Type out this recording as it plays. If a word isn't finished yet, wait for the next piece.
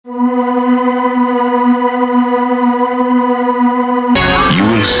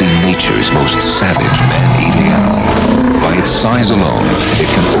may see nature's most savage man-eating animal. By its size alone, it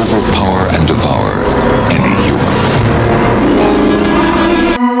can overpower and devour any human.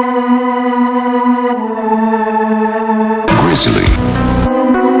 Grizzly.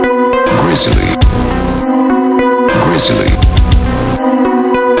 Grizzly. Grizzly.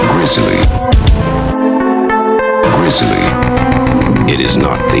 Grizzly. Grizzly. It is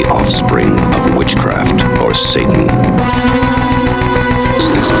not the offspring of witchcraft or Satan.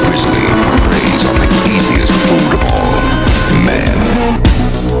 This grizzly preys on the easiest food of all, man.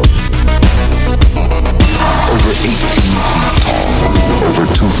 Over 18 feet tall, over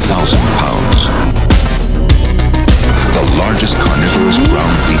 2,000 pounds. The largest carnivorous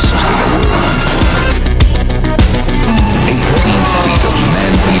ground beast in the world. 18 feet of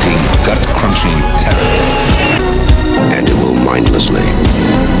man-eating, gut-crunching terror. And it will mindlessly,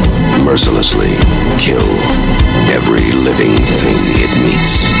 mercilessly kill every living thing it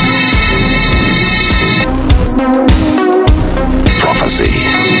meets. Prophecy.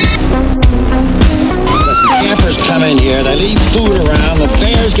 The campers come in here, they leave food around, the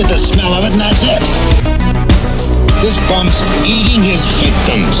bears get the smell of it, and that's it. This bump's eating his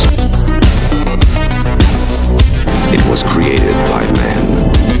victims. It was created by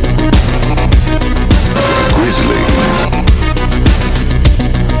man. Grizzly.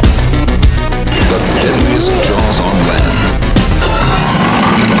 The deadliest jaws on land.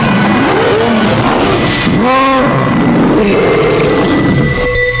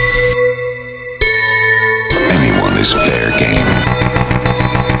 Anyone is fair game.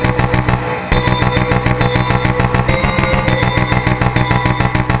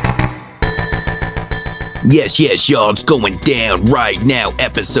 Yes, y'all, it's going down right now.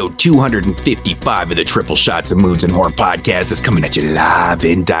 Episode 255 of the Triple Shots of Moodz and Horror Podcast is coming at you live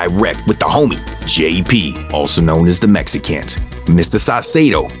and direct with the homie, JP, also known as the Mexicans, Mr.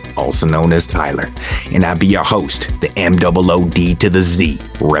 Saucedo, also known as Tyler, and I'll be your host, the MOOD to the Z,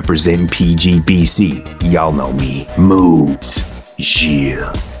 representing PGBC. Y'all know me, Moodz.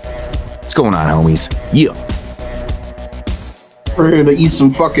 Yeah. What's going on, homies? Yeah. We're here to eat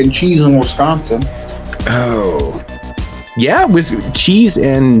some fucking cheese in Wisconsin. Oh, yeah, with cheese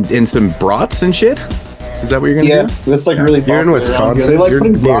and some brats and shit. Is that what you're gonna do? That's like really popular. You're in Wisconsin. They like You're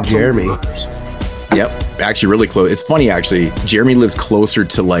putting near brats on Jeremy. burgers. Yep, actually, really close. It's funny, actually. Jeremy lives closer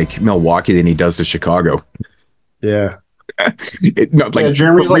to like Milwaukee than he does to Chicago. Yeah.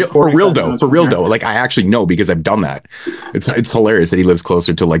 Jeremy's like for real 45 though. minutes For real from though. Like I actually know because I've done that. It's hilarious that he lives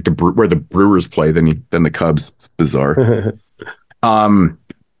closer to like where the Brewers play than the Cubs. It's bizarre.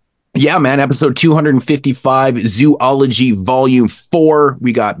 Yeah, man, episode 255, Zoology Volume 4.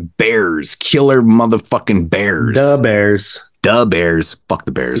 We got bears, killer motherfucking bears. The Bears. The Bears. Fuck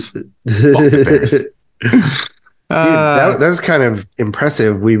the Bears. Fuck the Bears. Dude, that's kind of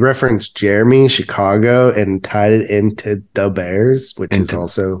impressive. We referenced Jeremy, Chicago, and tied it into the Bears, which is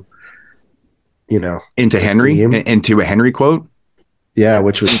also, into Henry, into a Henry quote. Yeah,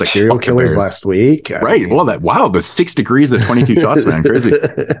 which was like serial killers last week. Right. Well, the 6 degrees of 22 shots, man. Crazy.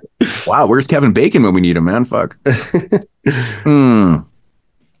 Wow. Where's Kevin Bacon when we need him, man? Fuck.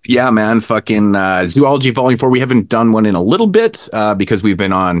 Yeah, man. Fucking Zoology Volume 4. We haven't done one in a little bit because we've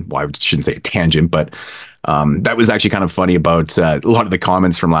been on, well, I shouldn't say a tangent, but that was actually kind of funny about a lot of the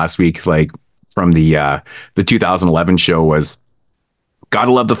comments from last week, like from the 2011 show was, gotta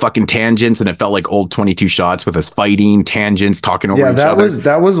love the fucking tangents, and it felt like old 22 shots with us fighting, tangents, talking over each other.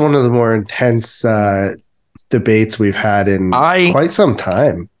 That was one of the more intense debates we've had in quite some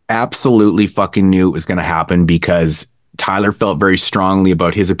time. Absolutely fucking knew it was going to happen because Tyler felt very strongly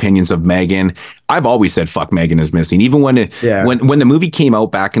about his opinions of Megan. I've always said fuck Megan is missing. Even when the movie came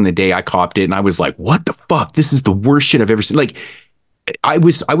out back in the day, I copped it and I was like, what the fuck? This is the worst shit I've ever seen. Like, I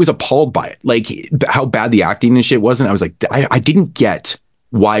was appalled by it, like how bad the acting and shit was. And I was like, I didn't get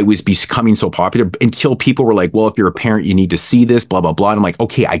why it was becoming so popular until people were like, well, if you're a parent, you need to see this, blah, blah, blah. And I'm like,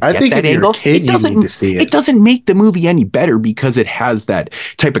 okay, I get think that if angle. You're a kid, you need to see it. It doesn't make the movie any better because it has that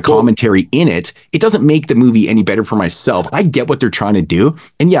type of commentary in it. It doesn't make the movie any better for myself. I get what they're trying to do.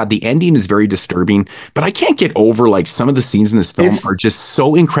 And yeah, the ending is very disturbing, but I can't get over like some of the scenes in this film are just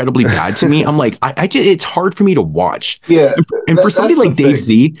so incredibly bad to me. I'm like, I just, it's hard for me to watch. Yeah. And for somebody like Dave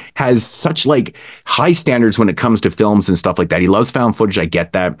Z has such like high standards when it comes to films and stuff like that. He loves found footage. I get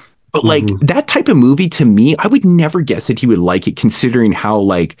that. But like that type of movie, to me, I would never guess that he would like it, considering how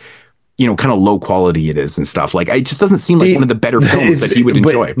like, kind of low quality it is and stuff. Like, it just doesn't seem like one of the better films that he would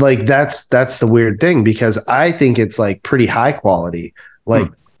enjoy. Like that's the weird thing, because I think it's like pretty high quality, like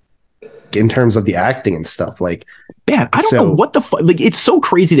in terms of the acting and stuff. Like, man, I don't know what the fuck. Like, it's so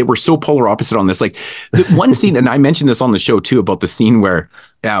crazy that we're so polar opposite on this. Like, the one scene, and I mentioned this on the show too, about the scene where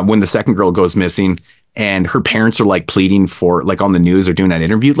when the second girl goes missing and her parents are like pleading for, like on the news or doing that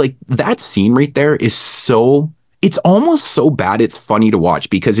interview, like that scene right there is so, it's almost so bad it's funny to watch,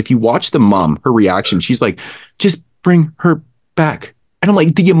 because if you watch the mom, her reaction, she's like, just bring her back. And I'm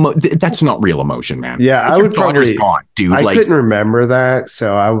like, that's not real emotion, man. Yeah, like, I would probably, gone, dude. I like, couldn't remember that,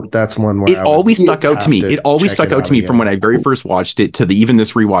 so that's one where it always stuck out to me. It always stuck out to me from when I very first watched it to even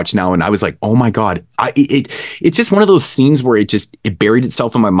this rewatch now, and I was like, oh my god, it's just one of those scenes where it buried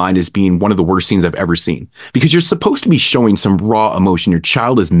itself in my mind as being one of the worst scenes I've ever seen, because you're supposed to be showing some raw emotion. Your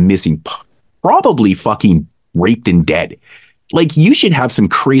child is missing, probably fucking raped and dead. Like, you should have some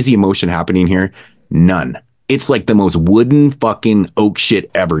crazy emotion happening here. None. It's like the most wooden fucking oak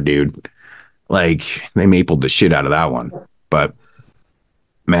shit ever, dude. Like, they mapled the shit out of that one. But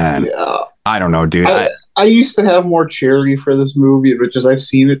man, I don't know, dude. I used to have more charity for this movie, but just I've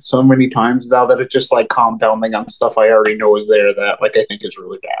seen it so many times now that it just like compounding on stuff I already know is there that like I think is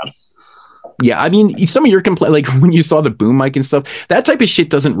really bad. Yeah, I mean, some of your complaint, like when you saw the boom mic and stuff, that type of shit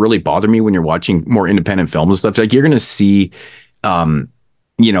doesn't really bother me when you're watching more independent films and stuff. Like, you're gonna see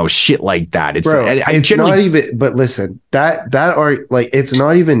shit like that. It's, bro, it's generally not even, but listen, that are like, it's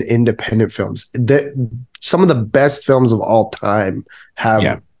not even independent films. That some of the best films of all time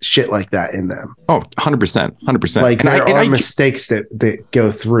have shit like that in them. Oh, 100%. Like, there are mistakes that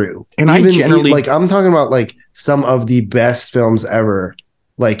go through. And even, I generally, like, I'm talking about like some of the best films ever.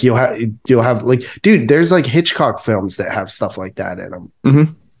 Like, you'll have like, dude, there's like Hitchcock films that have stuff like that in them.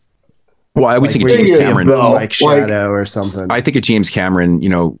 Mm-hmm. Well, I always think of James Cameron, like Shadow or something. I think of James Cameron,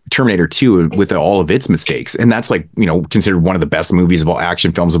 Terminator 2 with all of its mistakes. And that's like, considered one of the best movies of all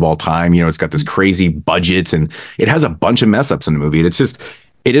action films of all time. It's got this crazy budgets and it has a bunch of mess ups in the movie. And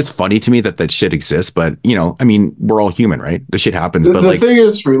it is funny to me that shit exists, but I mean, we're all human, right? The shit happens. But the thing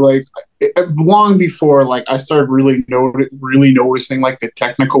is, for like, long before like I started really noticing like the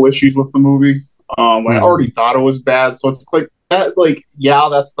technical issues with the movie, I already thought it was bad. So it's like that, like,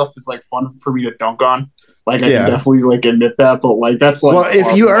 that stuff is like fun for me to dunk on. Like, I can definitely like admit that, but like that's like, well,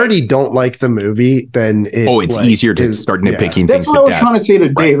 if you already don't like the movie, then it's like, easier to start nitpicking things. That's what I was trying to say to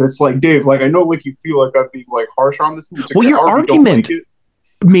Dave. It's like, Dave, like, I know like you feel like I'd be like harsh on this movie. Like, well, your argument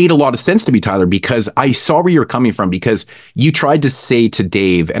made a lot of sense to me, Tyler, because I saw where you're coming from, because you tried to say to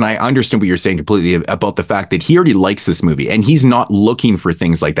Dave, and I understand what you're saying completely about the fact that he already likes this movie and he's not looking for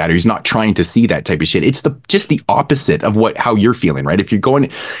things like that, or he's not trying to see that type of shit. It's just the opposite of how you're feeling, right? If you're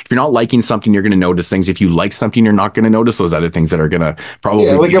not liking something, you're going to notice things. If you like something, you're not going to notice those other things that are going to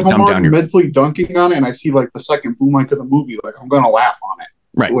probably like if I'm already mentally dunking on it and I see like the second boom mic of the movie, like I'm going to laugh on it.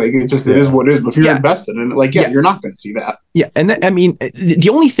 Right. Like, it just it is what it is. But if you're invested in it, like, you're not going to see that. Yeah. And I mean, the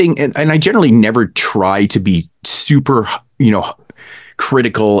only thing, and I generally never try to be super,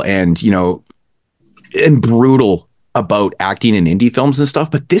 critical and, and brutal about acting in indie films and stuff.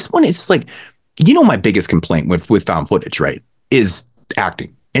 But this one, it's like, my biggest complaint with found footage, right, is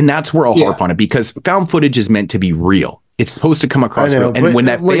acting. And that's where I'll harp on it, because found footage is meant to be real. It's supposed to come across real. And when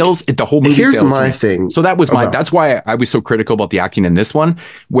that fails, the whole movie fails. Here's my thing. So that was that's why I was so critical about the acting in this one,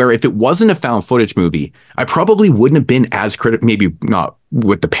 where if it wasn't a found footage movie, I probably wouldn't have been as critical. Maybe not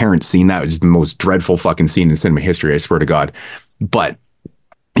with the parents scene. That was the most dreadful fucking scene in cinema history, I swear to God. But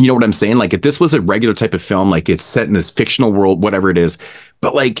you know what I'm saying? Like, if this was a regular type of film, like it's set in this fictional world, whatever it is,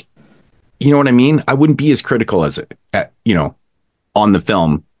 but like, you know what I mean? I wouldn't be as critical as on the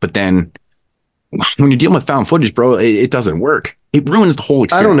film. But then when you're dealing with found footage, bro, it doesn't work. It ruins the whole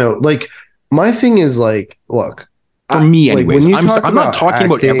experience. I don't know. Like, my thing is like, look, for me, anyways, I'm not talking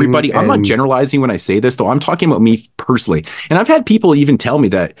about everybody. I'm not generalizing when I say this, though. I'm talking about me personally. And I've had people even tell me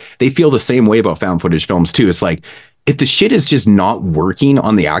that they feel the same way about found footage films too. It's like, if the shit is just not working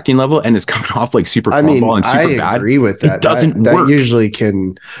on the acting level and it's coming off like super cornball and super bad, I agree with that. It doesn't work. That usually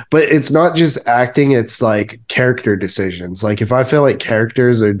can, but it's not just acting. It's like character decisions. Like, if I feel like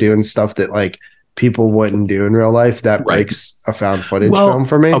characters are doing stuff that like people wouldn't do in real life, that breaks a found footage film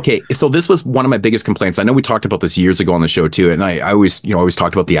for me. Okay, so this was one of my biggest complaints. I know we talked about this years ago on the show too, and I always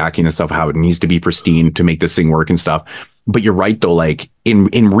talked about the acting and stuff, how it needs to be pristine to make this thing work and stuff. But you're right though, like in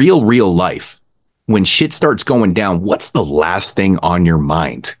real life, when shit starts going down, what's the last thing on your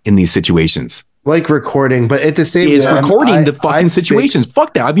mind in these situations? Like recording, but at the same time, it's recording the fucking situations.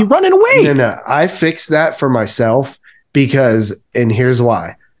 Fuck that, I'd be running away. No, I fixed that for myself because, and here's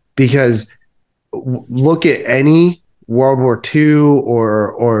why, because look at any World War II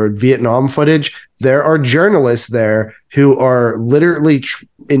or Vietnam footage. There are journalists there who are literally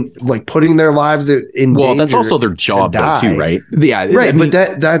putting their lives in well, that's also their job though too, right? Yeah, right. I mean,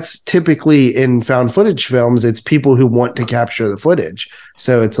 but that's typically in found footage films. It's people who want to capture the footage.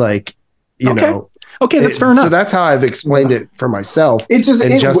 So it's like, you know, Okay, that's fair enough. So that's how I've explained it for myself. It's just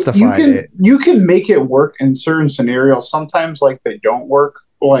and justified it. You can make it work in certain scenarios. Sometimes like they don't work.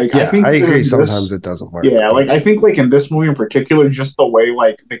 Like I agree. Sometimes it doesn't work. Yeah, like I think like in this movie in particular, just the way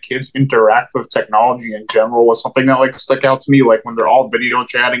like the kids interact with technology in general was something that like stuck out to me. Like when they're all video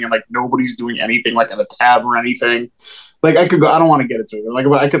chatting and like nobody's doing anything like in a tab or anything. Like I could go. I don't want to get into it. Like,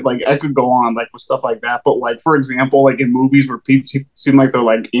 but I could go on like with stuff like that. But like for example, like in movies where people seem like they're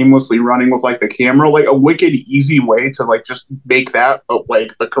like aimlessly running with like the camera, like a wicked easy way to like just make that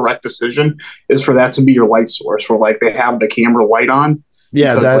like the correct decision is for that to be your light source. Where like they have the camera light on.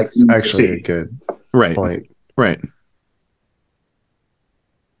 Yeah, Because, that's actually a good point. Right.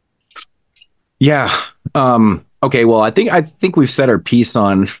 Yeah. Okay. Well, I think we've said our piece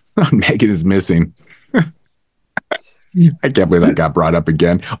on Megan is missing. I can't believe that got brought up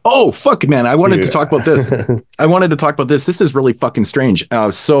again. Oh, fuck, man. I wanted to talk about this. This is really fucking strange.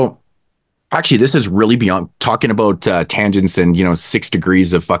 So actually, this is really beyond talking about tangents and, 6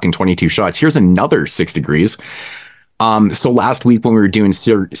 degrees of fucking 22 shots. Here's another 6 degrees. So last week when we were doing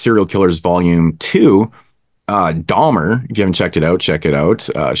Serial Killers Volume 2, Dahmer, if you haven't checked it out, check it out.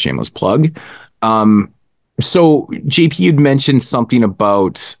 Shameless plug. So JP, you'd mentioned something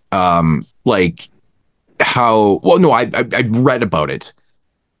about like how, well, no, I read about it,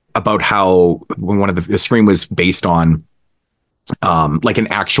 about how when one of the Scream was based on like an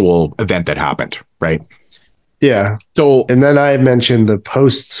actual event that happened, right? Yeah. So, and then I mentioned the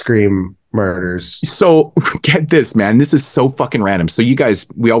post-Scream murders. So get this, man. This is so fucking random. So you guys,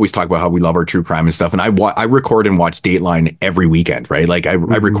 we always talk about how we love our true crime and stuff. And I record and watch Dateline every weekend, right? Like I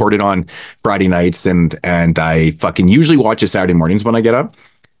record it on Friday nights and I fucking usually watch it Saturday mornings when I get up.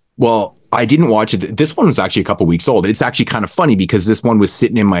 Well, I didn't watch it. This one was actually a couple weeks old. It's actually kind of funny because this one was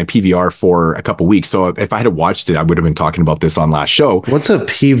sitting in my PVR for a couple weeks. So if I had watched it, I would have been talking about this on last show. What's a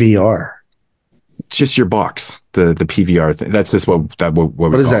PVR? Just your box, the PVR thing. That's just what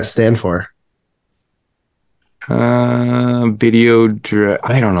does that stand for? Video.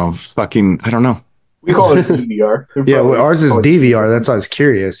 I don't know. I don't know. We call it DVR. Yeah, well, ours is DVR. That's why I was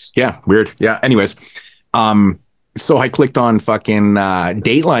curious. Yeah, weird. Yeah. Anyways, so I clicked on fucking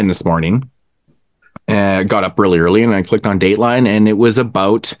Dateline this morning. Got up really early and I clicked on Dateline, and it was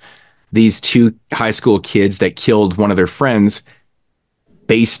about these 2 high school kids that killed one of their friends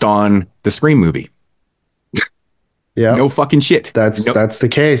based on the Scream movie. Yeah, no fucking shit. That's the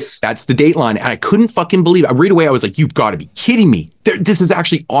case. That's the Dateline. And I couldn't fucking believe it. Right away, I was like, "You've got to be kidding me! This is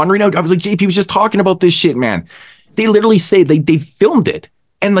actually on right now." I was like, "JP was just talking about this shit, man." They literally say they filmed it,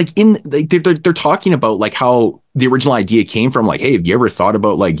 and like they're talking about like how the original idea came from. Like, hey, have you ever thought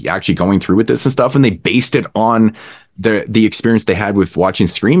about like actually going through with this and stuff? And they based it on the experience they had with watching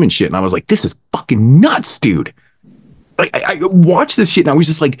Scream and shit. And I was like, "This is fucking nuts, dude." Like I watched this shit and I was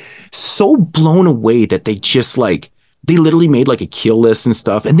just like so blown away that they just like. They literally made like a kill list and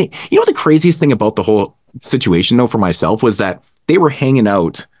stuff. And the craziest thing about the whole situation though for myself was that they were hanging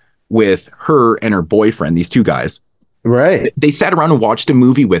out with her and her boyfriend, these 2 guys. Right. They sat around and watched a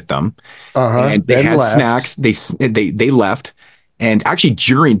movie with them. And they had snacks. They left. And actually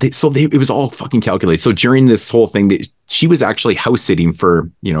it was all fucking calculated. So during this whole thing, she was actually house sitting for,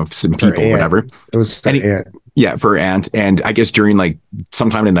 some people, whatever. It was her aunt. Yeah, for her aunt. And I guess during like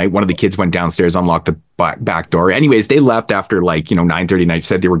sometime at night, one of the kids went downstairs, unlocked the back door. Anyways, they left after like, 9:30 night,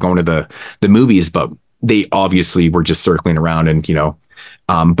 said they were going to the movies, but they obviously were just circling around and,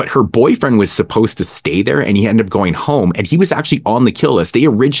 but her boyfriend was supposed to stay there and he ended up going home, and he was actually on the kill list. They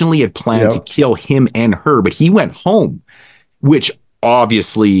originally had planned to kill him and her, but he went home, which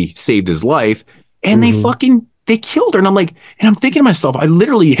obviously saved his life. And they killed her. And I'm thinking to myself, I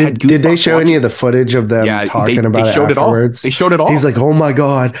literally had goosebumps. Did they show any of the footage of them talking about it afterwards? They showed it all. He's like, "Oh my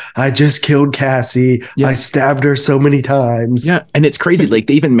God, I just killed Cassie. Yeah. I stabbed her so many times." Yeah. And it's crazy. Like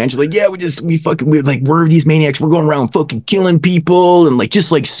they even mentioned like, we're these maniacs. We're going around fucking killing people and like,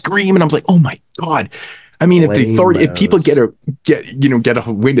 just like screaming. I was like, oh my God. I mean, if people get a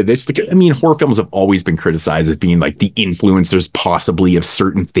wind of this, horror films have always been criticized as being like the influencers possibly of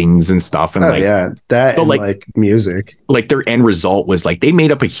certain things and stuff. And like music, like their end result was like they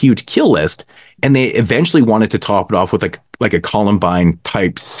made up a huge kill list, and they eventually wanted to top it off with like a Columbine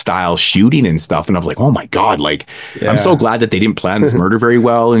type style shooting and stuff. And I was like, oh my God, I'm so glad that they didn't plan this murder very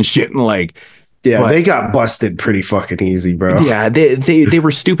well and shit. And like. Yeah, they got busted pretty fucking easy, bro. Yeah, they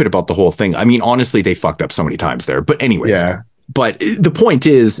were stupid about the whole thing. I mean, honestly, they fucked up so many times there. But anyways, yeah. But the point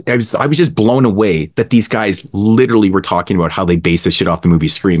is, I was just blown away that these guys literally were talking about how they base this shit off the movie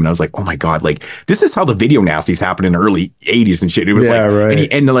Scream. And I was like, oh my God, like this is how the video nasties happened in the early 80s and shit. It was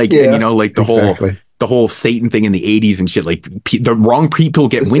right. And the whole the whole Satan thing in the 80s and shit. Like the wrong people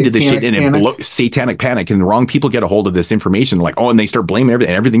get wind of this shit and it satanic panic, and the wrong people get a hold of this information. Like, oh, and they start blaming everything,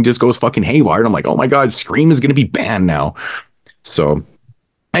 and everything just goes fucking haywire. And I'm like, oh my God, Scream is going to be banned now. So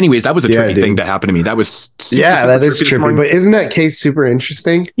anyways, that was a trippy thing that happened to me. That was that is trippy. But isn't that case super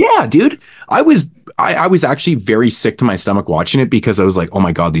interesting? Yeah, dude. I was actually very sick to my stomach watching it because I was like, oh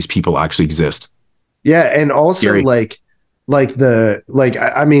my God, these people actually exist. Yeah, and also scary.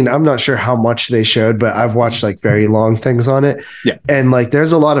 I mean, I'm not sure how much they showed, but I've watched like very long things on it. Yeah. And like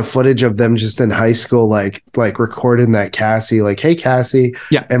there's a lot of footage of them just in high school, like recording that Cassie, like, hey Cassie.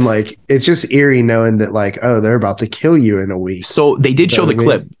 Yeah. And like it's just eerie knowing that like, oh, they're about to kill you in a week. So they did show the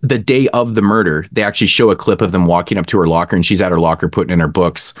clip the day of the murder. They actually show a clip of them walking up to her locker, and she's at her locker putting in her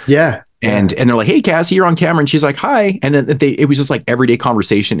books. Yeah. And they're like, hey Cassie, you're on camera. And she's like, hi. And then it was just like everyday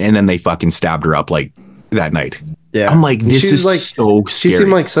conversation, and then they fucking stabbed her up like that night. Yeah. I'm like, this is like, so scary. She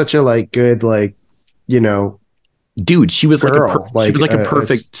seemed like such a like good, like, you know, dude, she was girl. She was like a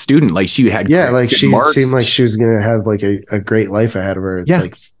perfect student. Like she had, like she seemed like she was going to have like a great life ahead of her. It's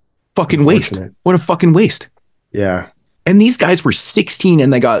like fucking waste. What a fucking waste. Yeah. And these guys were 16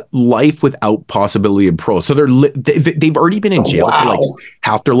 and they got life without possibility of parole. So they've already been in jail for like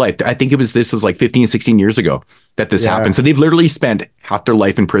half their life. I think this was like 15, 16 years ago that this happened. So they've literally spent half their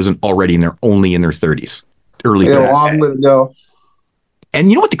life in prison already, and they're only in their 30s, early 30s. Long way to go. And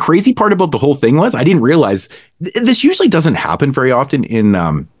you know what the crazy part about the whole thing was? I didn't realize this usually doesn't happen very often in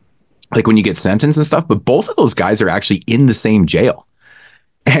like when you get sentenced and stuff, but both of those guys are actually in the same jail.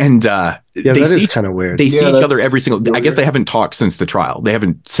 And they see kind of weird. They see each other every single day. I guess they haven't talked since the trial. They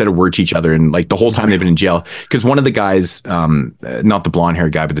haven't said a word to each other, and like the whole time they've been in jail. Because one of the guys, not the blonde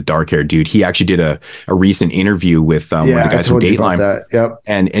haired guy, but the dark haired dude, he actually did a recent interview with one of the guys from Dateline. Yep.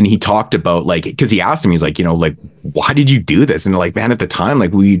 And he talked about like, because he asked him, he's like, you know, like, why did you do this? And they're like, man, at the time,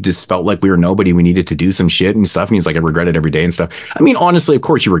 like we just felt like we were nobody. We needed to do some shit and stuff. And he's like, I regret it every day and stuff. I mean, honestly, of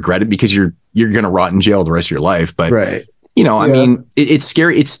course you regret it because you're gonna rot in jail the rest of your life. But you know, I mean, it's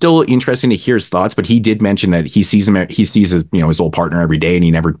scary. It's still interesting to hear his thoughts, but he did mention that he sees his, you know, his old partner every day,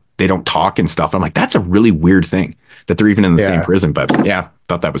 and they don't talk and stuff. I'm like, that's a really weird thing that they're even in the same prison. But yeah,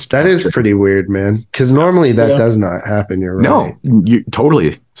 thought that was pretty weird, man. Because normally that does not happen. You're right. No, you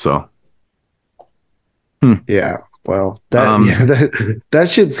totally. So yeah, well, that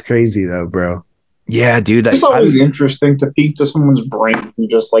shit's crazy though, bro. Yeah, dude. It's always interesting to peek to someone's brain and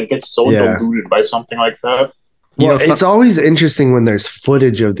just like get so diluted by something like that. Well, it's always interesting when there's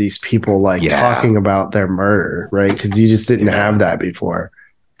footage of these people like talking about their murder, right? Because you just didn't have that before.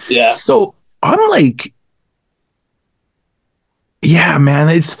 Yeah. So I'm like, yeah, man,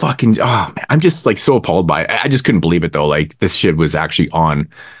 it's fucking. Oh man, I'm just like so appalled by it. I just couldn't believe it though. Like this shit was actually on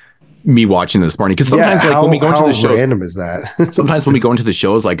me watching this morning, because sometimes like when we go into the shows, random is that? Sometimes when we go into the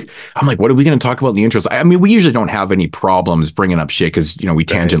shows, like I'm like, what are we going to talk about in the intros? I mean, we usually don't have any problems bringing up shit because, you know, we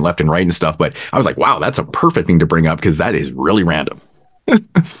tangent left and right and stuff. But I was like, wow, that's a perfect thing to bring up because that is really random.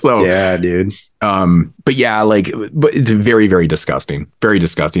 So yeah, dude. But yeah, but it's very, very disgusting, very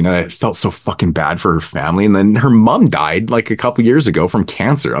disgusting. And I felt so fucking bad for her family. And then her mom died like a couple years ago from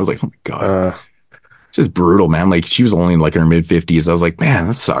cancer. I was like, oh my God. Just brutal, man. Like she was only in like in her mid 50s. I was like, man,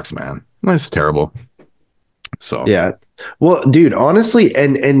 that sucks, man. That's terrible. So yeah. Well, dude, honestly,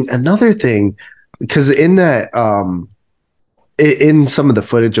 and another thing, because in that in some of the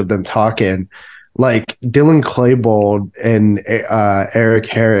footage of them talking, like Dylan Klebold and Eric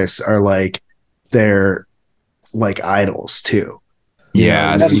Harris are like they're like idols too.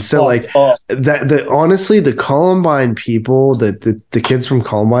 Yeah. So like that honestly, the Columbine people, the kids from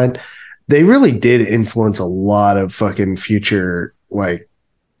Columbine, they really did influence a lot of fucking future like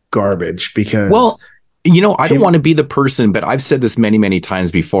garbage because, well, you know, I don't want to be the person, but I've said this many, many times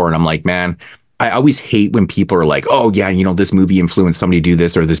before. And I'm like, man, I always hate when people are like, oh yeah, you know, this movie influenced somebody to do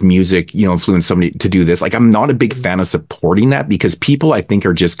this, or this music, you know, influenced somebody to do this. Like, I'm not a big fan of supporting that because people I think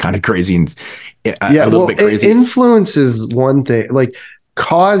are just kind of crazy and a little bit crazy. Influence is one thing, like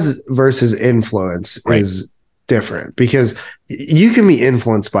cause versus influence is different, because you can be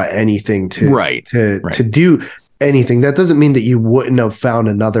influenced by anything to do anything. That doesn't mean that you wouldn't have found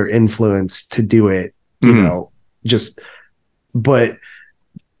another influence to do it, you know, but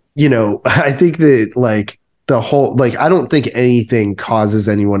you know, I think that like the whole, like, I don't think anything causes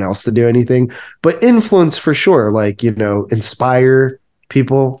anyone else to do anything, but influence for sure, like, you know, inspire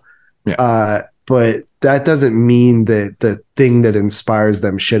people. Yeah. But that doesn't mean that the thing that inspires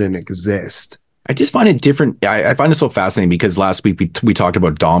them shouldn't exist. I just find it different. I find it so fascinating because last week we talked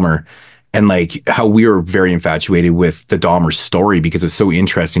about Dahmer and like how we were very infatuated with the Dahmer story because it's so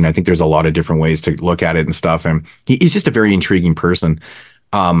interesting. I think there's a lot of different ways to look at it and stuff. And he's just a very intriguing person.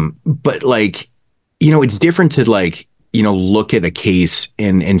 But like, it's different to like, look at a case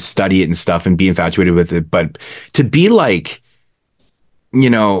and study it and stuff and be infatuated with it. But to be like,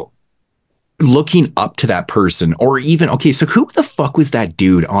 looking up to that person, or even, okay, so who the fuck was that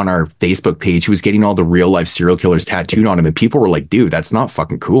dude on our Facebook page who was getting all the real life serial killers tattooed on him? And people were like, dude, that's not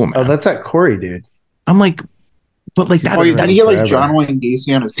fucking cool, man. Oh, that's that Corey dude. I'm like, but like that's did he get like John Wayne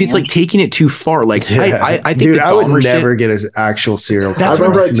Gacy on his see, it's like taking it too far. Like I think dude, I would never get his actual serial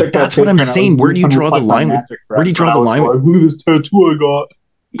killer. That's what I'm saying. Where do you draw the line? Where do you draw the line? Like, look at this tattoo I got.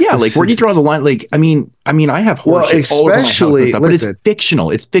 Yeah, like where do you draw the line? Like, I mean, I have horror shit all over my house and stuff, but it's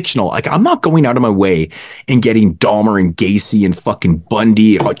fictional. It's fictional. Like, I'm not going out of my way and getting Dahmer and Gacy and fucking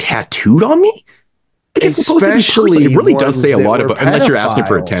Bundy tattooed on me. Like, it's supposed to be personal. It really does say a lot about, unless you're asking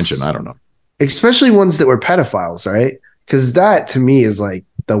for attention. I don't know. Especially ones that were pedophiles, right? Because that to me is like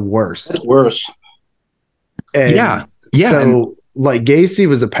the worst. It's worse. And yeah. So, like, Gacy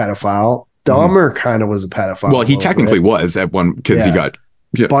was a pedophile. Dahmer kind of was a pedophile. Well, he technically was at one because he got.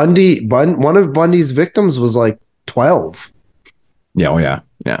 Yeah. One of Bundy's victims was like 12. Yeah, oh yeah.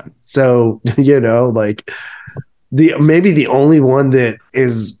 So, like maybe the only one that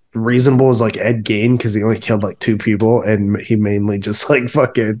is reasonable is like Ed Gein, because he only killed like 2 people and he mainly just like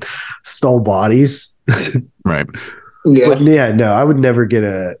fucking stole bodies. Right. Yeah. But yeah, no, I would never get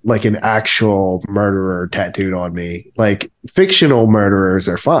an actual murderer tattooed on me. Like fictional murderers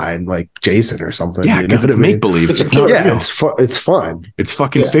are fine, like Jason or something. Yeah, because it's make believe. It's fun. It's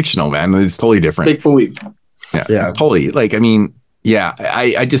fucking fictional, man. It's totally different. Make believe. Yeah, totally. Like, I mean, yeah,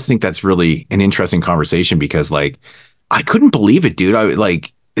 I just think that's really an interesting conversation because, like, I couldn't believe it, dude.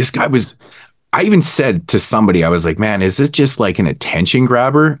 This guy was. I even said to somebody, I was like, man, is this just like an attention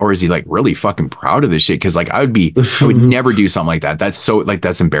grabber, or is he like really fucking proud of this shit? Because like I would never do something like that. That's so like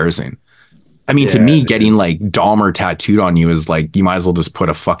that's embarrassing. I mean, to me, getting like Dahmer tattooed on you is like you might as well just put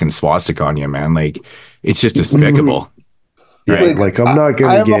a fucking swastika on you, man. Like it's just despicable. Right? Like I'm not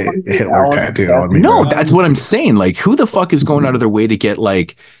gonna get Hitler tattooed on me. No, that's what I'm saying. Like, who the fuck is going out of their way to get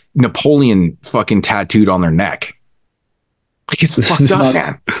like Napoleon fucking tattooed on their neck? Like it's fucked up,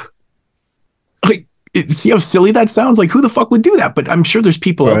 man. Like, see how silly that sounds? Like, who the fuck would do that? But I'm sure there's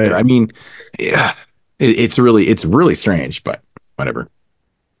people out there. I mean, yeah, it's really strange, but whatever.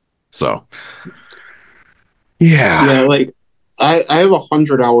 So, yeah. Like I have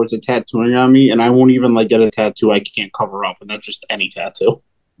 100 hours of tattooing on me, and I won't even like get a tattoo I can't cover up, and that's just any tattoo.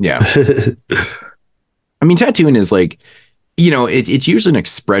 Yeah. I mean, tattooing is like, it's usually an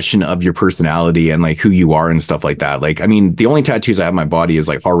expression of your personality and like who you are and stuff like that. Like, I mean, the only tattoos I have on my body is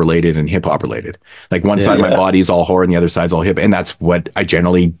like horror related and hip hop related. Like one side of my body is all horror and the other side's all hip. And that's what I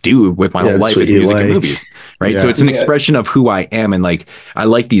generally do with my whole life is music and movies. Right. So it's an expression of who I am. And like, I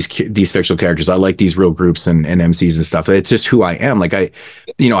like these fictional characters. I like these real groups and MCs and stuff. It's just who I am. Like I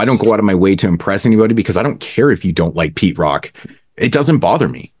don't go out of my way to impress anybody because I don't care if you don't like Pete Rock. It doesn't bother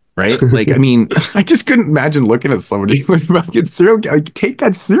me. Right. Like, I mean, I just couldn't imagine looking at somebody with fucking serial. Like, take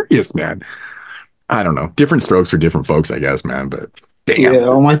that serious, man. I don't know. Different strokes for different folks, I guess, man. But damn. Yeah,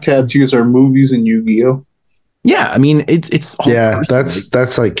 all my tattoos are movies and Yu-Gi-Oh. Yeah, I mean, it's all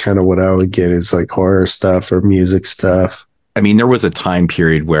that's like kind of what I would get is like horror stuff or music stuff. I mean, there was a time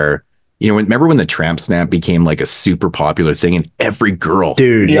period where, remember when the tramp stamp became like a super popular thing and every girl,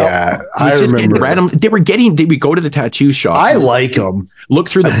 dude, I remember random. They would go to the tattoo shop. I like them. Look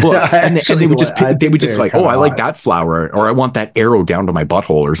through the book, and they would just like, oh, I like that flower, or I want that arrow down to my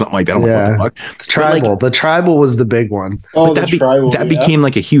butthole, or something like that. I'm like, what the fuck? The tribal was the big one. Oh, that became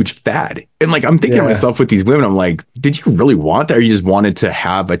like a huge fad. And like, I'm thinking to myself with these women, I'm like, did you really want that, or you just wanted to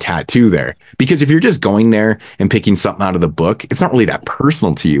have a tattoo there? Because if you're just going there and picking something out of the book, it's not really that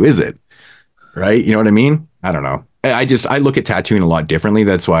personal to you, is it? Right? You know what I mean? I don't know. I look at tattooing a lot differently.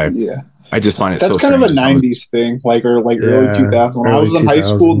 That's why I just find it that's so kind of a 90s thing, like early 2000s. When I was in high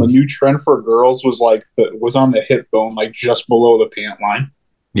school, the new trend for girls was like was on the hip bone, like just below the pant line.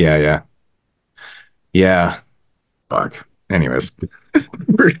 Yeah. Fuck. Anyways,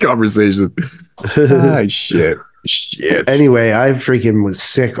 weird conversation. Shit. Anyway, I freaking was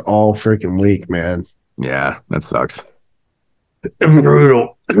sick all freaking week, man. Yeah, that sucks.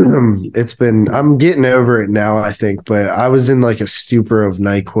 Brutal. I'm getting over it now, I think, but I was in like a stupor of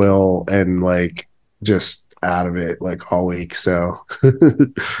NyQuil and like just out of it like all week. So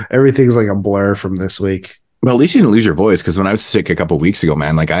everything's like a blur from this week. Well, at least you didn't lose your voice, because when I was sick a couple of weeks ago,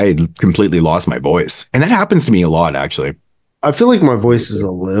 man, like I had completely lost my voice. And that happens to me a lot, actually. I feel like my voice is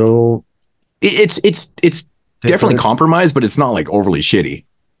a little it's definitely compromised, but it's not like overly shitty.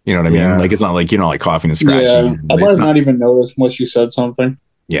 You know what I mean? Like it's not like, like coughing and scratching. Yeah, I might have not even noticed unless you said something.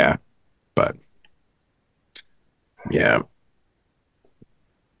 Yeah. But yeah.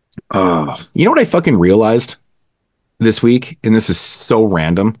 You know what I fucking realized this week? And this is so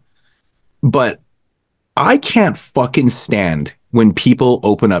random, but I can't fucking stand when people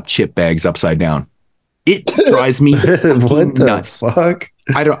open up chip bags upside down. It drives me what the nuts. Fuck?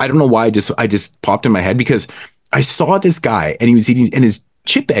 I don't know why I just popped in my head because I saw this guy and he was eating and his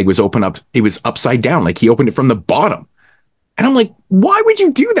chip bag was open up. It was upside down. Like he opened it from the bottom. And I'm like, why would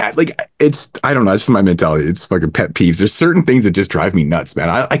you do that? Like, I don't know. It's just my mentality. It's fucking pet peeves. There's certain things that just drive me nuts, man.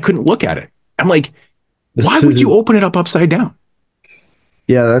 I couldn't look at it. I'm like, why would you open it up upside down?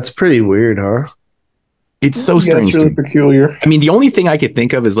 Yeah, that's pretty weird, huh? It's so strange. It's really peculiar. I mean, the only thing I could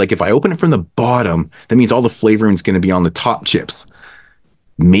think of is like, if I open it from the bottom, that means all the flavoring is going to be on the top chips.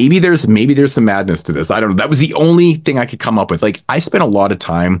 Maybe there's some madness to this. I don't know. That was the only thing I could come up with. Like, I spent a lot of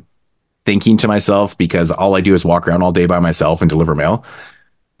time thinking to myself because all I do is walk around all day by myself and deliver mail.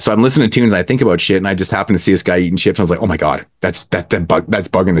 So I'm listening to tunes and I think about shit and I just happen to see this guy eating chips. And I was like, oh my God, that's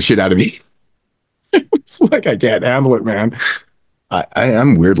bugging the shit out of me. It's like, I can't handle it, man.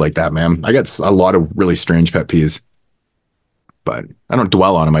 I'm weird like that, man. I got a lot of really strange pet peeves, but I don't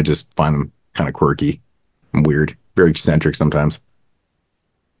dwell on them. I just find them kind of quirky and weird, very eccentric sometimes.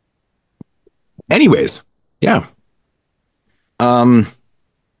 Anyways, yeah.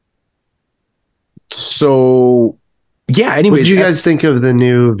 So yeah, anyways. What did you guys think of the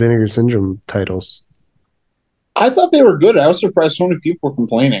new Vinegar Syndrome titles? I thought they were good. I was surprised so many people were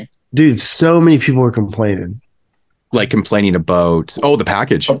complaining. Dude, so many people were complaining. Like complaining about, the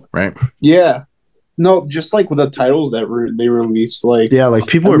package, right? Yeah. No, just like with the titles that they released, like like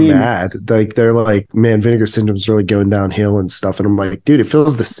people are mad. Like they're like, man, Vinegar Syndrome's really going downhill and stuff. And I'm like, dude, it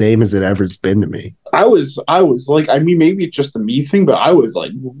feels the same as it ever's been to me. I was like, I mean, maybe it's just a me thing, but I was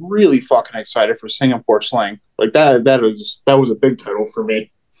like really fucking excited for Singapore Sling. Like that was a big title for me.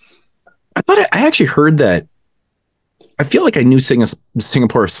 I actually heard that. I feel like I knew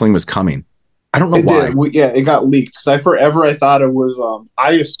Singapore Sling was coming. I don't know why. It got leaked because I thought it was.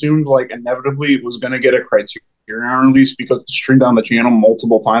 I assumed like inevitably it was going to get a Criterion release because it's streamed on the channel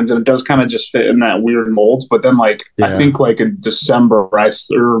multiple times and it does kind of just fit in that weird mold. But then I think like in December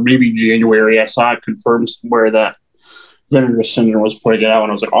or maybe January, I saw it confirmed where that Vinegar Syndrome was putting it out,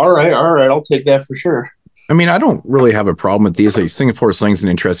 and I was like, all right, I'll take that for sure. I mean, I don't really have a problem with these. Like Singapore Sling's an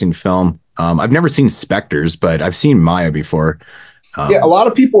interesting film. I've never seen Spectres, but I've seen Maya before. A lot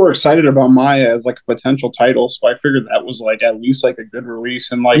of people were excited about Maya as like a potential title, so I figured that was like at least like a good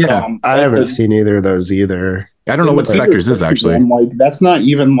release. And like, I haven't seen either of those either. I don't know what Spectres is actually. I'm like, that's not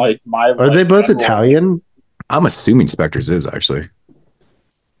even like my. Are they both Italian? I'm assuming Spectres is actually.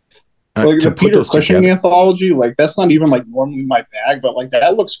 Like the Peter Cushing anthology, like that's not even like normally my bag, but like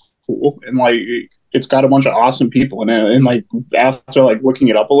that looks cool and like it's got a bunch of awesome people in it. And like after like looking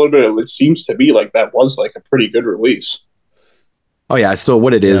it up a little bit, it seems to be like that was like a pretty good release. Oh yeah, so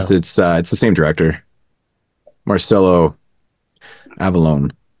what it is, it's the same director, Marcelo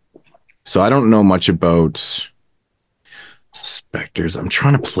Avallone. So I don't know much about Spectres. I'm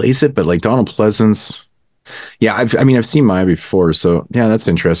trying to place it, but like Donald Pleasance. Yeah, I've seen Maya before, so yeah, that's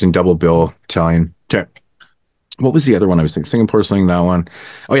interesting. Double bill Italian. What was the other one I was thinking? Singapore Sling, that one.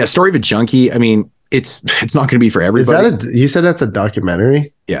 Oh yeah, Story of a Junkie. I mean, it's not going to be for everybody. You said that's a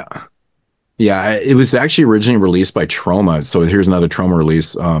documentary? Yeah. Yeah, it was actually originally released by Troma. So here's another Troma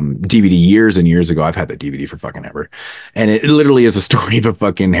release, DVD years and years ago. I've had that DVD for fucking ever. And it literally is a story of a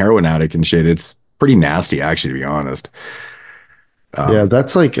fucking heroin addict and shit. It's pretty nasty, actually, to be honest. Yeah,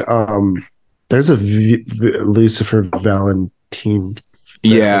 that's like, there's a Lucifer Valentine.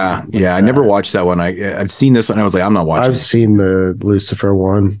 Yeah. I never watched that one. I've seen this and I was like, I'm not watching. I've seen the Lucifer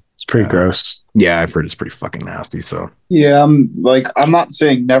one. It's pretty gross. Yeah, I've heard it's pretty fucking nasty. So yeah, I'm not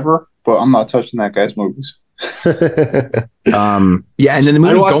saying never, but I'm not touching that guy's movies. Yeah, and then the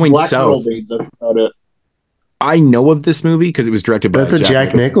movie Going South. That's about it. I know of this movie because it was directed by That's a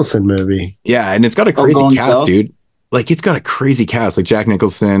Jack Nicholson movie. Yeah, and it's got a crazy cast, South? dude. Like, it's got a crazy cast. Like Jack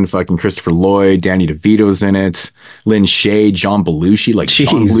Nicholson, fucking Christopher Lloyd, Danny DeVito's in it, Lynn Shay, John Belushi. Like, Jeez,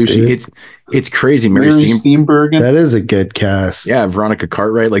 John Belushi. It's crazy. Mary Steenburgen. That is a good cast. Yeah, Veronica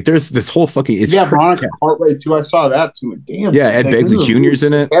Cartwright. Like, there's this whole fucking. Veronica Cartwright too. I saw that too. Damn. Yeah, Ed Begley Jr.'s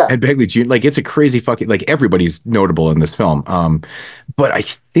in it. Yeah. Ed Begley Jr. Like, it's a crazy fucking. Like, everybody's notable in this film. But I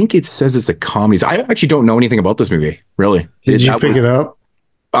think it says it's a comedy. I actually don't know anything about this movie. Really. Did you pick it up?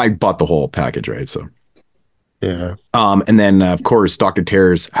 I bought the whole package, right? So. Yeah. And then of course Dr.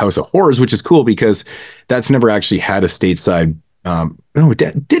 Terror's House of Horrors, which is cool because that's never actually had a stateside. No,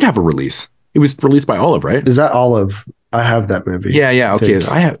 it did have a release. It was released by Olive, right? Is that Olive? I have that movie. Yeah. Okay,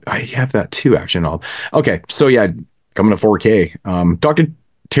 I have that too. Actually, Olive. Okay, so yeah, coming to 4K. Dr.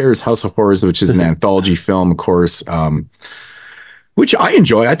 Terror's House of Horrors, which is an anthology film, of course. which I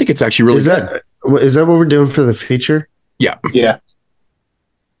enjoy. I think it's actually really good. Is that what we're doing for the feature? Yeah.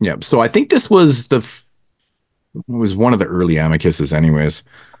 So I think this was one of the early Amicuses anyways.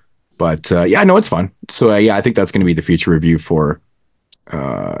 But yeah, no, it's fun. So yeah, I think that's going to be the feature review for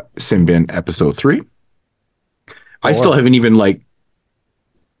Simbin episode 3. I still haven't even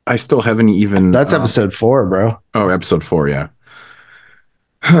That's episode 4, bro. Oh, episode 4, yeah.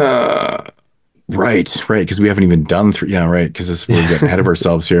 Right, because we haven't even done 3. Yeah, right, because we're getting ahead of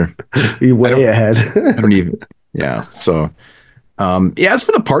ourselves here. You're way ahead. I don't even. Yeah, so. Yeah, as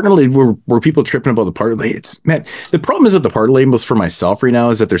for the partner label, were people tripping about the partner labels? Man, the problem is with the partner labels for myself right now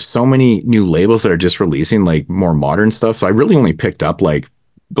is that there's so many new labels that are just releasing like more modern stuff. So I really only picked up like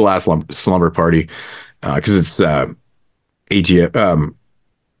The Last Slumber Party because it's AG.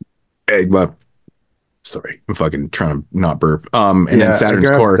 Sorry, I'm fucking trying to not burp. And then Saturn's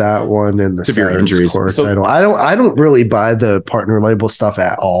Core, that one, and the Severe Saturn's Injuries. Core So, title. I don't really buy the partner label stuff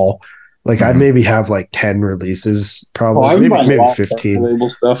at all. Like I maybe have like 10 releases, probably maybe 15 label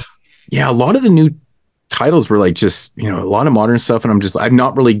stuff. Yeah, a lot of the new titles were like just, a lot of modern stuff, and I'm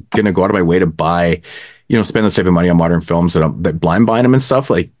not really gonna go out of my way to buy, spend this type of money on modern films that blind buying them and stuff.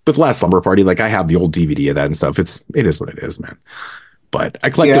 Like with Last Slumber Party, like I have the old DVD of that and stuff. It is what it is, man. But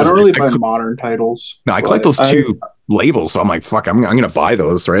I collect. I don't really buy modern titles. No, I collect those two labels, so I'm like, fuck, I'm gonna buy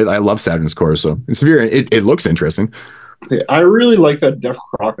those, right? I love Saturn's Core, so it's very. It looks interesting. Yeah, I really like that Deaf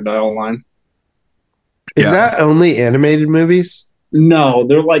Crocodile line. Is that only animated movies? No,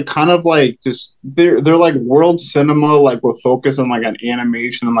 they're like kind of like just they're like world cinema, like with focus on like an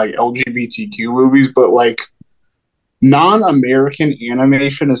animation and like LGBTQ movies, but like non-American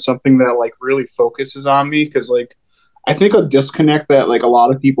animation is something that like really focuses on me because like I think a disconnect that like a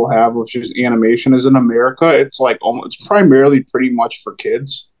lot of people have with just animation is in America, it's like it's primarily pretty much for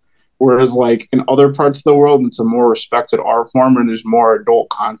kids. Whereas, like in other parts of the world, it's a more respected art form, and there's more adult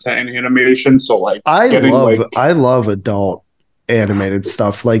content in animation. So, like, I love adult animated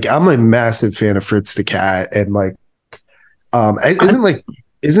stuff. Like, I'm a massive fan of Fritz the Cat, and like,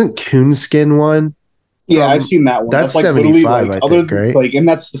 isn't Coonskin one? Yeah, I've seen that one. That's like 75, like, I think, right? Like, and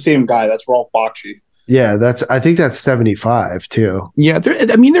that's the same guy. That's Ralph Bakshi. Yeah, I think that's 75 too. Yeah,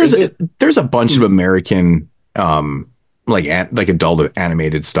 there's a bunch of American like adult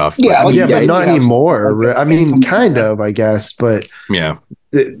animated stuff. But not anymore. I mean, kind of, I guess, but yeah.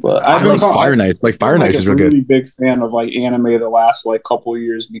 I like Fire and Ice. Like Fire and Ice is really good. Big fan of like anime the last like couple of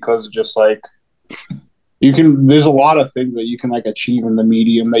years because just like there's a lot of things that you can like achieve in the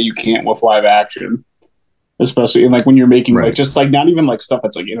medium that you can't with live action. Especially in like when you're making like just like not even like stuff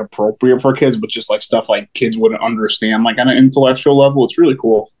that's like inappropriate for kids, but just like stuff like kids wouldn't understand like on an intellectual level. It's really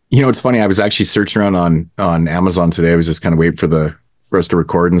cool. It's funny. I was actually searching around on Amazon today. I was just kind of waiting for us to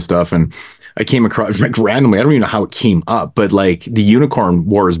record and stuff, and I came across like randomly. I don't even know how it came up, but like the Unicorn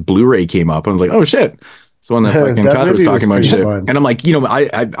Wars Blu-ray came up. I was like, oh shit! So when that fucking Tyler was talking about shit, and I'm like,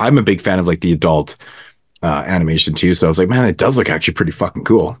 I'm a big fan of like the adult animation too. So I was like, man, it does look actually pretty fucking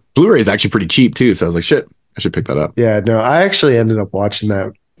cool. Blu-ray is actually pretty cheap too. So I was like, shit, I should pick that up. Yeah, no, I actually ended up watching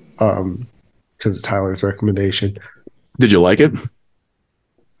that because of Tyler's recommendation. Did you like it?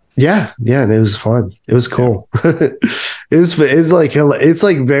 Yeah, and it was fun. It was cool. It's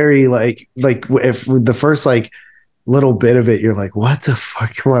like very like if the first like little bit of it, you're like, what the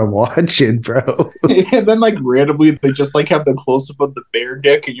fuck am I watching, bro? And then like randomly they just like have the close up of the bear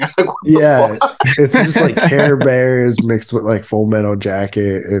dick, and you're like, what the fuck? It's just like Care Bears mixed with like Full Metal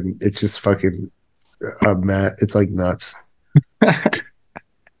Jacket, and it's just fucking it's like nuts.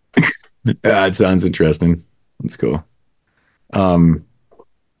 It sounds interesting. That's cool.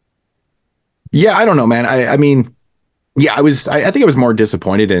 Yeah, I don't know, man. I mean, yeah, I think I was more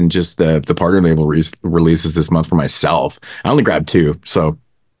disappointed in just the partner label releases this month for myself. I only grabbed 2. So,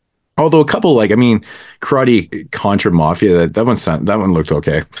 although a couple, like, I mean, Karate Contra Mafia, that one looked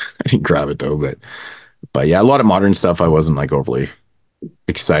okay. I didn't grab it though, but yeah, a lot of modern stuff I wasn't like overly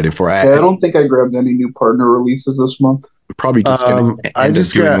excited for. I don't think I grabbed any new partner releases this month. Probably just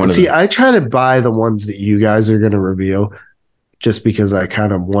I try to buy the ones that you guys are going to review. Just because I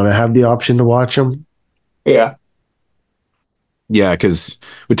kind of want to have the option to watch them. Yeah. Yeah, because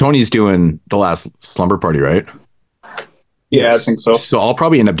Tony's doing The Last Slumber Party, right? Yeah, I think so. So I'll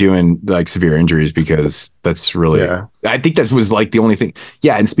probably end up doing like Severe Injuries because that's really... Yeah. I think that was like the only thing.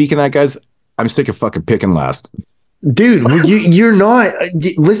 Yeah, and speaking of that, guys, I'm sick of fucking picking last. Dude, you're not...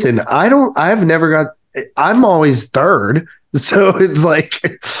 Listen, I've never got I'm always third. So it's like,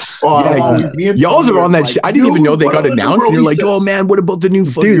 y'all's are on that shit. I didn't even know they got announced. And you're like, oh man, what about the new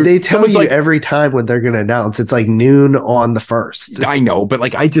footage? Dude, they tell you like, every time when they're going to announce. It's like noon on the 1st. I know, but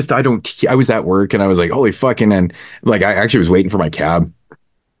like, I was at work and I was like, holy fucking, and like, I actually was waiting for my cab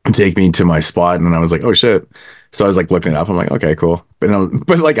to take me to my spot. And then I was like, oh shit. So I was like looking it up. I'm like, okay, cool.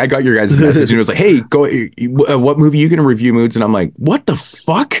 But like, I got your guys' message and it was like, hey, go, what movie are you going to review, Moodz? And I'm like, what the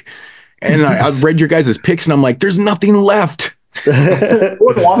fuck? And I read your guys' picks and I'm like, there's nothing left. I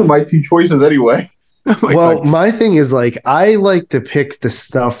wouldn't want my 2 choices anyway. Well, my thing is like, I like to pick the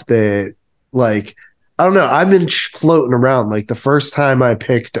stuff that like, I don't know. I've been floating around. Like the first time I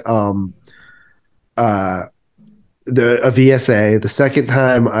picked a VSA, the second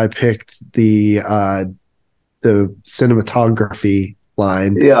time I picked the cinematography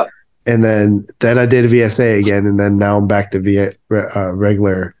line. Yeah. And then I did a VSA again. And then now I'm back to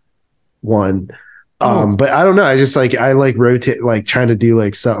regular one. But I don't know. I like rotate, like trying to do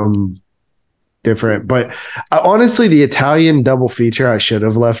like something different. But honestly, the Italian double feature I should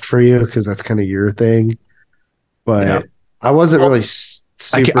have left for you because that's kind of your thing. But I wasn't really.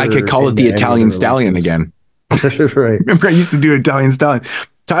 I could call it the Italian Stallion again. Right. Remember, I used to do Italian Stallion.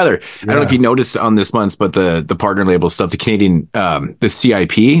 Tyler, I don't know if you noticed on this month's, but the partner label stuff, the Canadian, the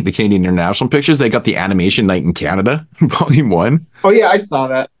CIP, the Canadian International Pictures, they got the Animation Night in Canada, Volume 1. Oh yeah, I saw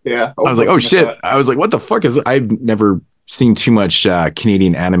that. Yeah, I was like, oh shit. I was like, what the fuck is? I've never seen too much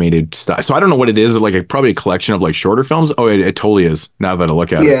Canadian animated stuff, so I don't know what it is. Like probably a collection of like shorter films. Oh, it totally is. Now that I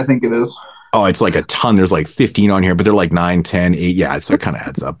look at it, yeah, I think it is. Oh, it's like a ton. There's like 15 on here, but they're like 9, 10, 8. Yeah, so it kind of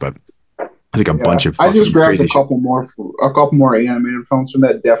adds up, but. I think a bunch of. I just grabbed a couple more animated films from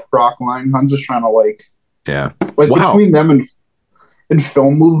that Def Proc line. I'm just trying to like. Yeah. Like between them and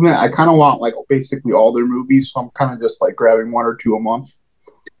Film Movement, I kind of want like basically all their movies. So I'm kind of just like grabbing 1 or 2 a month.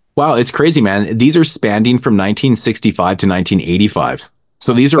 Wow, it's crazy, man. These are spanning from 1965 to 1985.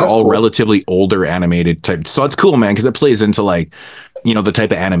 So these are all relatively older animated type. So it's cool, man, because it plays into like, you know, the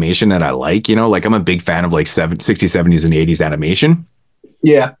type of animation that I like. You know, like I'm a big fan of like 60s, 70s, and 80s animation.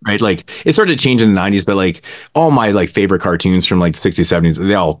 Yeah. Right. Like it started to change in the 90s, but like all my like favorite cartoons from like 60s, 70s,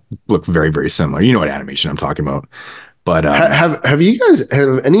 they all look very, very similar. You know what animation I'm talking about. But have any of you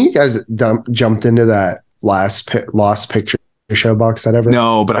guys jumped into that Lost Picture Show box set ever?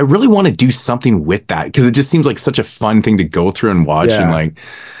 No, but I really want to do something with that because it just seems like such a fun thing to go through and watch. And like,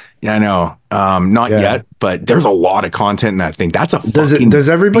 yeah, I know. Not yet, but there's a lot of content in that thing. That's a does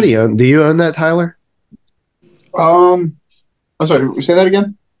everybody own? Do you own that, Tyler? I'm sorry, say that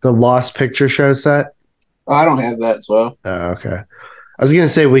again? The Lost Picture Show set? I don't have that, so. Oh, okay. I was going to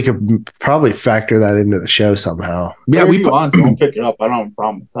say we could probably factor that into the show somehow. Yeah, we want to. I'll pick it up. I don't have a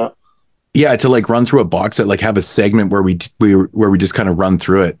problem with that. Yeah, to like run through a box set, like have a segment where we just kind of run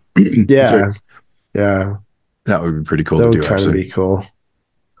through it. Yeah. That would be pretty cool to do. That would kind of be cool.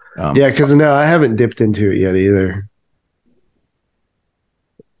 Yeah, because no, I haven't dipped into it yet either.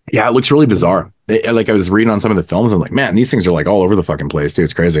 Yeah, it looks really bizarre. Like I was reading on some of the films, I'm like, man, these things are like all over the fucking place, dude.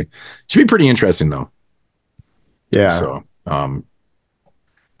 It's crazy. Should be pretty interesting though. Yeah. So, but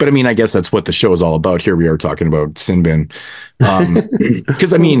I mean, I guess that's what the show is all about. Here we are talking about Sin Bin.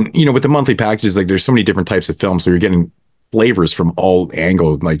 Because I mean, you know, with the monthly packages, like there's so many different types of films, so you're getting flavors from all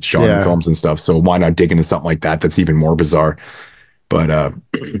angles, like genre films and stuff. So why not dig into something like that? That's even more bizarre. But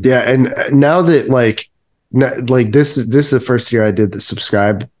yeah, and now that like this is the first year I did the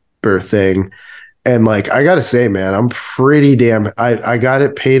subscriber thing. And like, I got to say, man, I'm pretty I got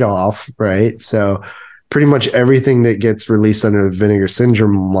it paid off. Right. So pretty much everything that gets released under the Vinegar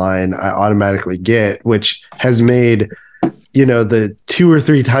Syndrome line, I automatically get, which has made, you know, the 2 or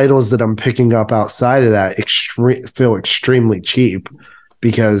 3 titles that I'm picking up outside of that feel extremely cheap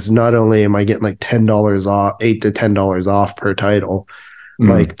because not only am I getting like $10 off, $8 to $10 off per title,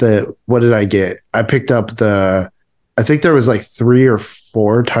 like what did I get? I picked up I think there was like 3 or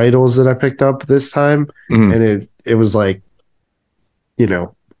 4 titles that I picked up this time, and it was like, you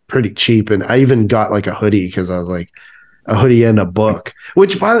know, pretty cheap. And I even got like a hoodie because I was like a hoodie and a book,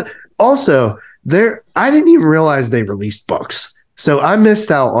 which also I didn't even realize they released books. So I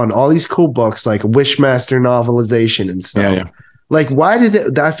missed out on all these cool books like Wishmaster novelization and stuff. Yeah. Like, why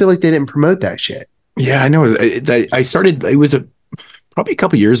I feel like they didn't promote that shit. Yeah, I know. I started, it was probably a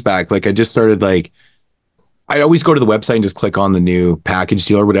couple years back. Like I just started like, I always go to the website and just click on the new package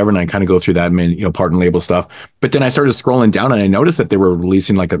deal or whatever. And I kind of go through that and, you know, partner label stuff. But then I started scrolling down and I noticed that they were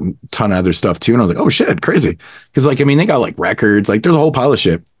releasing like a ton of other stuff too. And I was like, oh shit, crazy. Cause like, I mean, they got like records, like there's a whole pile of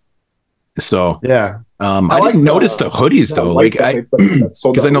shit. So yeah. I didn't notice the hoodies though. Like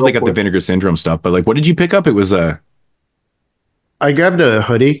cause I know they got the Vinegar Syndrome stuff, but like, what did you pick up? It was I grabbed a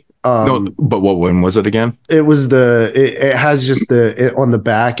hoodie No, but what one was it again? It was it has just on the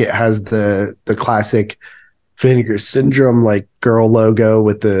back, it has the classic Vinegar Syndrome like girl logo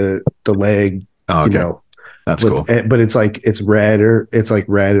with the leg. Oh, okay. That's cool. But it's red,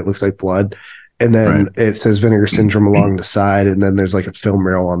 it looks like blood. And then it says Vinegar Syndrome along the side, and then there's like a film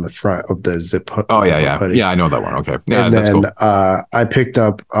reel on the front of the zip. Hoodie. Yeah, I know that one. Okay, yeah, and that's then, cool. I picked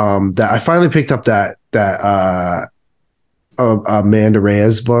up I finally picked up that Amanda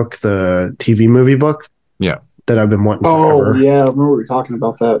Reyes book, the TV movie book. Yeah, that I've been wanting forever. Oh yeah, I remember we were talking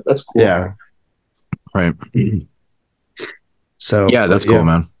about that. That's cool. Yeah, right. So yeah, that's cool,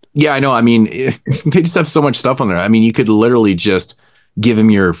 man. Yeah, I know. I mean, they just have so much stuff on there. I mean, you could literally just give him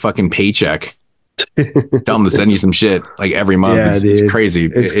your fucking paycheck. Tell them to send you some shit like every month. Yeah, it's crazy.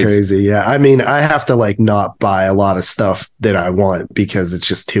 It's crazy. Yeah. I mean, I have to like not buy a lot of stuff that I want because it's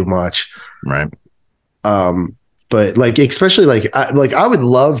just too much. Right. But like, especially like I would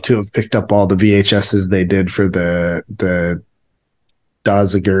love to have picked up all the VHSs they did for the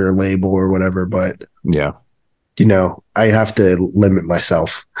Doziger label or whatever, but yeah, you know, I have to limit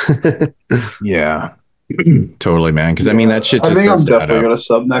myself. Yeah, totally, man. Because I mean, that shit just I think I'm definitely going to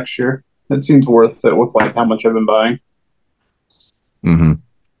sub next year. It seems worth it with like how much I've been buying. Mm-hmm.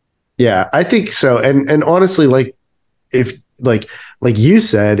 Yeah, I think so. And honestly, like if like you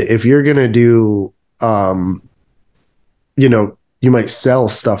said, if you're gonna do, you know, you might sell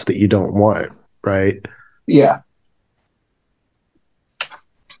stuff that you don't want, right? Yeah.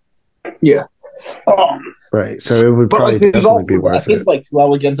 Yeah. Right. So it would probably definitely also, be worth I think it. like I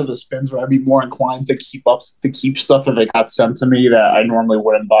would get into the spins where I'd be more inclined to keep stuff if it got sent to me that I normally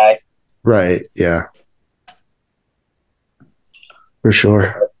wouldn't buy. Right. Yeah. For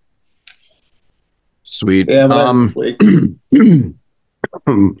sure. Sweet. Yeah,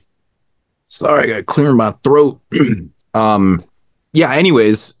 sorry, I got to clear my throat. Yeah,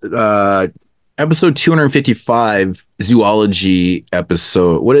 anyways, episode 255, Zoology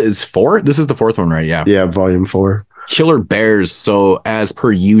episode. What is 4? This is the 4th one, right? Yeah. Yeah, volume 4. Killer bears. So as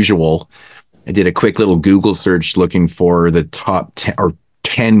per usual, I did a quick little Google search looking for the top 10 or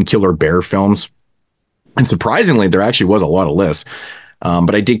 10 killer bear films. And surprisingly, there actually was a lot of lists.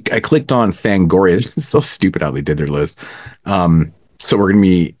 But I clicked on Fangoria. It's so stupid how they did their list. So we're going to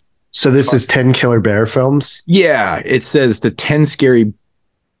be. So this is 10 killer bear films? Yeah. It says the 10 scary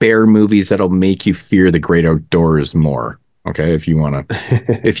bear movies that'll make you fear the great outdoors more. Okay. If you want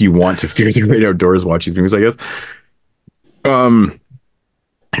to fear the great outdoors, watch these movies, I guess.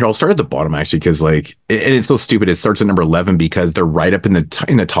 I'll start at the bottom actually, because like, and it's so stupid. It starts at number 11 because they're right up in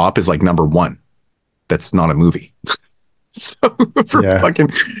the top is like number 1. That's not a movie. So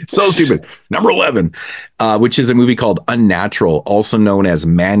fucking so stupid. Number 11, which is a movie called Unnatural, also known as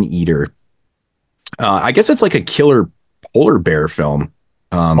Man Eater. I guess it's like a killer polar bear film.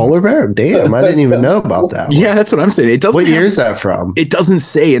 Polar bear? Damn, I didn't even know about that one. Yeah, that's what I'm saying. It doesn't. What year is that from? It doesn't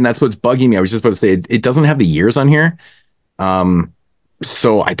say, and that's what's bugging me. I was just about to say it doesn't have the years on here.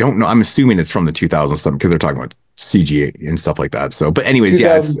 So I don't know. I'm assuming it's from the 2000s something because they're talking about CG and stuff like that. So, but anyways,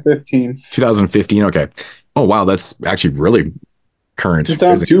 2015. 2015. Okay. Oh wow, that's actually really current. It's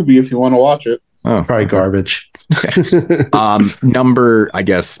on Tubi if you want to watch it. Oh, probably garbage. Number, I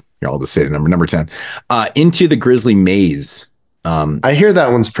guess I'll just say the number 10. Into the Grizzly Maze. I hear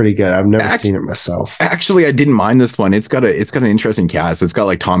that one's pretty good. I've never seen it myself. Actually, I didn't mind this one. It's got an interesting cast. It's got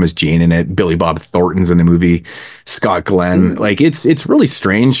like Thomas Jane in it, Billy Bob Thornton's in the movie, Scott Glenn. Like it's really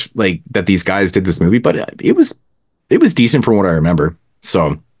strange like that these guys did this movie, but it was decent from what I remember.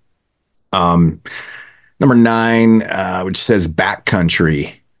 So, number 9, which says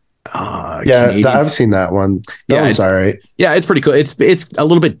Backcountry. I've seen that one. That was all right. Yeah, it's pretty cool. It's a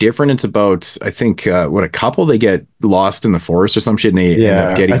little bit different. It's about, I think, a couple, they get lost in the forest or some shit, and they end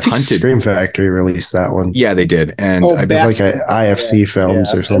up getting hunted. Scream Factory released that one. Yeah, they did. And it's like IFC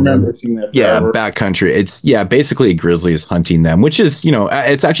films or something. I remember seeing that yeah, Backcountry. It's basically a grizzly is hunting them, which is,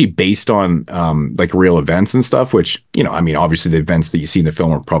 it's actually based on like real events and stuff, which, I mean, obviously the events that you see in the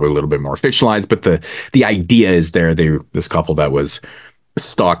film are probably a little bit more fictionalized, but the idea is this couple that was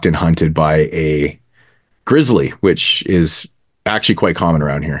stalked and hunted by a grizzly, which is actually quite common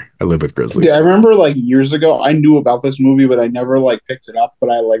around here. I live with grizzlies. Yeah, I remember like years ago, I knew about this movie, but I never like picked it up. But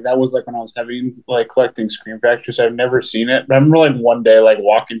that was like when I was collecting Scream Factories. I've never seen it. But I remember like one day, like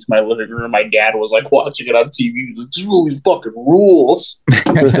walking to my living room, my dad was like watching it on TV. This movie fucking rules.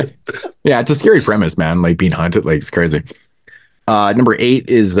 Yeah, it's a scary premise, man. Like being hunted, like it's crazy. Number 8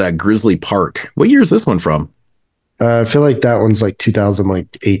 is Grizzly Park. What year is this one from? I feel like that one's like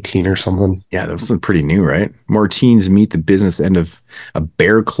 2018 or something. Yeah, that was pretty new, right? More teens meet the business end of a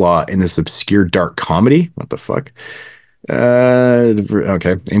bear claw in this obscure dark comedy. What the fuck?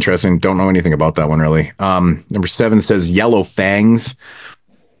 Okay, interesting. Don't know anything about that one really. Number 7 says Yellow Fangs,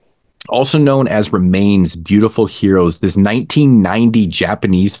 also known as Remains, Beautiful Heroes. This 1990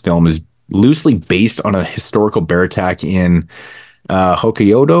 Japanese film is loosely based on a historical bear attack in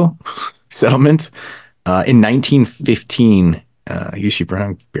Hokkaido settlement in 1915. Yushi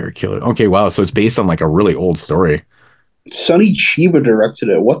Brown, bear killer. Okay, wow. So it's based on like a really old story. Sonny Chiba directed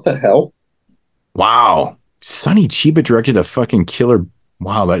it. What the hell? Wow. Sonny Chiba directed a fucking killer.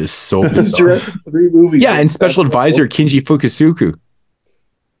 Wow, that is so bizarre. He's directed 3 movies. Yeah, and special advisor Kinji Fukusaku.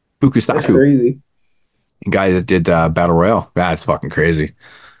 That's crazy. The guy that did Battle Royale. That's fucking crazy.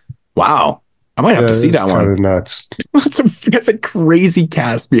 Wow. I might have to see that one. Kind of nuts. That's a crazy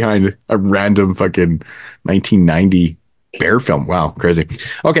cast behind a random fucking 1990 bear film. Wow, crazy.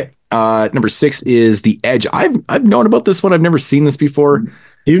 Okay. Number 6 is The Edge. I've known about this one. I've never seen this before.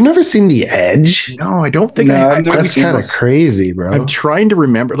 You've never seen The Edge? No, I don't think that's kind of crazy, bro. I'm trying to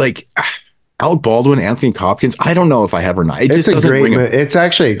remember, like Alec Baldwin, Anthony Hopkins. I don't know if I have or not. It's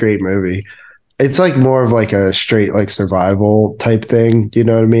actually a great movie. It's like more of like a straight like survival type thing. Do you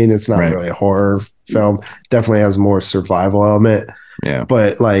know what I mean? It's not really a horror film. Definitely has more survival element. Yeah,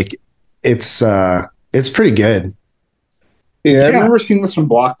 but like it's pretty good. Yeah, I've never seen this from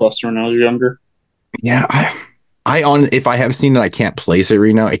Blockbuster when I was younger. Yeah, if I have seen it, I can't place it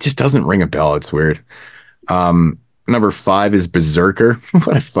right now. It just doesn't ring a bell. It's weird. Number 5 is Berserker.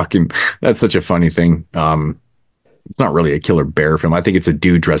 That's such a funny thing. It's not really a killer bear film. I think it's a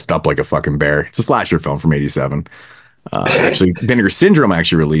dude dressed up like a fucking bear. It's a slasher film from 87. Actually, Vinegar Syndrome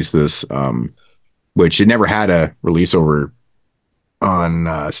actually released this, which it never had a release over on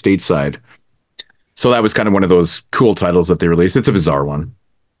stateside. So that was kind of one of those cool titles that they released. It's a bizarre one.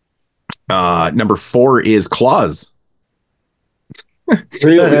 Number 4 is Claws.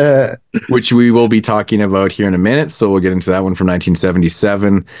 Really? Which we will be talking about here in a minute. So we'll get into that one from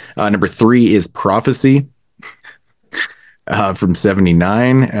 1977. Number 3 is Prophecy from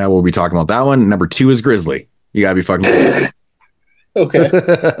 79. We'll be talking about that one. Number 2 is Grizzly. You gotta be fucking okay.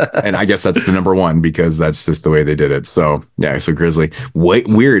 And I guess that's the number 1 because that's just the way they did it. So yeah, so Grizzly.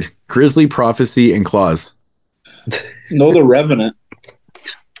 Weird. Grizzly, Prophecy, and Claws. No, The Revenant.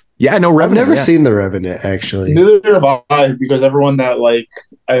 Yeah, no, Revenant. I've never seen The Revenant, actually. Neither have I, because everyone that like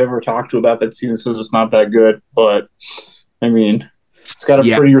I ever talked to about that scene says it's not that good. But I mean, it's got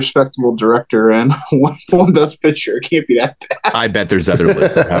a pretty respectable director and one Best Picture. It can't be that bad. I bet there's other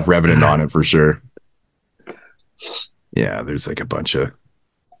lists that have Revenant on it for sure. Yeah, there's like a bunch of.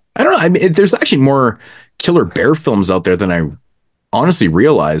 I don't know. I mean, there's actually more killer bear films out there than I honestly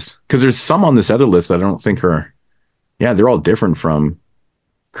realized, because there's some on this other list that I don't think are. Yeah, they're all different from.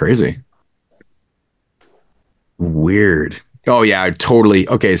 Crazy. Weird. Oh yeah, totally.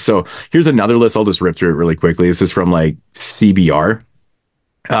 Okay, so here's another list. I'll just rip through it really quickly. This is from like CBR.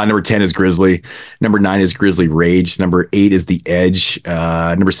 Number 10 is Grizzly. Number 9 is Grizzly Rage. Number 8 is The Edge.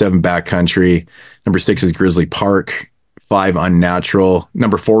 Number 7, Backcountry. Number 6 is Grizzly Park. 5, Unnatural.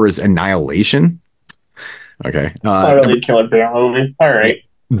 Number 4 is Annihilation. Okay. It's not really a killer bear movie. All right.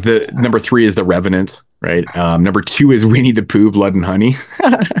 The number 3 is The Revenant. Right. Number 2 is Winnie the Pooh, Blood and Honey.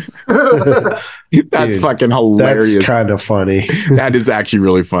 That's Dude, fucking hilarious. That's kind of funny. That is actually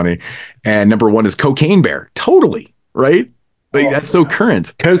really funny. And number 1 is Cocaine Bear. Totally. Right. Like, that's so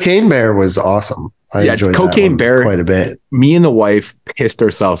current. Cocaine Bear was awesome. I enjoyed Cocaine Bear quite a bit. Me and the wife pissed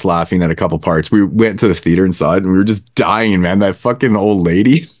ourselves laughing at a couple parts. We went to the theater and saw it, and we were just dying, man. That fucking old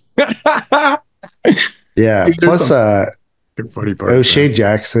lady. Yeah. Plus, funny parts, O'Shea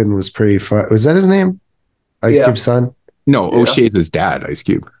Jackson was pretty fun. Was that his name? Ice Cube's son? No, O'Shea's his dad, Ice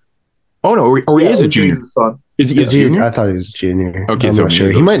Cube. Oh no, or he is a junior. Is he a junior? I thought he was junior. Okay, I'm so not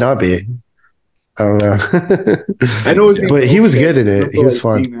sure. He might not be. I don't know. I know his name, but he was good in it. He was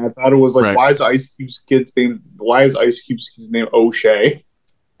fun. I thought it was like, why is Ice Cube's kid's name? Why is Ice Cube's kid's name O'Shea?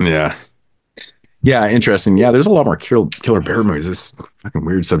 Yeah. Yeah, interesting. Yeah, there's a lot more killer bear movies. It's fucking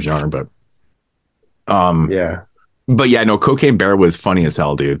weird subgenre, but yeah. But yeah, no, Cocaine Bear was funny as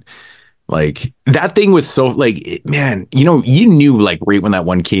hell, dude. Like, that thing was so, like, man, you know, you knew, like, right when that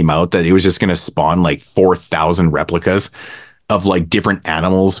one came out that it was just going to spawn, like, 4,000 replicas of, like, different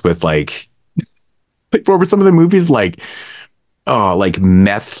animals with, like what were some of the movies? Like, oh, like,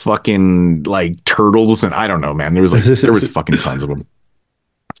 meth fucking, like, turtles. And I don't know, man. There was fucking tons of them.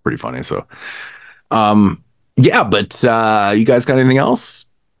 It's pretty funny. So, yeah, but you guys got anything else?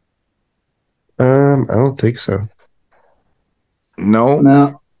 I don't think so.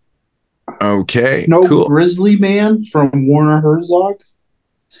 No. Okay. No, cool. Grizzly Man from Warner Herzog.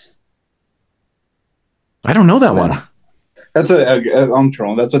 I don't know that one. I'm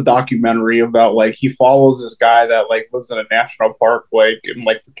trolling. That's a documentary about like he follows this guy that like lives in a national park like and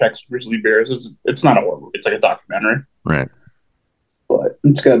like protects grizzly bears. It's not a horror movie. It's like a documentary, right? But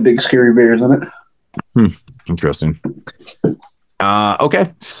it's got big scary bears in it. Interesting.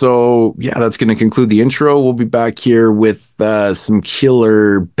 Okay, so yeah, that's going to conclude the intro. We'll be back here with some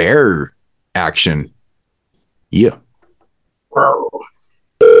killer bear action. Yeah.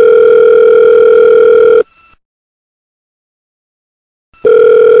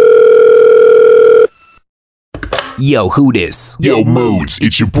 Yo, who this? Yo, Moodz,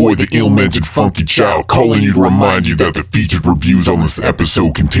 it's your boy, the ill-mannered funky child, calling you to remind you that the featured reviews on this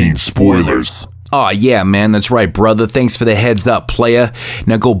episode contain spoilers. Aw, yeah, man, that's right, brother. Thanks for the heads up, player.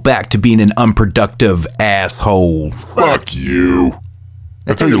 Now go back to being an unproductive asshole. Fuck you.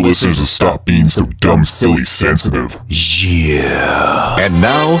 I tell your listeners to stop being so dumb, silly, sensitive. Yeah. And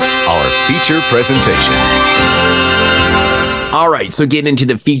now, our feature presentation. All right, so getting into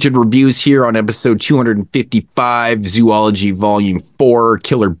the featured reviews here on episode 255, Zoology Volume 4,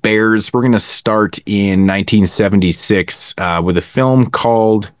 Killer Bears. We're going to start in 1976 with a film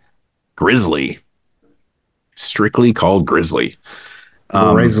called Grizzly. Strictly called Grizzly.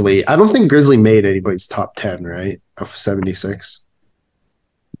 Grizzly. I don't think Grizzly made anybody's top 10, right? Of 76.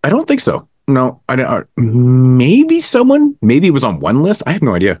 I don't think so. No, I don't. Maybe it was on one list. I have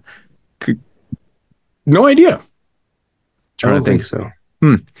no idea. No idea. I don't think so.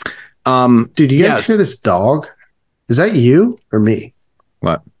 Dude, you guys hear this dog? Is that you or me?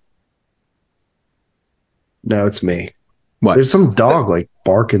 What? No, it's me. What? There's some dog like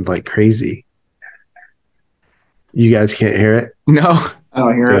barking like crazy. You guys can't hear it? No, I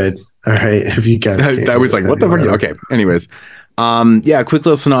don't hear it. All right, if you guys can't I was like, what the fuck? Okay, anyways. Yeah, quick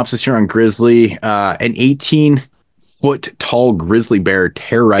little synopsis here on Grizzly. An 18-foot tall grizzly bear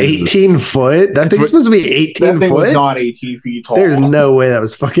terrorizes 18 foot? That thing's supposed to be 18 foot? That thing was not 18 feet tall. There's no way that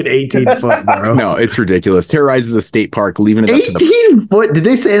was fucking 18 foot, bro. No, it's ridiculous. Terrorizes a state park, leaving it up to the 18 foot? Did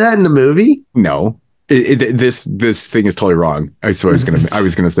they say that in the movie? No. This thing is totally wrong. I was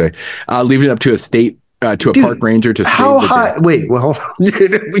gonna say, leaving it up to a state to a park ranger to how high? Wait, well,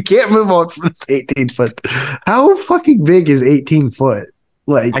 dude, we can't move on from this 18 foot. How fucking big is 18 foot?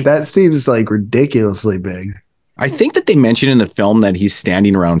 Like that seems like ridiculously big. I think that they mentioned in the film that he's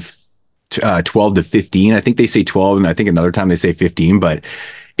standing around 12 to 15. I think they say 12, and I think another time they say 15. But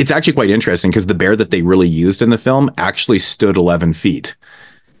it's actually quite interesting because the bear that they really used in the film actually stood 11 feet.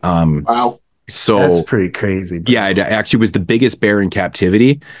 Wow. So that's pretty crazy. Bro. Yeah, it actually was the biggest bear in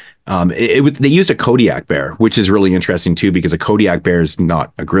captivity. They used a Kodiak bear, which is really interesting too, because a Kodiak bear is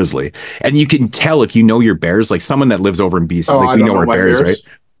not a grizzly. And you can tell if you know your bears, like someone that lives over in BC, like we know our bears, right?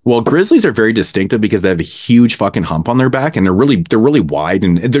 Well, grizzlies are very distinctive because they have a huge fucking hump on their back, and they're really wide,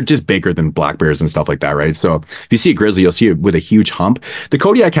 and they're just bigger than black bears and stuff like that, right? So if you see a grizzly, you'll see it with a huge hump. The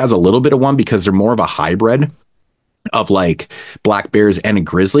Kodiak has a little bit of one because they're more of a hybrid of like black bears and a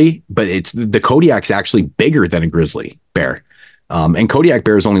grizzly, but the Kodiak's actually bigger than a grizzly bear. And Kodiak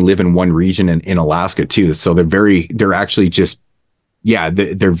bears only live in one region in Alaska too. So they're actually just,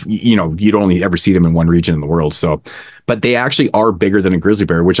 they're, you'd only ever see them in one region in the world. So, but they actually are bigger than a grizzly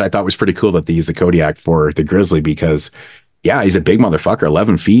bear, which I thought was pretty cool that they use the Kodiak for the grizzly because he's a big motherfucker,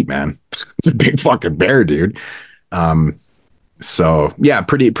 11 feet, man. It's a big fucking bear, dude. So yeah,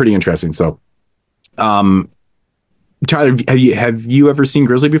 pretty interesting. So, Tyler, have you ever seen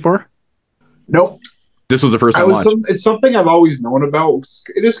Grizzly before? Nope. This was the first time I watched. It's something I've always known about.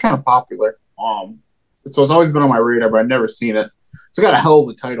 It is kind of popular. So it's always been on my radar, but I've never seen it. It's got a hell of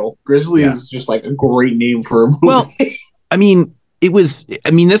a title. Grizzly is just like a great name for a movie. Well,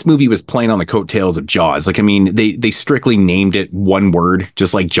 this movie was playing on the coattails of Jaws. Like, they strictly named it one word,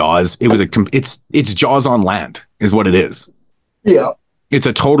 just like Jaws. It was it's Jaws on land is what it is. Yeah. It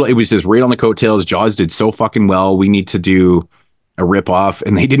was just right on the coattails. Jaws did so fucking well. We need to do a rip off,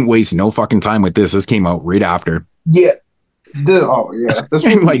 and they didn't waste no fucking time with this. This came out right after. Yeah. This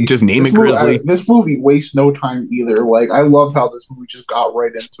movie, like just name it Grizzly. This movie wastes no time either. Like I love how this movie just got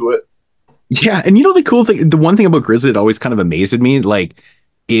right into it. Yeah, and the cool thing, the one thing about Grizzly that always kind of amazed me, like,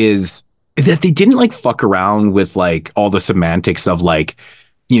 is that they didn't like fuck around with like all the semantics of like,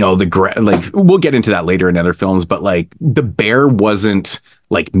 like we'll get into that later in other films, but like the bear wasn't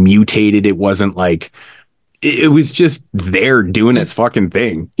like mutated. It wasn't like it was just there doing its fucking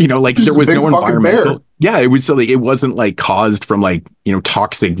thing. Like there was no environmental. Bear. Yeah, it was it wasn't like caused from like,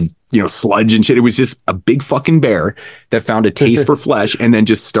 toxic, sludge and shit. It was just a big fucking bear that found a taste for flesh and then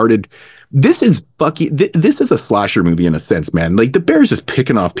just started This is fucking. This is a slasher movie in a sense, man. Like the bear's just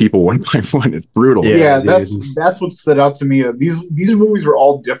picking off people one by one. It's brutal. Yeah, that's what stood out to me. These movies were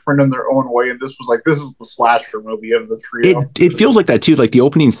all different in their own way, and this was like, this is the slasher movie of the trio. It feels like that too. Like the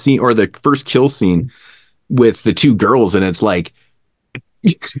opening scene or the first kill scene with the two girls, and it's like.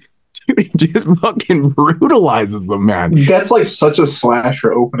 Dude, he just fucking brutalizes them, man. That's like such a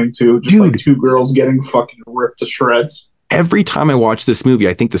slasher opening too. Just like two girls getting fucking ripped to shreds. Every time I watch this movie,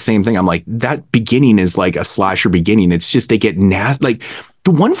 I think the same thing. I'm like, that beginning is like a slasher beginning. It's just they get nasty. Like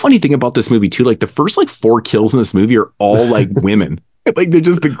the one funny thing about this movie too, like the first like 4 kills in this movie are all like women. Like they're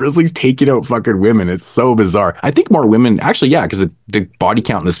just the Grizzlies taking out fucking women. It's so bizarre. I think more women actually, yeah, because the body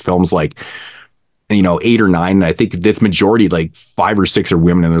count in this film's like, 8 or 9. And I think that's majority like 5 or 6 are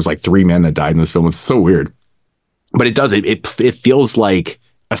women, and there's like 3 men that died in this film. It's so weird, but it feels like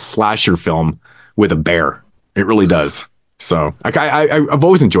a slasher film with a bear. It really does. So I've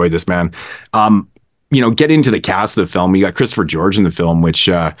always enjoyed this, man. Get into the cast of the film. You got Christopher George in the film, which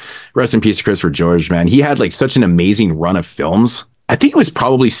rest in peace to Christopher George, man. He had like such an amazing run of films. I think it was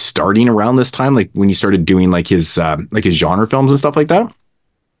probably starting around this time, like when he started doing like his genre films and stuff like that.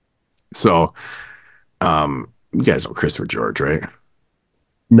 So you guys know Christopher George, right?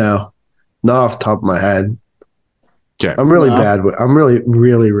 No, not off the top of my head. Okay. I'm really bad with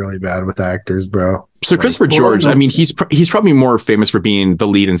really bad with actors, bro. So Christopher George, I mean, he's probably more famous for being the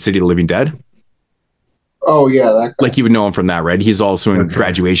lead in City of the Living Dead. Oh yeah, that guy. Like you would know him from that, right? He's also in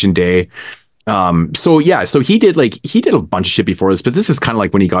Graduation Day. So he did a bunch of shit before this, but this is kind of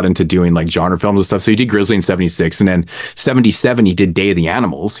like when he got into doing like genre films and stuff. So he did Grizzly in 76, and then 77 he did Day of the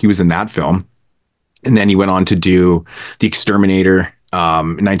Animals. He was in that film. And then he went on to do The Exterminator,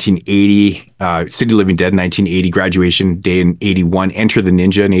 1980, City of the Living Dead in 1980, Graduation Day in 81, Enter the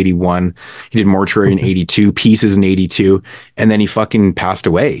Ninja in 81. He did Mortuary in 82, Pieces in 82, and then he fucking passed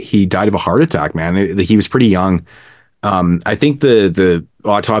away. He died of a heart attack, man. He was pretty young. I think the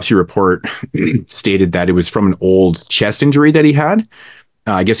autopsy report stated that it was from an old chest injury that he had.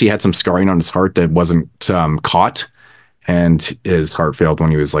 I guess he had some scarring on his heart that wasn't caught. And his heart failed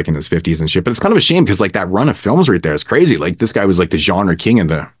when he was like in his 50s and shit. But it's kind of a shame because like that run of films right there is crazy. Like this guy was like the genre king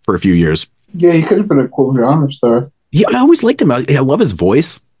for a few years. Yeah, he could have been a cool genre star. Yeah, I always liked him. I love his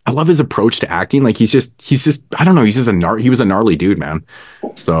voice. I love his approach to acting. Like he's just I don't know. He was a gnarly dude, man.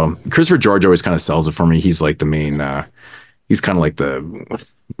 So Christopher George always kind of sells it for me. He's like the main. He's kind of like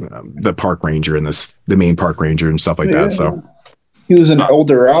the park ranger in this, the main park ranger and stuff like that. So. He was an El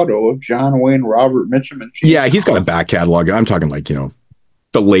Dorado of John Wayne, Robert Mitchum, and yeah, he's got a back catalog. I'm talking like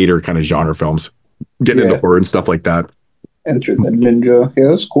the later kind of genre films, getting into horror and stuff like that. Enter the Ninja. Yeah,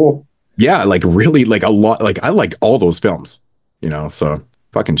 that's cool. Yeah, like really, like a lot. Like I like all those films. So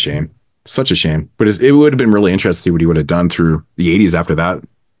fucking shame, such a shame. But it would have been really interesting to see what he would have done through the 80s after that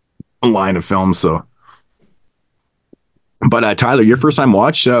line of films. So, but Tyler, your first time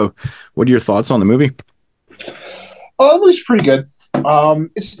watch. So, what are your thoughts on the movie? Oh, it was pretty good.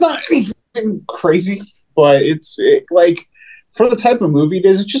 It's not anything crazy, but it's like for the type of movie it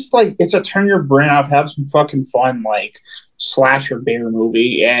is, it's just like it's a turn your brain off, have some fucking fun, like slasher bear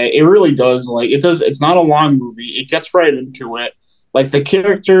movie. And it really does. Like it does. It's not a long movie. It gets right into it. Like the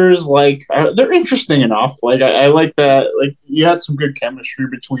characters, like they're interesting enough. Like I like that. Like you had some good chemistry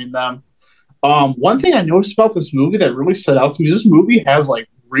between them. One thing I noticed about this movie that really stood out to me, this movie has like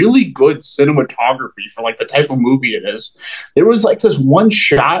really good cinematography for like the type of movie it is. There was like this one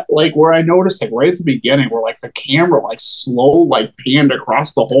shot like where I noticed like right at the beginning where like the camera like slow like panned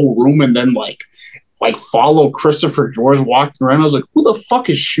across the whole room and then like follow Christopher George walking around. I was like, who the fuck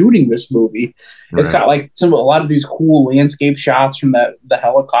is shooting this movie? Right. It's got like a lot of these cool landscape shots from the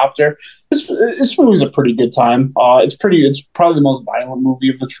helicopter. This movie's a pretty good time. It's probably the most violent movie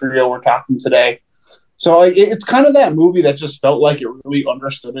of the trio we're talking today. So like it's kind of that movie that just felt like it really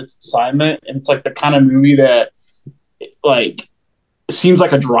understood its assignment, and it's like the kind of movie that like seems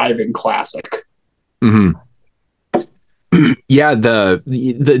like a driving classic. Mm-hmm. Yeah,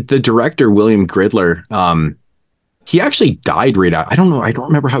 the director William Gridler, he actually died right out. I don't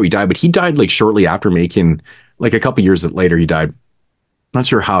remember how he died, but he died like shortly after making, like a couple years later he died. Not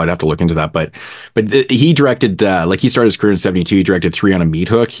sure how. I'd have to look into that, but he directed like he started his career in 72. He directed 3 on a Meat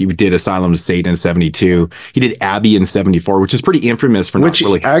Hook. He did Asylum to Satan in 72. He did Abby in 74, which is pretty infamous for not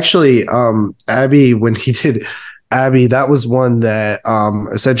really. Actually, Abby, when he did Abby, that was one that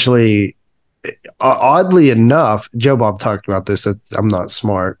essentially, oddly enough, Joe Bob talked about this. I'm not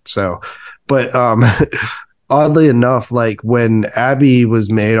smart, so, but oddly enough, like when Abby was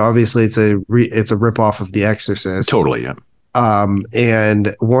made, obviously it's a ripoff of The Exorcist. Totally, yeah.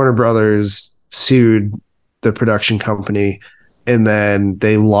 And Warner Brothers sued the production company and then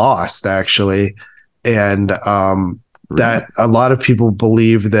they lost actually, and that a lot of people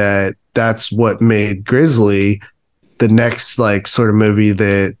believe that that's what made Grizzly the next like sort of movie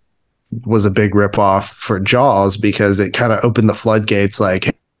that was a big ripoff for Jaws, because it kind of opened the floodgates.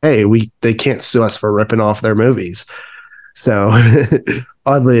 Like, hey, they can't sue us for ripping off their movies. So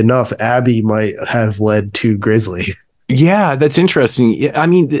oddly enough, Abby might have led to Grizzly. Yeah, that's interesting. I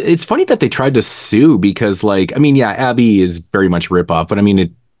mean, it's funny that they tried to sue because, like, I mean, yeah, Abby is very much ripoff, but I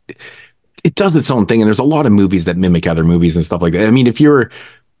mean, it does its own thing, and there's a lot of movies that mimic other movies and stuff like that. I mean, if you're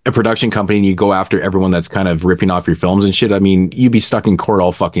a production company and you go after everyone that's kind of ripping off your films and shit, I mean, you'd be stuck in court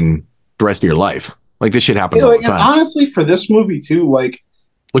all fucking the rest of your life. Like, this shit happens all the time. And honestly, for this movie too, like,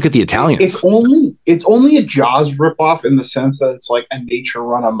 look at the Italians. It's only a Jaws ripoff in the sense that it's like a nature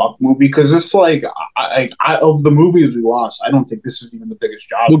run amok movie, because it's like of the movies we watched, I don't think this is even the biggest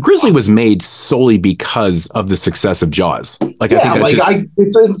Jaws. Well, Grizzly was made solely because of the success of Jaws. Like, I think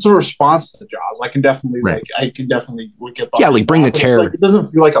that's it's a response to Jaws. I can definitely get behind like bring the terror. It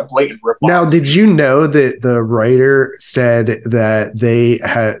doesn't feel like a blatant ripoff. Now, did you know that the writer said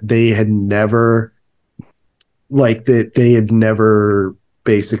that they had never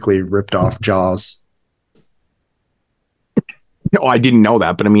basically ripped off Jaws? No, I didn't know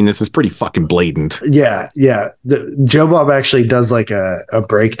that, but I mean, this is pretty fucking blatant. Yeah. Joe Bob actually does like a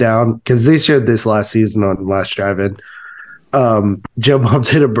breakdown, because they showed this last season on Last Drive-In. Joe Bob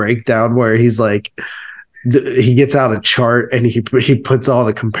did a breakdown where he's like, he gets out a chart and he puts all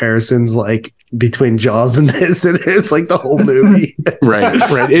the comparisons like between Jaws and this, and it's like the whole movie. right.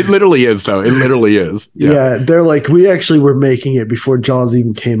 It literally is, though. It literally is. Yeah, they're like, we actually were making it before Jaws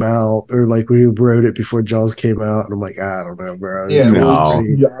even came out, or like we wrote it before Jaws came out. And I'm like, I don't know, bro.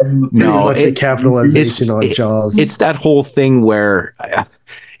 Pretty much a capitalization on Jaws. It's that whole thing where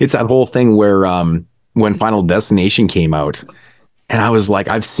when Final Destination came out, and I was like,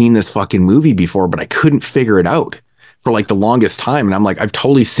 I've seen this fucking movie before, but I couldn't figure it out for like the longest time. And I'm like, I've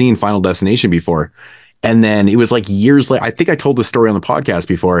totally seen Final Destination before. And then it was like years later. I think I told the story on the podcast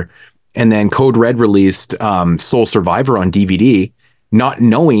before. And then Code Red released Soul Survivor on DVD, not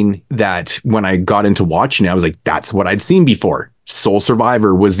knowing that when I got into watching it, I was like, that's what I'd seen before. Soul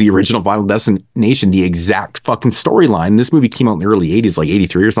Survivor was the original Final Destination, the exact fucking storyline. This movie came out in the early 80s, like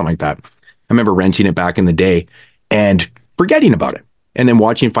 83 or something like that. I remember renting it back in the day and forgetting about it. And then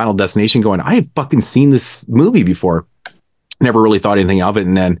watching Final Destination going, I have fucking seen this movie before. Never really thought anything of it.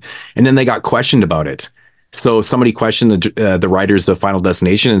 And then they got questioned about it. So somebody questioned the writers of Final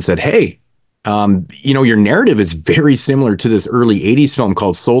Destination and said, hey, your narrative is very similar to this early 80s film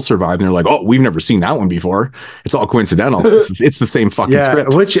called Soul Survivor. And they're like, oh, we've never seen that one before. It's all coincidental. It's the same fucking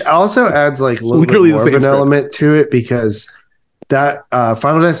script. Which also adds like a little bit more of an element to it, because that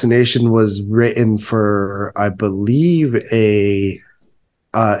Final Destination was written for, I believe, it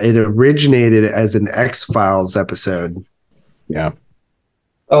originated as an X-Files episode. Yeah.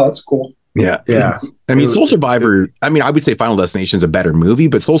 Oh, that's cool. Yeah. I mean, Soul Survivor, I mean, I would say Final Destination is a better movie,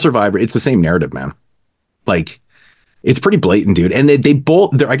 but Soul Survivor, it's the same narrative, man. Like, it's pretty blatant, dude. And they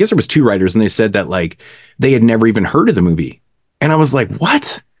both, I guess there was two writers, and they said that, like, they had never even heard of the movie. And I was like,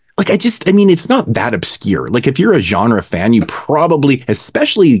 what? Like, I mean, it's not that obscure. Like, if you're a genre fan, you probably,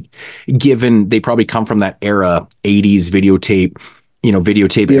 especially given they probably come from that era, 80s videotape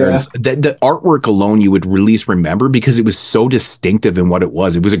eras, that the artwork alone you would at least remember, because it was so distinctive in what it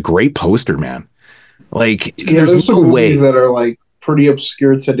was. It was a great poster, man. Like, there's no some way movies that are like pretty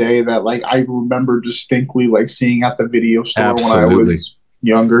obscure today that like I remember distinctly like seeing at the video store when I was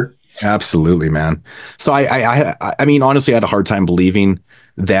younger. Absolutely, man. So I mean, honestly, I had a hard time believing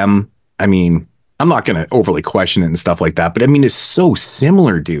them. I mean, I'm not going to overly question it and stuff like that, but I mean, it's so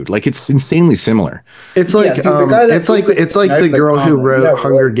similar, dude. Like, it's insanely similar. It's like, it's like the girl who wrote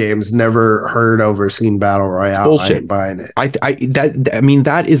Hunger Games never heard of or seen Battle Royale. Bullshit. I ain't buying it. I mean,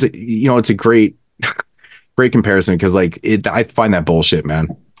 that is, it's a great comparison, because like I find that bullshit, man.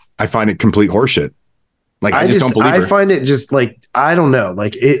 I find it complete horseshit. Like, I just don't believe her. I find it just like, I don't know,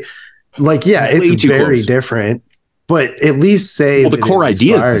 like it, like, yeah, it's very different, but at least say the core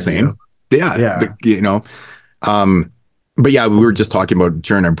idea is the same. Yeah. But yeah, we were just talking about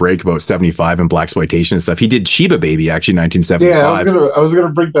during our break about 75 and blaxploitation and stuff. He did Sheba Baby, actually, 1975. Yeah, I was gonna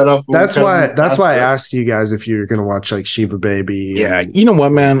bring that up. That's why I asked you guys if you were gonna watch like Sheba Baby. Yeah, you know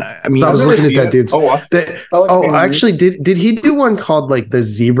what, man? I mean, so I was looking at that dude's. Actually, did he do one called like The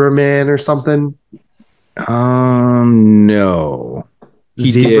Zebra Man or something? No.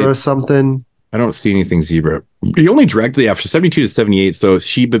 He Zebra did something. I don't see anything Zebra. He only directed after 72 to 78. So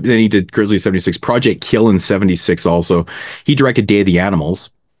Sheba, then he did Grizzly 76, Project Kill in 76 also. He directed Day of the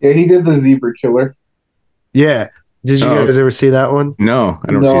Animals. Yeah, he did The Zebra Killer. Yeah. Did you guys ever see that one? No,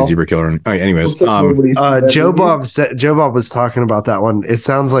 I don't see a zebra killer. Oh, anyways, Joe Bob was talking about that one. It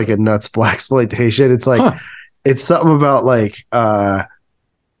sounds like a nuts blaxploitation. It's like it's something about like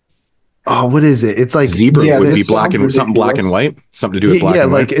what is it? It's like zebra would be black and something black and white, something to do with black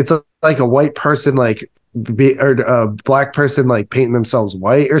and white. Yeah, like it's like a white person or a black person like painting themselves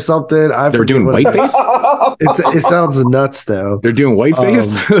white or something. They're doing whiteface. It sounds nuts though. They're doing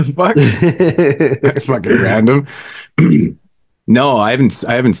whiteface. Fuck, that's fucking random. No, I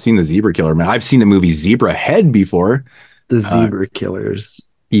haven't seen the Zebra Killer, man. I've seen the movie Zebra Head before. The Zebra Killers,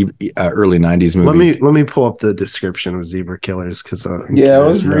 early '90s movie. Let me pull up the description of Zebra Killers because I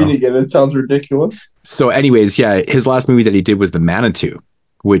was reading it. It sounds ridiculous. So, anyways, his last movie that he did was The Manitou,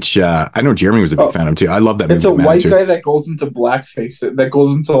 which I know Jeremy was a big fan of too. I love that movie. It's a white guy that goes into blackface. That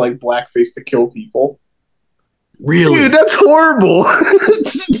goes into like blackface to kill people. Really? Dude, that's horrible.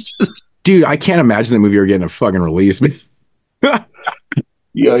 Dude, I can't imagine the movie ever getting a fucking release.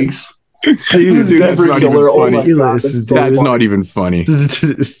 Yikes. Dude, that's not even funny. That's not even funny.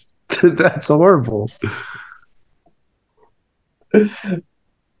 That's horrible.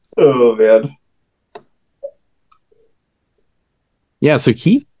 Oh, man. Yeah, so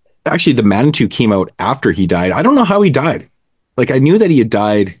the Manitou came out after he died. I don't know how he died. Like, I knew that he had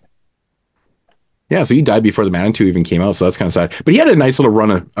died. Yeah, so he died before the Manitou even came out, so that's kind of sad. But he had a nice little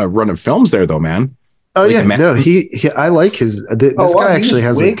run of films there, though, man. Oh like no, he I like his. This guy actually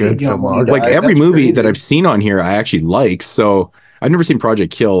has a good filmography. Like every movie that I've seen on here, I actually like. So I've never seen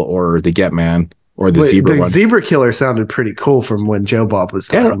Project Kill or The Get Man or the Zebra one. Zebra Killer sounded pretty cool from when Joe Bob was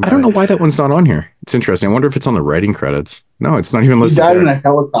talking about I don't know why that one's not on here. It's interesting. I wonder if it's on the writing credits. No, it's not even listed. He died in a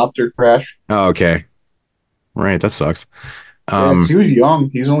helicopter crash. Oh, okay. Right, that sucks. He was young.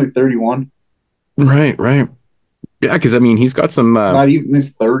 He's only 31. Right. Yeah, because I mean, he's got some. Not even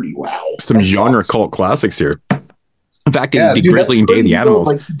his 30. Wow. Some genre cult classics here. In fact, he did Grizzly and Day of the Animals.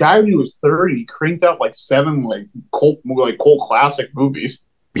 Like he died when he was 30. He cranked out like 7 cult classic movies.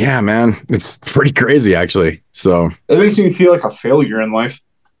 Yeah, man, it's pretty crazy actually. So it makes me feel like a failure in life.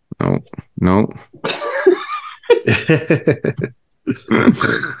 No.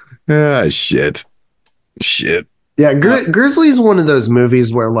 Shit. Yeah, Grizzly's one of those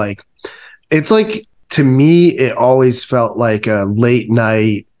movies where like it's like, to me, it always felt like a late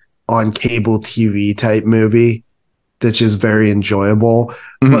night on cable TV type movie that's just very enjoyable.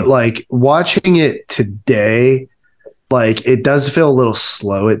 Mm-hmm. But like watching it today, like it does feel a little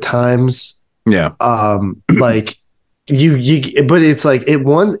slow at times. Yeah. Like but it's like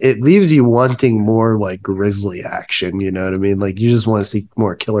it leaves you wanting more like Grizzly action. You know what I mean? Like you just want to see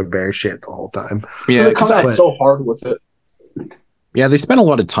more killer bear shit the whole time. Yeah, they come out so hard with it. Yeah, they spent a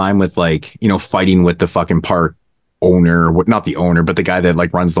lot of time with like, fighting with the fucking park owner, not the owner, but the guy that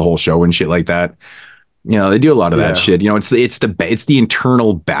like runs the whole show and shit like that. They do a lot of that shit. It's the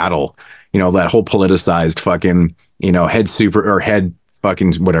internal battle, that whole politicized fucking, head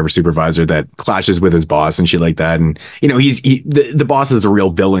fucking whatever supervisor that clashes with his boss and shit like that. And, the boss is the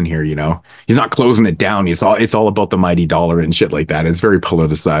real villain here, he's not closing it down. It's all about the mighty dollar and shit like that. It's very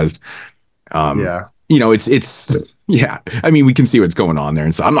politicized. Yeah, I mean, we can see what's going on there.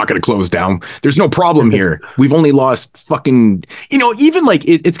 And so I'm not going to close down. There's no problem here. We've only lost fucking, even like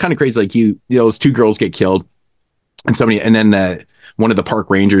it's kind of crazy. Like those 2 girls get killed and then one of the park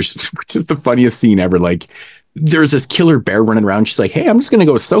rangers, which is the funniest scene ever. Like there's this killer bear running around. She's like, hey, I'm just going to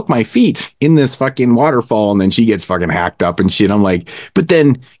go soak my feet in this fucking waterfall. And then she gets fucking hacked up and shit. I'm like, but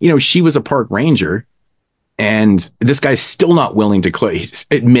then, she was a park ranger and this guy's still not willing to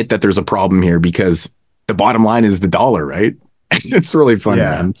admit that there's a problem here because the bottom line is the dollar, right? It's really funny,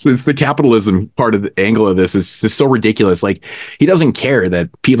 man. So it's the capitalism part of the angle of this is just so ridiculous. Like he doesn't care that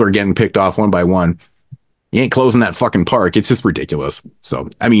people are getting picked off one by one. He ain't closing that fucking park. It's just ridiculous. So,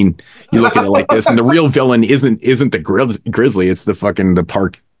 I mean, you look at it like this and the real villain isn't the Grizzly. It's the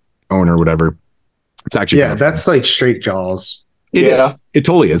park owner or whatever. It's actually, that's like straight Jaws. It is. It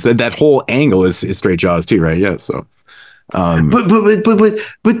totally is. That whole angle is straight Jaws too, right? Yeah. So, but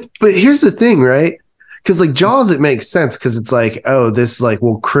here's the thing, right? Because like Jaws, it makes sense because it's like, oh, this like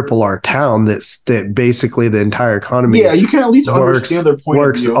will cripple our town. That basically the entire economy. Yeah, you can at least understand their point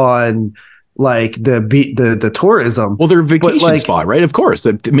works of view. On like the tourism. Well, their vacation spot, right? Of course,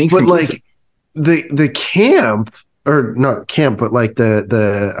 that makes. But like the camp or not camp, but like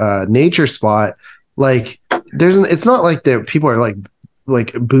the nature spot, like it's not like that. People are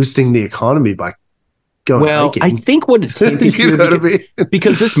like boosting the economy by. I think what it's hinting to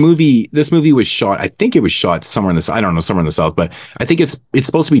because this movie was shot. I think it was shot somewhere in the I don't know, somewhere in the South, but I think it's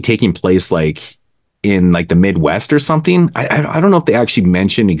supposed to be taking place like in like the Midwest or something. I don't know if they actually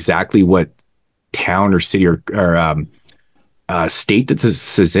mention exactly what town or city or state that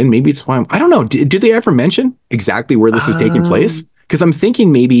this is in. Maybe it's why I don't know. Do they ever mention exactly where this is taking place? Because I'm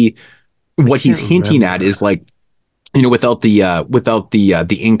thinking maybe what he's hinting at is like, you know, without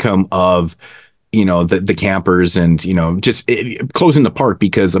the income of, you know, the campers and, you know, just closing the park,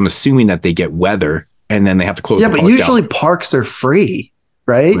 because I'm assuming that they get weather and then they have to close. Yeah, the park but usually parks are free,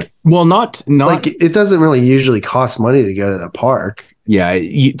 right? Well, not like it doesn't really usually cost money to go to the park. Yeah,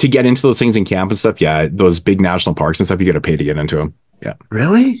 to get into those things in camp and stuff. Yeah, those big national parks and stuff, you got to pay to get into them. Yeah.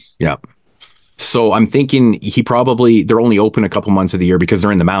 Really? Yeah. So I'm thinking they're only open a couple months of the year because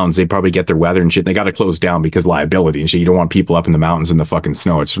they're in the mountains. They probably get their weather and shit. They got to close down because liability and shit. You don't want people up in the mountains in the fucking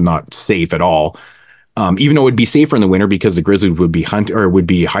snow. It's not safe at all. Even though it would be safer in the winter because the grizzly would be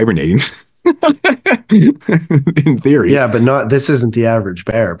hibernating. In theory. Yeah, but this isn't the average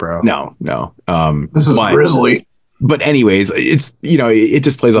bear, bro. No. This is grizzly. But anyways, it's, you know, it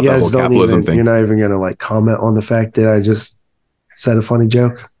just plays off that whole capitalism thing. You're not even gonna like comment on the fact that I just said a funny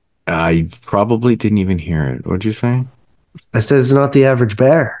joke. I probably didn't even hear it. What'd you say? I said it's not the average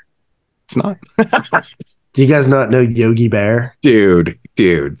bear. It's not. Do you guys not know Yogi Bear? Dude,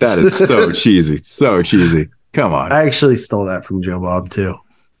 that is so cheesy. So cheesy. Come on. I actually stole that from Joe Bob too.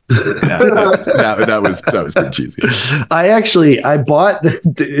 that was pretty cheesy. I bought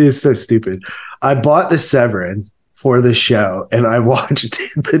it's so stupid. I bought the Severin for the show and I watched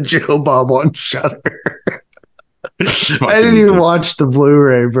the Joe Bob on Shudder. I didn't even watch the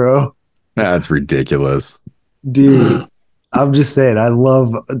Blu-ray, bro. That's ridiculous. Dude, I'm just saying, I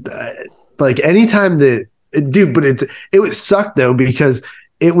love like anytime that dude, but it would suck though because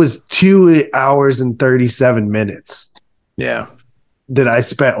it was 2 hours and 37 minutes. Yeah. That I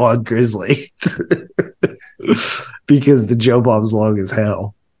spent on Grizzly because the Joe Bob's long as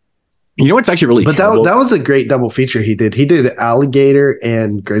hell. You know what's actually really terrible? That was a great double feature he did. He did Alligator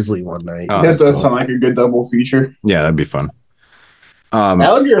and Grizzly one night. Oh, that does sound like a good double feature. Yeah, that'd be fun.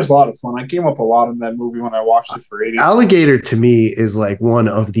 Alligator is a lot of fun. I came up a lot in that movie when I watched it for 80. Alligator to me is like one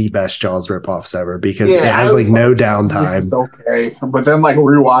of the best Jaws ripoffs ever because it has like no downtime. It's okay, but then like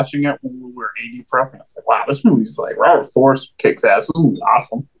rewatching it when we were 80 prepping, I was like, wow, this movie's like Robert Force kicks ass. This movie's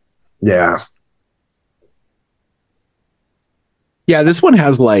awesome. Yeah. Yeah, this one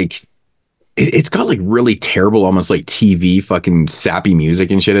has like it's got like really terrible, almost like TV fucking sappy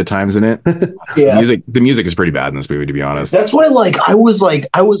music and shit at times in it. Yeah, the music is pretty bad in this movie, to be honest. That's why, like, I was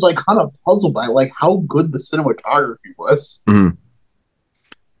kind of puzzled by like how good the cinematography was. Mm-hmm.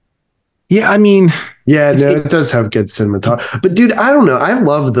 Yeah, I mean, yeah, no, it does have good cinematography. But dude, I don't know. I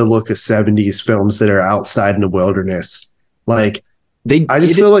love the look of 70s films that are outside in the wilderness. Like, I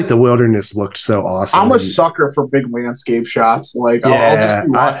just feel like the wilderness looked so awesome. I'm a sucker for big landscape shots. Like, yeah, I'll just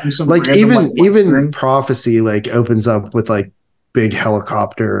be watching some like random, even Prophecy like opens up with like big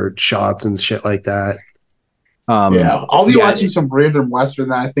helicopter shots and shit like that. Yeah, I'll be watching some random western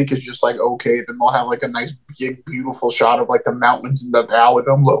that I think is just like okay. Then they'll have like a nice big beautiful shot of like the mountains in the valley.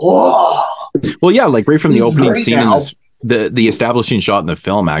 And I'm like, whoa. Well, yeah, like right from the opening scene in this, the establishing shot in the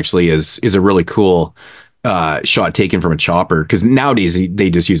film actually is a really cool shot taken from a chopper, because nowadays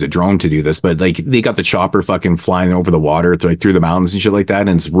they just use a drone to do this, but like they got the chopper fucking flying over the water through the mountains and shit like that,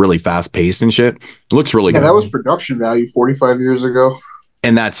 and it's really fast paced and shit. It looks really good. That was production value 45 years ago.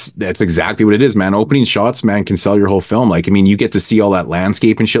 And that's exactly what it is, man. Opening shots, man, can sell your whole film. Like, I mean, you get to see all that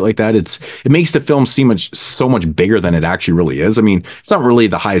landscape and shit like that. It makes the film seem so much bigger than it actually really is. I mean, it's not really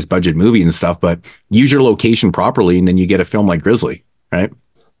the highest budget movie and stuff, but use your location properly, and then you get a film like Grizzly, right?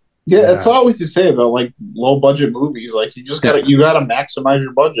 Yeah, that's what I always to say about like low budget movies. Like you just gotta maximize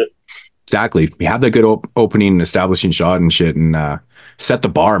your budget. Exactly. You have that good opening, establishing shot and shit, and set the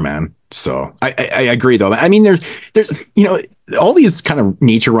bar, man. So I agree though. I mean, there's you know, all these kind of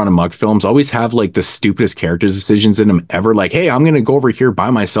nature run amok films always have like the stupidest characters decisions in them ever. Like, hey, I'm gonna go over here by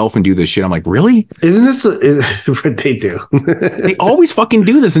myself and do this shit. I'm like, really? Isn't this what they do? They always fucking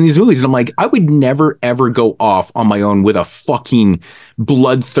do this in these movies, and I'm like, I would never ever go off on my own with a fucking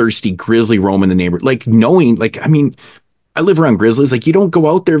bloodthirsty grizzly roam in the neighborhood. Like knowing, like, I mean, I live around grizzlies. Like, you don't go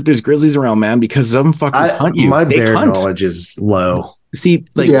out there if there's grizzlies around, man, because some fuckers hunt you. My bear knowledge is low. See,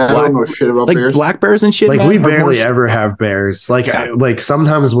 like, I don't know shit about bears. Black bears and shit. Like, man, we barely ever have bears. Like, like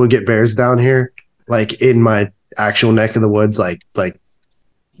sometimes we'll get bears down here, like in my actual neck of the woods, like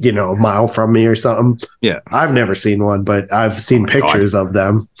you know, a mile from me or something. Yeah, I've never seen one, but I've seen pictures of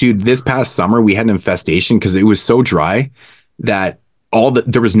them. Dude, this past summer we had an infestation because it was so dry that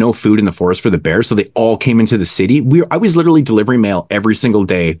there was no food in the forest for the bears, so they all came into the city. I was literally delivering mail every single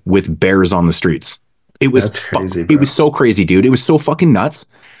day with bears on the streets. It was That's crazy, it was so crazy, dude. It was so fucking nuts.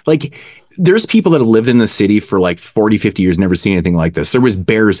 Like, there's people that have lived in the city for like 40, 50 years, never seen anything like this. There was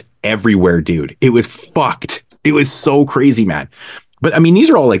bears everywhere, dude. It was fucked. It was so crazy, man. But I mean, these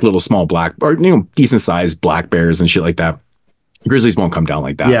are all like little small black or, you know, decent sized black bears and shit like that. Grizzlies won't come down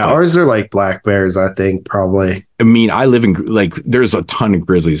like that. Yeah, ours are like black bears, I think, probably. I mean, I live in like, there's a ton of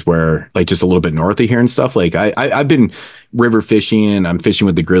grizzlies where like just a little bit north of here and stuff. Like I've been river fishing. I'm fishing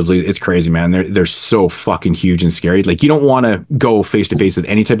with the grizzlies. It's crazy, man. They're so fucking huge and scary. Like, you don't want to go face to face with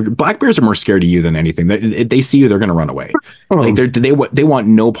any type of black bears are more scared of you than anything. They see you, they're going to run away. Like they want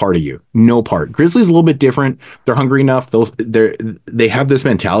no part of you, no part. Grizzlies a little bit different. They're hungry enough. They have this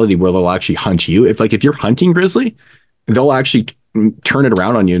mentality where they'll actually hunt you. If you're hunting grizzly, they'll actually turn it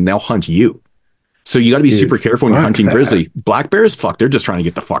around on you and they'll hunt you. So you got to be super careful when you're hunting grizzly. Black bears, fuck, they're just trying to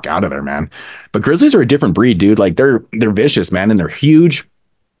get the fuck out of there, man. But grizzlies are a different breed, dude. Like they're vicious, man, and they're huge.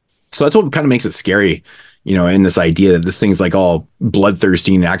 So that's what kind of makes it scary, you know, in this idea that this thing's like all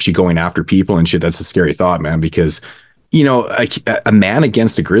bloodthirsty and actually going after people and shit. That's a scary thought, man, because, you know, a man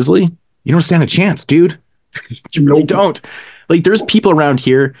against a grizzly, you don't stand a chance, dude. You really don't. Like, there's people around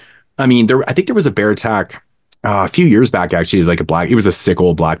here. I mean, I think there was a bear attack a few years back, actually, like it was a sick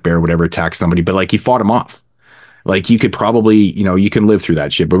old black bear, whatever, attacked somebody, but like he fought him off. Like, you could probably, you know, you can live through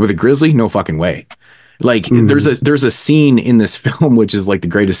that shit, but with a grizzly, no fucking way. Like there's a scene in this film, which is like the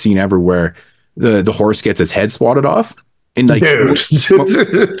greatest scene ever, where the horse gets its head swatted off. And like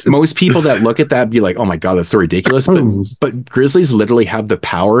most people that look at that be like, oh my God, that's so ridiculous. But grizzlies literally have the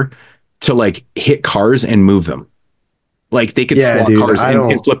power to like hit cars and move them. Like they could swat cars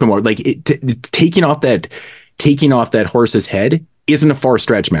and flip them over. Like taking off that horse's head isn't a far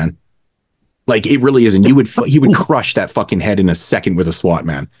stretch, man. Like, it really isn't. He would crush that fucking head in a second with a SWAT,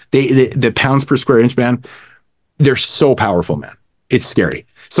 man. The pounds per square inch, man, they're so powerful, man. It's scary.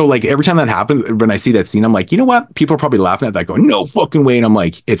 So like every time that happens, when I see that scene, I'm like, you know what? People are probably laughing at that, going, no fucking way. And I'm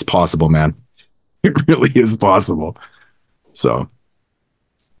like, it's possible, man. It really is possible. So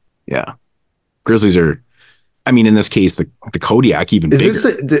yeah, grizzlies are, I mean, in this case, the Kodiak even bigger.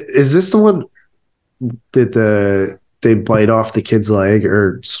 Is this the one that they bite off the kid's leg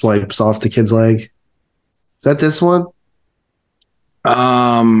or swipes off the kid's leg? Is that this one?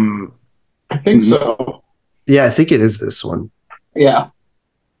 I think so. Yeah, I think it is this one. Yeah.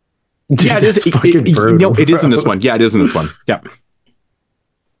 Dude, yeah, it is. It is in this one. Yeah, it is in this one. Yeah.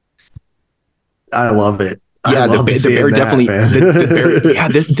 I love it. Yeah, the bear definitely. The bear, yeah,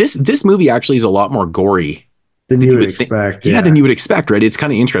 this movie actually is a lot more gory than you would expect. Yeah, than you would expect, right? It's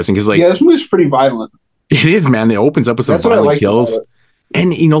kind of interesting because, like, yeah, this movie's pretty violent. It is, man. It opens up with some violent kills,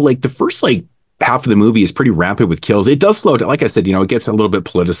 and you know, like the first like half of the movie is pretty rampant with kills. It does slow down, like I said. You know, it gets a little bit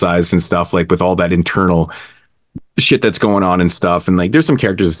politicized and stuff, like with all that internal shit that's going on and stuff. And like, there's some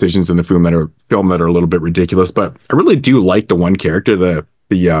character decisions in the film that are a little bit ridiculous. But I really do like the one character,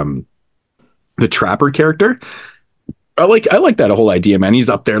 the trapper character. I like that whole idea, man. He's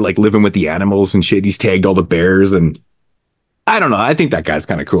up there like living with the animals and shit. He's tagged all the bears, and I don't know. I think that guy's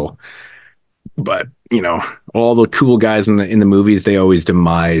kind of cool. But you know, all the cool guys in the movies, they always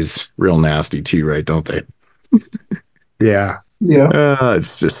demise real nasty too, right? Don't they? Yeah. It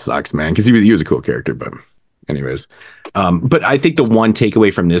just sucks, man. Because he was a cool character, but anyways. But I think the one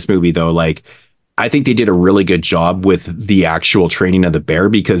takeaway from this movie, though, like, I think they did a really good job with the actual training of the bear,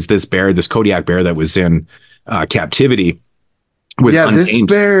 because this Kodiak bear that was in captivity was untamed. This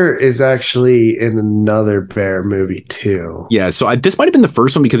bear is actually in another bear movie too. Yeah, so this might have been the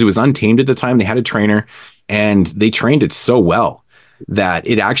first one because it was untamed at the time. They had a trainer, and they trained it so well that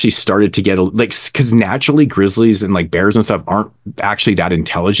it actually started to get because naturally grizzlies and like bears and stuff aren't actually that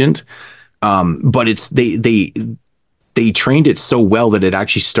intelligent. But it's they trained it so well that it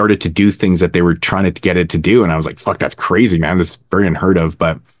actually started to do things that they were trying to get it to do. And I was like, fuck, that's crazy, man. That's very unheard of.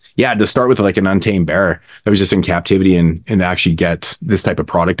 But yeah, to start with like an untamed bear that was just in captivity and actually get this type of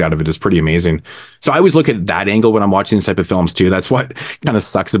product out of it is pretty amazing. So I always look at that angle when I'm watching this type of films too. That's what kind of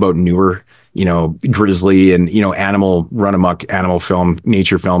sucks about newer, you know, grizzly and, you know, animal run amok animal film,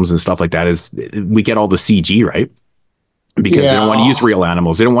 nature films and stuff like that, is we get all the CG, right? Because they don't want to use real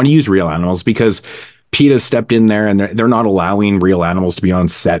animals. They don't want to use real animals because PETA stepped in there and they're not allowing real animals to be on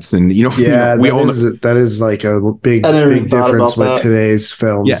sets. And, you know, that is like a big difference with today's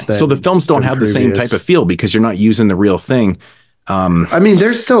films. Yeah. So the films don't have the same type of feel because you're not using the real thing. I mean,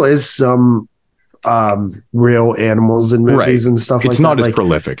 there still is some real animals in movies and stuff like that. It's not as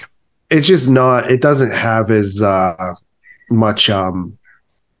prolific. It's just not, it doesn't have as much,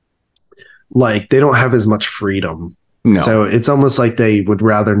 like they don't have as much freedom. No. So it's almost like they would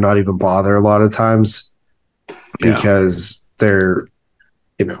rather not even bother a lot of times because they're,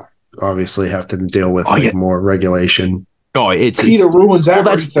 you know, obviously have to deal with more regulation. Oh, PETA ruins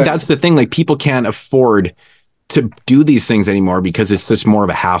everything. That's the thing. Like, people can't afford to do these things anymore because it's just more of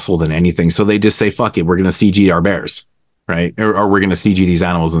a hassle than anything. So they just say, fuck it, we're going to CG our bears, right? Or we're going to CG these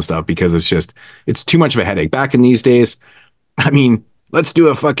animals and stuff because it's too much of a headache. Back in these days, I mean, let's do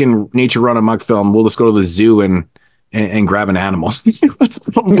a fucking nature run amok film. We'll just go to the zoo and grab an animal. That's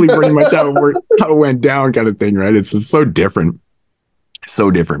probably pretty much how it went down, kind of thing, right? It's just so different.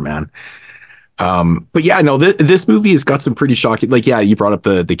 So different, man. But yeah, no, this movie has got some pretty shocking, like, yeah, you brought up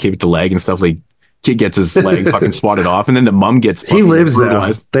the kid with the leg and stuff. Like, kid gets his leg fucking swatted off, and then the mom gets he lives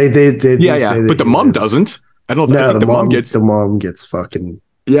brutalized. They but the mom doesn't. I don't think the mom gets fucking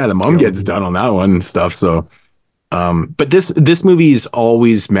the mom gets done on that one and stuff. So but this movie is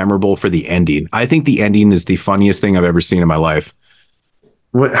always memorable for the ending. I think the ending is the funniest thing I've ever seen in my life.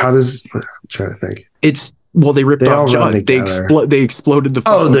 I'm trying to think. They ripped off Jaws. They exploded the.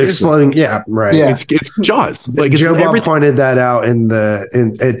 Oh, the exploding! Yeah, right. Yeah. It's Jaws. Like, Joe Bob pointed that out at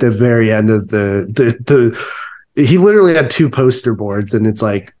the very end of the. He literally had two poster boards, and it's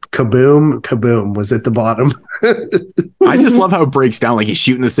like kaboom, kaboom was at the bottom. I just love how it breaks down. Like, he's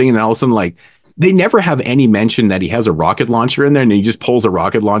shooting this thing, and then all of a sudden, like, they never have any mention that he has a rocket launcher in there, and he just pulls a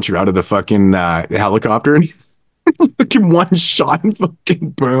rocket launcher out of the fucking helicopter, and fucking one shot and fucking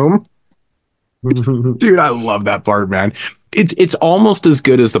boom. Dude, I love that part, man. It's almost as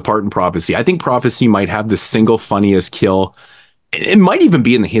good as the part in Prophecy. I think Prophecy might have the single funniest kill. It might even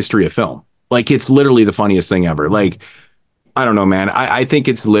be in the history of film. Like, it's literally the funniest thing ever. Like, I don't know, man. I think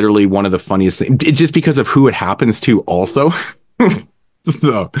it's literally one of the funniest things. It's just because of who it happens to also.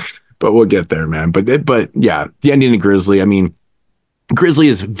 So, but we'll get there, man. But yeah, the ending of Grizzly. I mean, Grizzly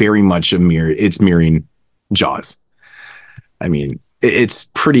is very much it's mirroring Jaws. I mean, it's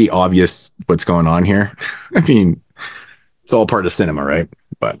pretty obvious what's going on here. I mean, it's all part of cinema, right?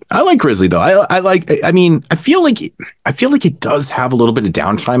 But I like Grizzly though. I feel like it does have a little bit of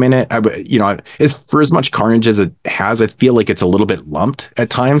downtime in it. As much carnage as it has, I feel like it's a little bit lumped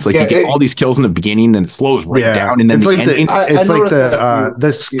at times. Like, you get all these kills in the beginning, and it slows down, and then the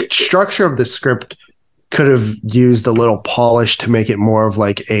structure of the script could have used a little polish to make it more of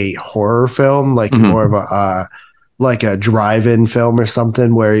like a horror film, like more of a like a drive-in film or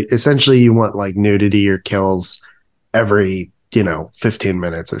something, where essentially you want like nudity or kills every 15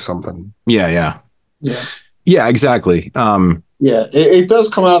 minutes or something. Yeah, exactly. It does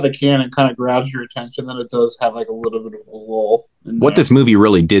come out of the can and kind of grabs your attention. Then it does have like a little bit of a lull. What this movie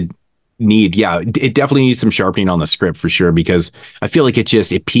really did need, it definitely needs some sharpening on the script for sure, because I feel like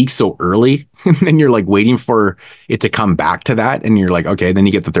it peaks so early, and then you're like waiting for it to come back to that, and you're like, okay, then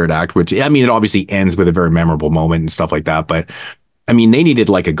you get the third act, which, I mean, it obviously ends with a very memorable moment and stuff like that, but I mean, they needed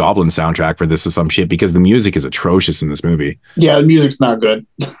like a Goblin soundtrack for this or some shit, because the music is atrocious in this movie. Yeah, the music's not good.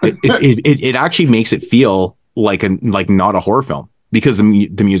 it actually makes it feel like not a horror film, because the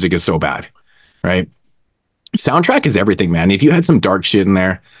music is so bad, right? Soundtrack is everything, man. If you had some dark shit in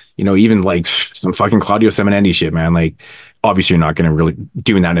there, even like some fucking Claudio Simonetti shit, man, like, obviously you're not going to really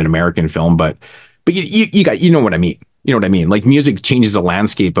doing that in an American film, but you got, what I mean? You know what I mean? Like, music changes the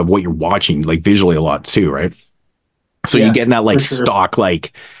landscape of what you're watching, like, visually a lot too, right? So you're getting that like stock,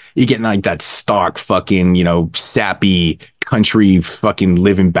 like, you're getting like that stock fucking, sappy country fucking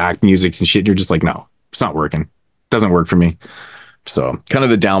living back music and shit. You're just like, no, it's not working. Doesn't work for me. So kind of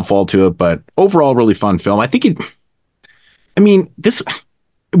the downfall to it, but overall really fun film. I think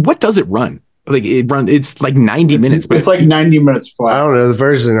what does it run? Like, it's like 90 minutes, but it's like 90 minutes flat. I don't know. The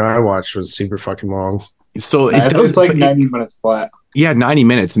version I watched was super fucking long. So it's like 90 minutes flat. Yeah, 90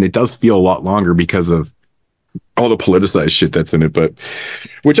 minutes, and it does feel a lot longer because of all the politicized shit that's in it, but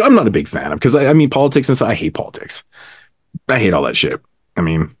which I'm not a big fan of, because I mean, politics and stuff, I hate politics. I hate all that shit. I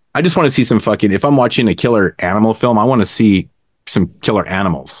mean, I just want to see some fucking, if I'm watching a killer animal film, I want to see some killer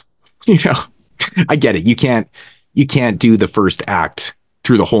animals. I get it. You can't do the first act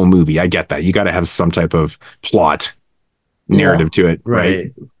through the whole movie. I get that. You got to have some type of plot narrative to it,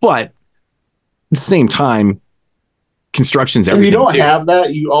 right? But at the same time, construction's everything. If you don't have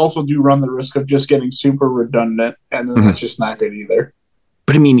that, you also do run the risk of just getting super redundant, and then that's just not good either.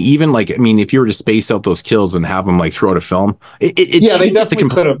 But I mean, if you were to space out those kills and have them like throughout a film, they definitely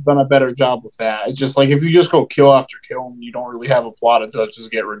could have done a better job with that. It's just like, if you just go kill after kill and you don't really have a plot, it does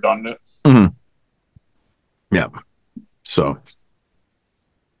just get redundant. Mm-hmm. Yeah. So,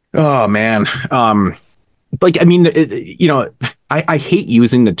 oh man, like, I mean, I hate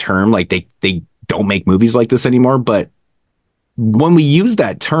using the term like they don't make movies like this anymore, but when we use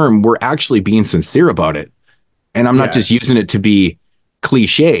that term, we're actually being sincere about it. And I'm not just using it to be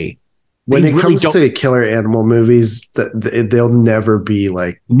cliche. when it comes to killer animal movies, they'll never be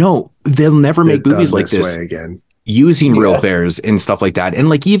like, no, they'll never make movies like this way again, using real bears and stuff like that. And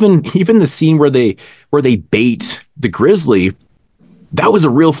like even the scene where they bait the grizzly, that was a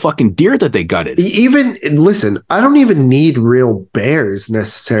real fucking deer that they gutted. Even listen, I don't even need real bears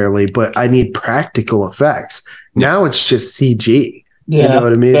necessarily, but I need practical effects. Now it's just CG. Yeah, you know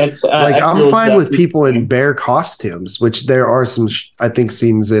what I mean? Like I'm fine with people in same. bear costumes, which there are some, I think,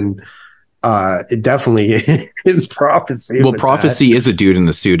 scenes in definitely in Prophecy. Well, Prophecy is a dude in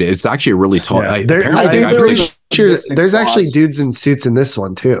the suit. It's actually a really tall. Yeah. There's actually dudes in suits in this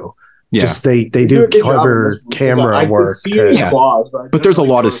one too. Yeah. Just they do clever camera work. But there's a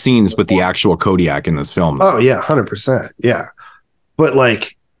lot of scenes with the actual Kodiak in this film. Oh yeah, 100%. Yeah, but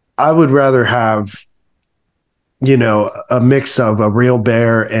like I would rather have, you know, a mix of a real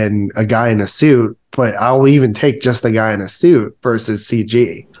bear and a guy in a suit. But I'll even take just a guy in a suit versus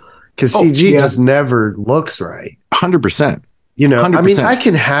CG, because CG just never looks right. 100%. You know, 100%. I mean, I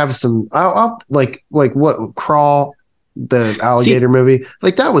can have some. I'll like what Crawl, the alligator movie,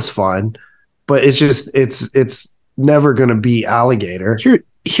 like that was fun, but it's never going to be alligator.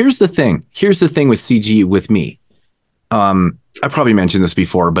 Here's the thing with CG with me. I probably mentioned this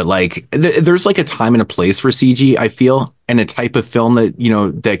before, but like there's like a time and a place for CG, I feel, and a type of film that, you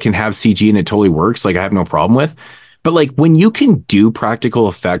know, that can have CG and it totally works. Like I have no problem with, but like when you can do practical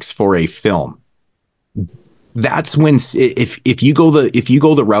effects for a film, that's when, if you go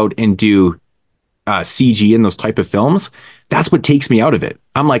the route and do CG in those type of films, that's what takes me out of it.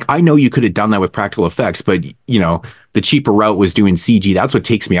 I'm like, I know you could have done that with practical effects, but you know, the cheaper route was doing CG. That's what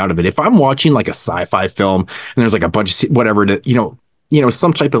takes me out of it. If I'm watching like a sci-fi film and there's like a bunch of whatever to, you know,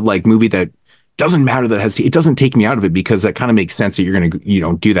 some type of like movie that doesn't matter that has, it doesn't take me out of it, because that kind of makes sense that you're going to, you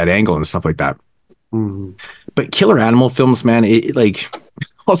know, do that angle and stuff like that. Mm-hmm. But killer animal films, man, it like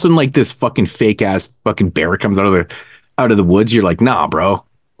all of a sudden like this fucking fake ass fucking bear comes out of the woods. You're like, nah, bro.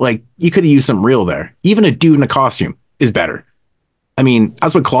 Like you could have used some real there. Even a dude in a costume is better. I mean,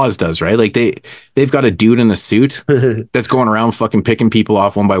 that's what Claws does, right? Like they've got a dude in a suit that's going around fucking picking people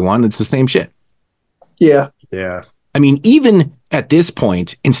off one by one. It's the same shit. Yeah. Yeah. I mean, even at this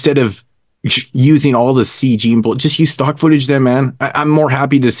point, instead of using all the CG and just use stock footage then, man. I'm more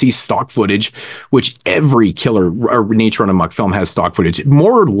happy to see stock footage, which every killer or nature on a muck film has stock footage,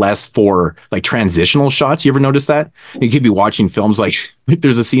 more or less for like transitional shots. You ever notice that? You could be watching films like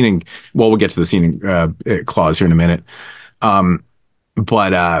there's a scene in, well, we'll get to the scene in Claws here in a minute.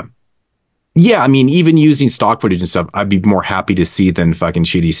 Yeah, I mean, even using stock footage and stuff, I'd be more happy to see than fucking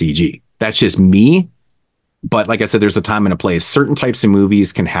shitty CG. That's just me. But like I said, there's a time and a place. Certain types of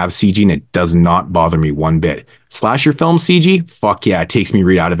movies can have CG and it does not bother me one bit. Slasher film CG, fuck yeah, it takes me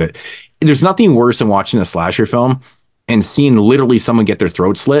right out of it. There's nothing worse than watching a slasher film and seeing literally someone get their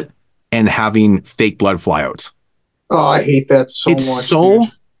throat slit and having fake blood fly out. Oh, I hate that so much. It's so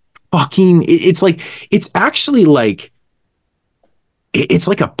fucking, it's like, it's actually like, it's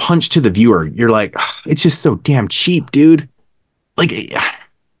like a punch to the viewer. You're like, it's just so damn cheap, dude. Like,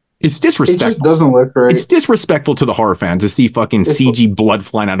 it's disrespectful. It just doesn't look right. It's disrespectful to the horror fan to see fucking CG blood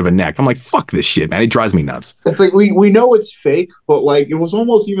flying out of a neck. I'm like, fuck this shit, man. It drives me nuts. It's like we know it's fake, but like it was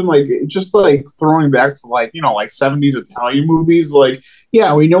almost even like just like throwing back to like, you know, like 70s Italian movies. Like,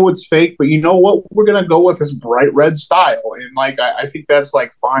 yeah, we know it's fake, but you know what? We're gonna go with this bright red style, and like I think that's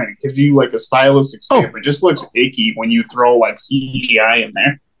like fine. It gives you like a stylistic stamp. It just looks icky when you throw like CGI in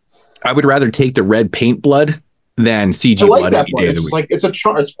there. I would rather take the red paint blood than CG like blood that any day of the It's week. like it's a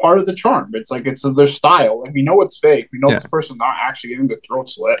charm. It's part of the charm. It's like it's their style. Like we know it's fake. We know this person's not actually getting the throat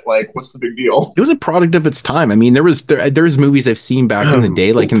slit. Like what's the big deal? It was a product of its time. I mean, there's movies I've seen back in the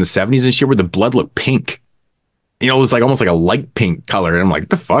day, like in the 70s and shit, where the blood looked pink. You know, it was like almost like a light pink color, and I'm like, what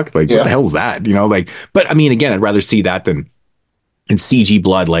the fuck? Like, what the hell is that? You know, like, but I mean, again, I'd rather see that than in CG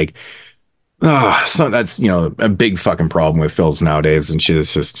blood. Like, so that's, you know, a big fucking problem with films nowadays and shit.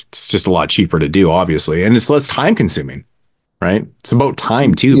 It's just a lot cheaper to do, obviously, and it's less time consuming. Right? It's about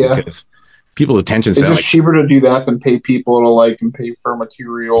time too, because people's attention span. It's just cheaper to do that than pay people to like and pay for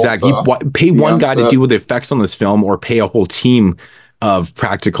materials. Exactly. Pay one guy to do the effects on this film, or pay a whole team of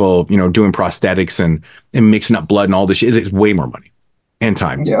practical, you know, doing prosthetics and mixing up blood and all this shit. It's way more money and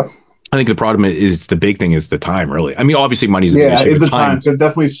time. Yeah. I think the problem is, the big thing is the time, really. I mean, obviously money's a big issue. The time. It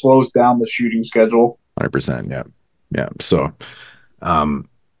definitely slows down the shooting schedule. 100%. Yeah. Yeah. So,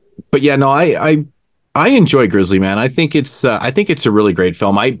 but yeah, no, I enjoy Grizzly, man. I think it's a really great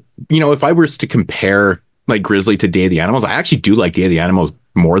film. You know, if I was to compare like Grizzly to Day of the Animals, I actually do like Day of the Animals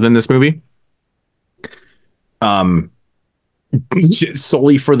more than this movie.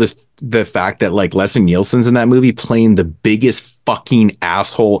 solely for the fact that like Leslie Nielsen's in that movie playing the biggest fucking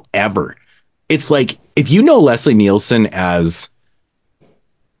asshole ever. It's like, if you know Leslie Nielsen as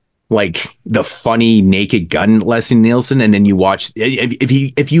like the funny Naked Gun Leslie Nielsen, and then you watch,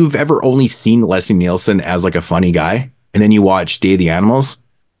 if you've ever only seen Leslie Nielsen as like a funny guy, and then you watch Day of the Animals,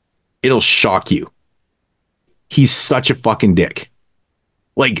 it'll shock you. He's such a fucking dick.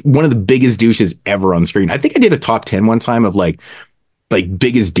 Like one of the biggest douches ever on screen. I think I did a top 10 one time of like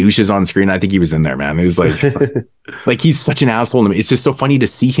biggest douches on screen. I think he was in there, man. It was like, like he's such an asshole. It's just so funny to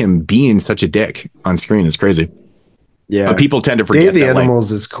see him being such a dick on screen. It's crazy. Yeah. But people tend to forget Day of the that,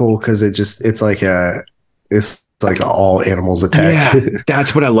 Animals is cool because it's like all animals attack. Yeah,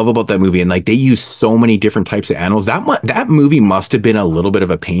 that's what I love about that movie. And like they use so many different types of animals. That movie must have been a little bit of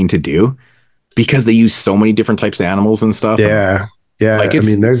a pain to do because they use so many different types of animals and stuff. Yeah. Yeah. Like I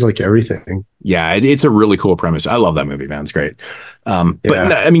mean, there's like everything. Yeah, it's a really cool premise. I love that movie, man. It's great. But no,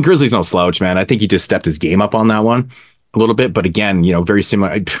 I mean, Grizzly's no slouch, man. I think he just stepped his game up on that one a little bit. But again, very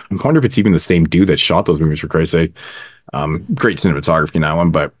similar. I wonder if it's even the same dude that shot those movies, for Christ's sake. Great cinematography in that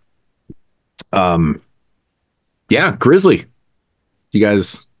one. But yeah, Grizzly. You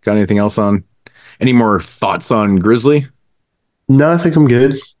guys got anything else on? Any thoughts on Grizzly? No, I think I'm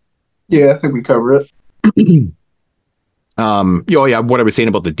good. Yeah, I think we covered it. Yeah, what I was saying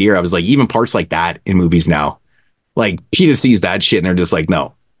about the deer, I was like, even parts like that in movies now, like PETA sees that shit and they're just like,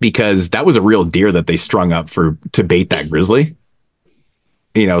 no, because that was a real deer that they strung up to bait that grizzly.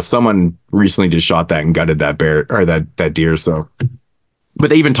 Someone recently just shot that and gutted that bear or that deer. So, but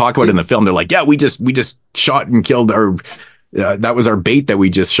they even talk about it in the film. They're like, yeah, we just shot and killed that was our bait that we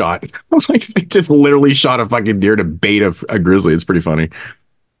just shot. Like they just literally shot a fucking deer to bait a grizzly. It's pretty funny.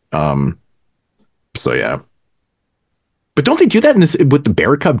 So yeah. But don't they do that with the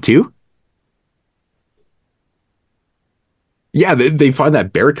bear cub too? Yeah, they find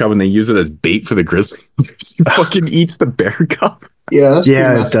that bear cub and they use it as bait for the grizzly. He fucking eats the bear cub. Yeah,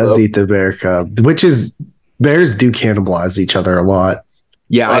 it does eat the bear cub, which is bears do cannibalize each other a lot.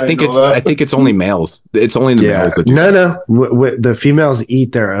 Yeah, I think it's only males. It's only the males that do that. The females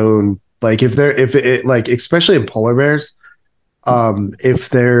eat their own. Like if especially in polar bears,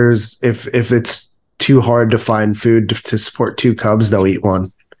 if it's too hard to find food to support two cubs, they'll eat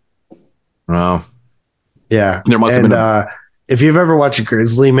one. Wow. Yeah. There must have been if you've ever watched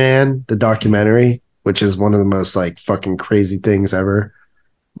Grizzly Man, the documentary, which is one of the most like fucking crazy things ever.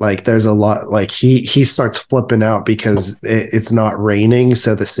 Like there's a lot, like he starts flipping out because it's not raining,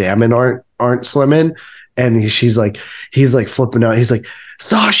 so the salmon aren't swimming, and he's like flipping out. He's like,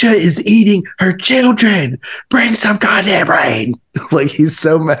 Sasha is eating her children. Bring some goddamn rain. Like he's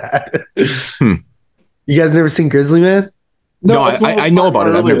so mad. You guys never seen Grizzly Man? No, I know about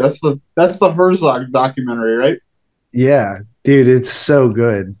it. Never... That's the Herzog documentary, right? Yeah, dude, it's so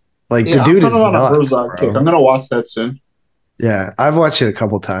good. Like the dude is nuts, bro. I'm gonna watch that soon. Yeah, I've watched it a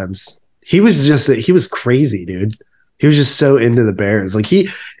couple times. He was crazy, dude. He was just so into the bears.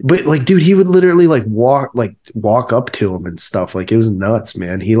 Dude, he would literally walk up to him and stuff. Like it was nuts,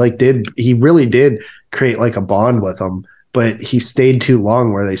 man. He really did create like a bond with them, but he stayed too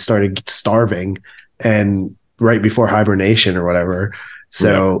long where they started starving and right before hibernation or whatever.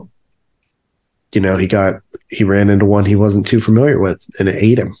 So, he ran into one he wasn't too familiar with and it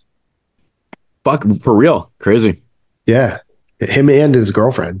ate him. Fuck, for real. Crazy. Yeah. Him and his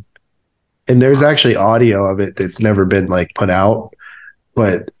girlfriend. And there's actually audio of it that's never been like put out,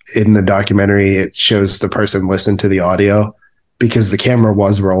 but in the documentary, it shows the person listen to the audio because the camera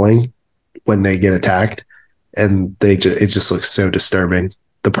was rolling when they get attacked, and it just looks so disturbing.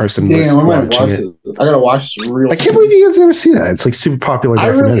 The person watching it. I gotta watch this real. I can't believe you guys never see that. It's like super popular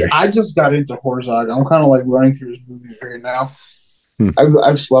documentary. I just got into Herzog. I'm kind of like running through his movies right now.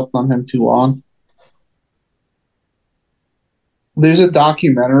 I've slept on him too long. There's a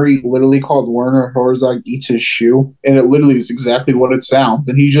documentary literally called Werner Herzog Eats His Shoe, and it literally is exactly what it sounds.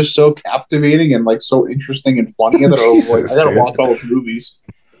 And he's just so captivating and like so interesting and funny that I gotta watch all his movies.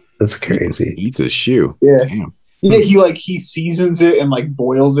 That's crazy. Eats his shoe. Yeah. Damn. Yeah, he seasons it and like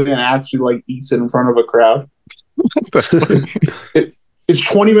boils it and actually like eats it in front of a crowd. It's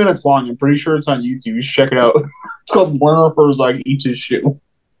 20 minutes long. I'm pretty sure it's on YouTube. You should check it out. It's called Werner Herzog Eats His Shoe.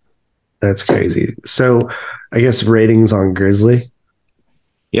 That's crazy. So I guess ratings on Grizzly.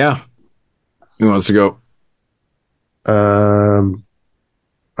 Yeah. Who wants to go?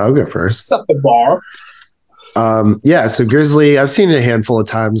 I'll go first. Set the bar. Yeah, so Grizzly, I've seen it a handful of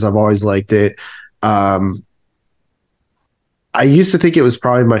times. I've always liked it. I used to think it was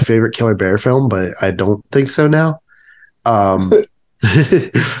probably my favorite Killer Bear film, but I don't think so now.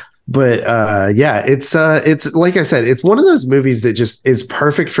 Yeah, it's like I said, it's one of those movies that just is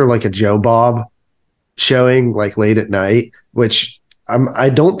perfect for like a Joe Bob showing like late at night, which I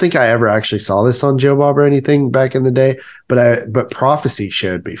don't think I ever actually saw this on Joe Bob or anything back in the day, but Prophecy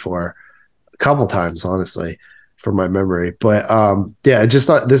showed before a couple times, honestly, from my memory. But yeah, I just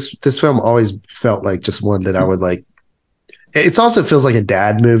thought this film always felt like just one that I would like. It also feels like a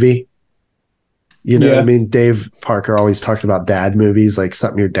dad movie. You know what I mean? Dave Parker always talked about dad movies, like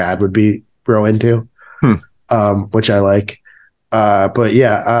something your dad would be real into, which I like. But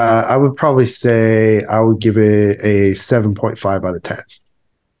yeah, I would probably say I would give it a 7.5 out of 10.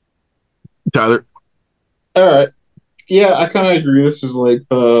 Tyler? All right. Yeah, I kind of agree. This is like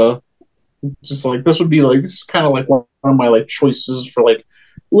this would be like, this is kind of like one of my like choices for like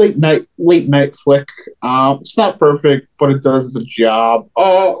late night flick. It's not perfect, but it does the job.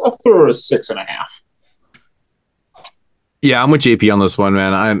 I'll throw it a 6.5. Yeah, I'm with JP on this one,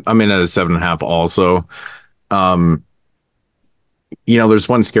 man. I'm in at a 7.5 also. You know, there's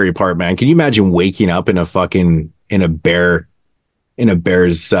one scary part, man. Can you imagine waking up in a bear's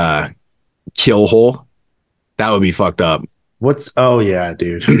kill hole? That would be fucked up. Oh yeah,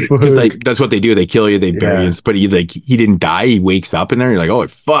 dude. Because like that's what they do. They kill you, they bury you, but he didn't die. He wakes up in there. You're like, oh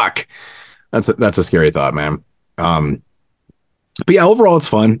fuck. That's a scary thought, man. But yeah, overall it's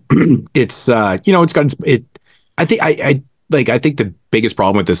fun. It's it's got it. I think the biggest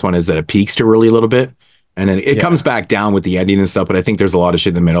problem with this one is that it peaks too early a little bit. And then it comes back down with the ending and stuff, but I think there's a lot of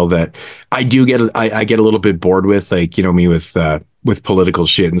shit in the middle that I do get. I get a little bit bored with, like, you know, me with political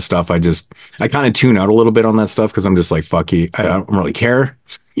shit and stuff. I kind of tune out a little bit on that stuff because I'm just like, fuck you. I don't really care.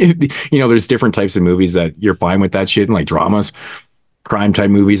 You know, there's different types of movies that you're fine with that shit, and like dramas, crime type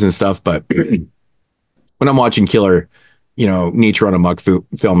movies and stuff. But when I'm watching killer, you know, nature on amok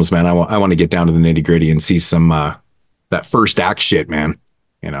films, man, I want to get down to the nitty gritty and see some that first act shit, man.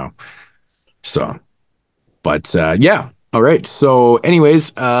 You know, so. But yeah, all right. So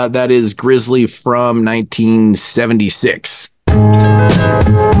anyways, that is Grizzly from 1976.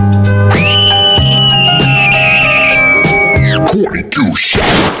 42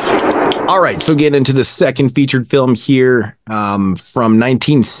 shots. All right, so getting into the second featured film here. From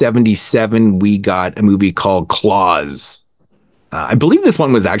 1977, we got a movie called Claws. I believe this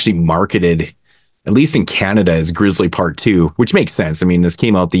one was actually marketed, at least in Canada, as Grizzly Part 2, which makes sense. I mean, this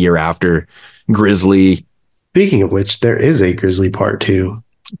came out the year after Grizzly. Speaking of which, there is a Grizzly Part 2.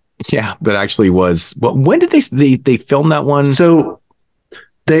 Yeah, that actually was. Well, when did they film that one? So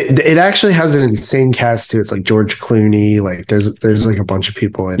it actually has an insane cast too. It's like George Clooney. Like there's like a bunch of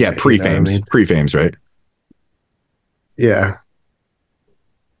people in. Yeah, pre-fames, pre-fames, right? Yeah.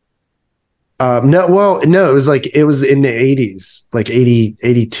 No, it was in the 80s, like 80,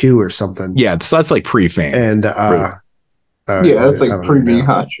 82 or something. Yeah, so that's like pre-fame. And yeah, that's like pre-being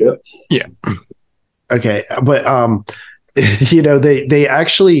hot shit. Yeah. Okay, but you know, they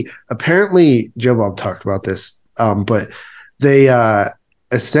actually, apparently Joe Bob talked about this, but they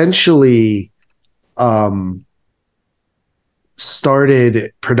essentially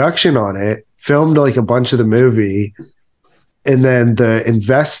started production on it, filmed like a bunch of the movie, and then the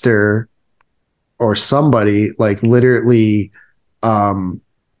investor or somebody like literally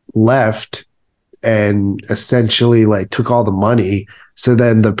left and essentially like took all the money. So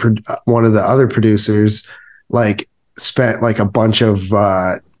then one of the other producers like spent like a bunch of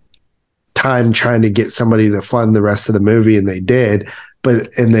time trying to get somebody to fund the rest of the movie, and they did.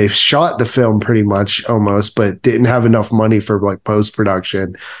 And they shot the film pretty much almost, but didn't have enough money for like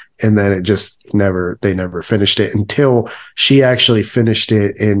post-production. And then it just they never finished it until she actually finished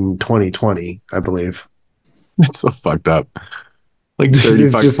it in 2020, I believe. That's so fucked up. Like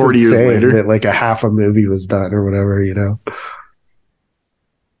 35, 40 years later. That like a half a movie was done or whatever, you know?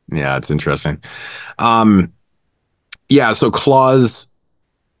 Yeah, it's interesting. Yeah, so Claws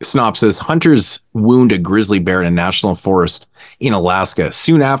synopsis: hunters wound a grizzly bear in a national forest in Alaska.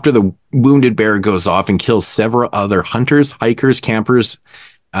 Soon after, the wounded bear goes off and kills several other hunters, hikers, campers,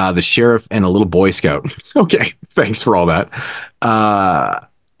 the sheriff, and a little Boy Scout. Okay, thanks for all that.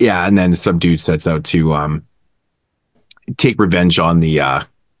 Yeah, and then some dude sets out to take revenge on the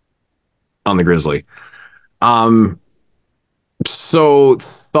grizzly. So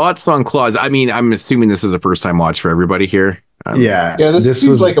thoughts on Claws? I mean, I'm assuming this is a first time watch for everybody here. Yeah, this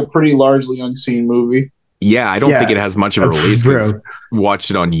seems like a pretty largely unseen movie. Yeah, I don't think it has much of a release.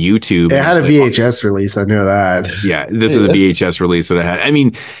 Watched it on YouTube. It had a VHS release. I know that. Yeah, this is a VHS release that I had. I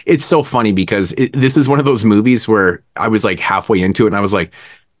mean, it's so funny because this is one of those movies where I was like halfway into it and I was like,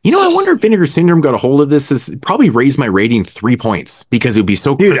 You know, I wonder if Vinegar Syndrome got a hold of this. This probably raised my rating 3 points because it would be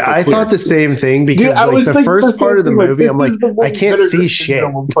so Dude, I thought the same thing because the first part of the movie, I'm like, I can't see shit.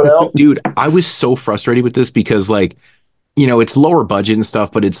 Dude, I was so frustrated with this because like, you know, it's lower budget and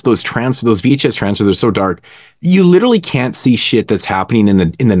stuff, but it's those VHS transfers, they're so dark. You literally can't see shit that's happening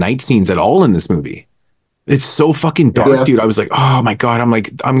in the night scenes at all in this movie. It's so fucking dark, dude. I was like, oh my God. I'm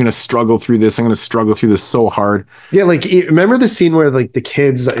going to struggle through this. I'm going to struggle through this so hard. Yeah. Like, remember the scene where like the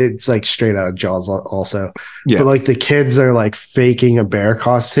kids, it's like straight out of Jaws also. Yeah. But like the kids are like faking a bear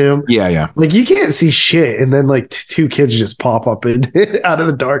costume. Yeah. Yeah. Like you can't see shit. And then like two kids just pop up out of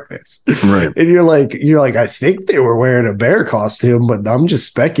the darkness. Right. And you're like, I think they were wearing a bear costume, but I'm just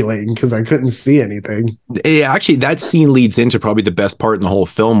speculating because I couldn't see anything. Yeah. Actually, that scene leads into probably the best part in the whole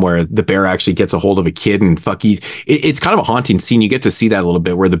film where the bear actually gets a hold of a kid and it's kind of a haunting scene. You get to see that a little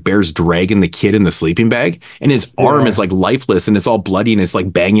bit where the bear's dragging the kid in the sleeping bag and his arm is like lifeless and it's all bloody and it's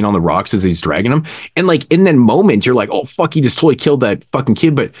like banging on the rocks as he's dragging him. And like in that moment, you're like, oh fuck, he just totally killed that fucking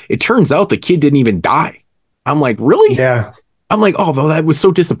kid. But it turns out the kid didn't even die. I'm like, really? Yeah. I'm like, oh, well, that was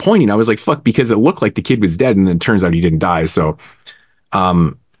so disappointing. I was like, fuck, because it looked like the kid was dead and then it turns out he didn't die. So,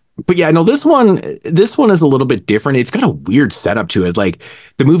 but yeah, no, this one is a little bit different. It's got a weird setup to it. Like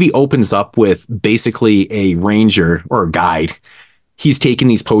the movie opens up with basically a ranger or a guide. He's taking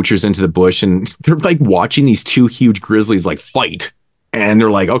these poachers into the bush and they're like watching these two huge grizzlies like fight. And they're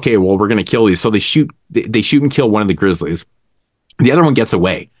like, okay, well, we're going to kill these. So they shoot and kill one of the grizzlies. The other one gets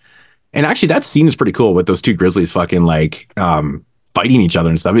away. And actually that scene is pretty cool with those two grizzlies fucking like fighting each other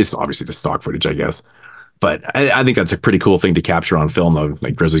and stuff. It's obviously the stock footage, I guess. But I think that's a pretty cool thing to capture on film, though,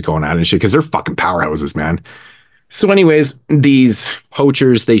 like grizzlies going at it and shit, because they're fucking powerhouses, man. So anyways, these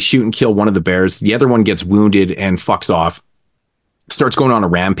poachers, they shoot and kill one of the bears. The other one gets wounded and fucks off, starts going on a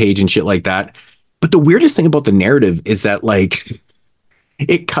rampage and shit like that. But the weirdest thing about the narrative is that, like,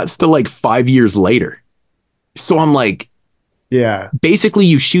 it cuts to, like, 5 years later. So I'm like, yeah, basically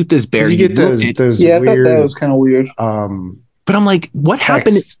you shoot this bear. You get those yeah, weird, I thought that was kind of weird. But I'm like, what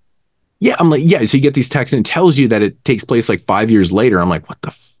happened? Yeah, I'm like, yeah. So you get these texts and it tells you that it takes place like 5 years later. I'm like, what the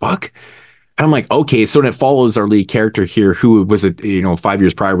fuck? And I'm like, okay. So then it follows our lead character here, who was 5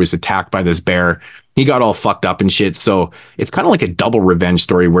 years prior was attacked by this bear. He got all fucked up and shit. So it's kind of like a double revenge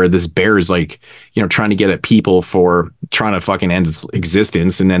story where this bear is like, trying to get at people for trying to fucking end its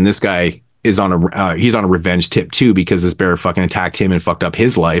existence. And then this guy is he's on a revenge tip too, because this bear fucking attacked him and fucked up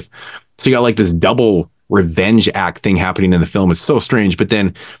his life. So you got like this double revenge act thing happening in the film. It's so strange. But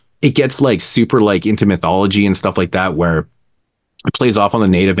then it gets like super like into mythology and stuff like that, where it plays off on the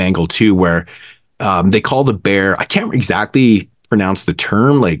native angle too, where they call the bear, I can't exactly pronounce the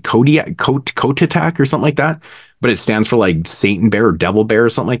term, like Kotatak or something like that, but it stands for like Satan bear or devil bear or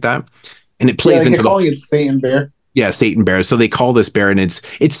something like that. And it plays into calling it Satan bear. Yeah, Satan bear. So they call this bear, and it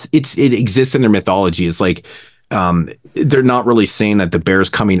exists in their mythology. It's like they're not really saying that the bear's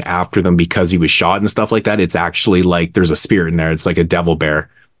coming after them because he was shot and stuff like that. It's actually like there's a spirit in there. It's like a devil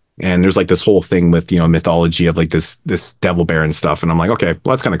bear. And there's like this whole thing with, mythology of like this devil bear and stuff. And I'm like, okay,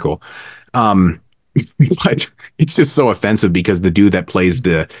 well, that's kind of cool. But it's just so offensive because the dude that plays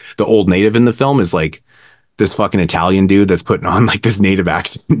the old native in the film is like this fucking Italian dude that's putting on like this native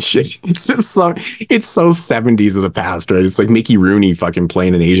accent and shit. It's just so 70s of the past, right? It's like Mickey Rooney fucking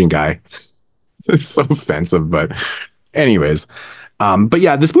playing an Asian guy. It's so offensive. But anyways, but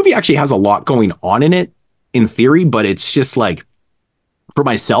yeah, this movie actually has a lot going on in it in theory, but it's just like, for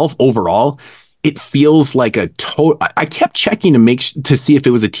myself overall, it feels like I kept checking to see if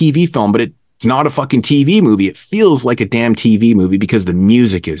it was a TV film, but it's not a fucking TV movie. It feels like a damn TV movie because the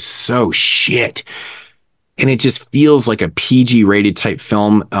music is so shit. And it just feels like a PG rated type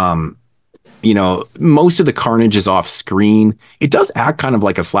film. Most of the carnage is off screen. It does act kind of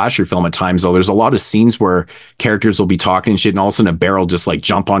like a slasher film at times, though. There's a lot of scenes where characters will be talking and shit, and all of a sudden a bear will just like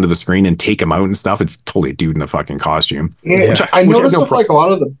jump onto the screen and take him out and stuff. It's totally a dude in a fucking costume. Yeah, I noticed with like a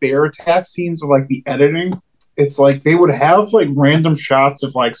lot of the bear attack scenes of like the editing, it's like they would have like random shots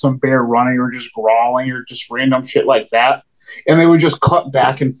of like some bear running or just growling or just random shit like that. And they would just cut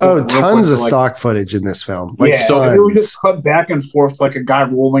back and forth. Oh, tons of stock footage in this film. Like, so they would just cut back and forth like a guy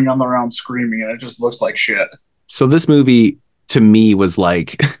rolling on the ground screaming, and it just looks like shit. So this movie to me was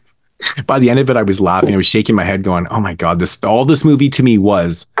like, by the end of it, I was laughing. I was shaking my head going, oh my God, all this movie to me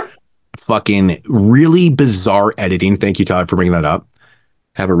was fucking really bizarre editing. Thank you, Todd, for bringing that up.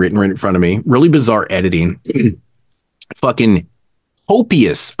 Have it written right in front of me. Really bizarre editing. Fucking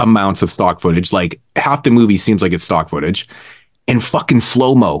copious amounts of stock footage. Like half the movie seems like it's stock footage, and fucking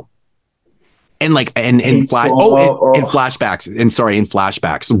slow-mo, and like and flashbacks, and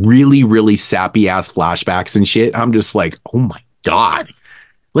flashbacks, really sappy ass flashbacks and shit. I'm just like, oh my God.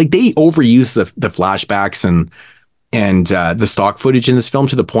 like they overuse the flashbacks and the stock footage in this film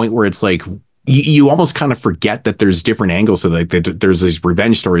to the point where it's like you almost kind of forget that there's different angles. So like there's these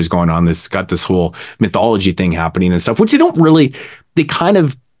revenge stories going on. This got this whole mythology thing happening and stuff, which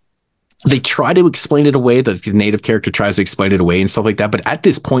they try to explain it away. The native character tries to explain it away and stuff like that. But at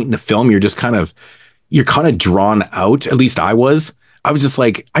this point in the film, you're kind of drawn out. At least I was just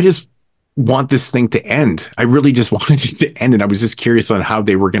like, I just want this thing to end. I really just wanted it to end. And I was just curious on how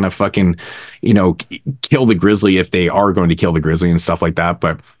they were going to fucking, kill the Grizzly, if they are going to kill the Grizzly and stuff like that.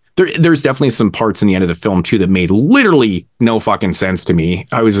 But there's definitely some parts in the end of the film too that made literally no fucking sense to me.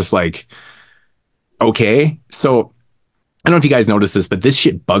 I was just like, okay. So I don't know if you guys noticed this, but this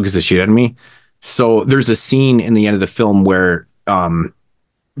shit bugs the shit out of me. So there's a scene in the end of the film where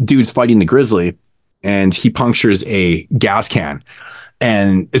dude's fighting the Grizzly and he punctures a gas can.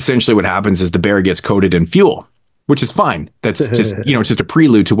 And essentially what happens is the bear gets coated in fuel, which is fine. That's just, it's just a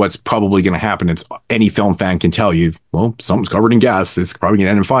prelude to what's probably going to happen. It's any film fan can tell you, well, something's covered in gas. It's probably going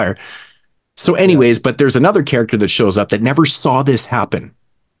to end in fire. So anyways, but there's another character that shows up that never saw this happen.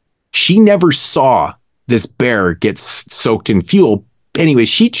 She never saw this bear gets soaked in fuel. Anyway,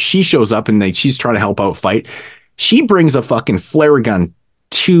 she shows up and she's trying to help out fight. She brings a fucking flare gun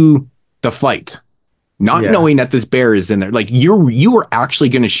to the fight, not knowing that this bear is in there. Like you were actually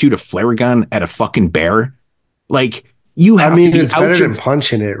going to shoot a flare gun at a fucking bear. Like you have. I mean, it's better than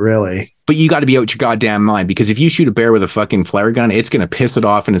punching it, really. But you got to be out your goddamn mind, because if you shoot a bear with a fucking flare gun, it's going to piss it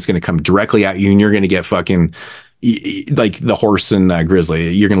off and it's going to come directly at you, and you're going to get fucking like the horse and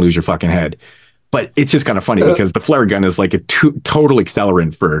Grizzly. You're going to lose your fucking head. But it's just kind of funny because the flare gun is like a total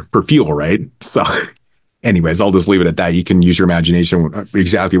accelerant for fuel, right? So anyways, I'll just leave it at that. You can use your imagination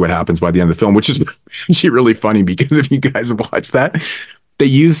exactly what happens by the end of the film, which is actually really funny, because if you guys have watched that, they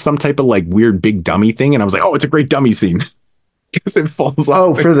use some type of like weird big dummy thing. And I was like, oh, it's a great dummy scene. Because it falls off.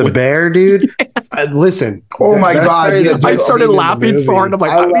 Oh, for the bear, dude. Listen. Oh my God. I started laughing so hard. I'm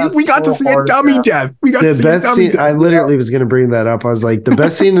like, we got to see a dummy death. We got to see a dummy death. I literally was going to bring that up. I was like, the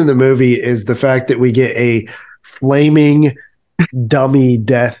best scene in the movie is the fact that we get a flaming dummy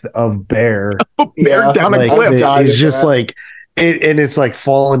death of bear. Bear down a cliff. It's just like, and it's like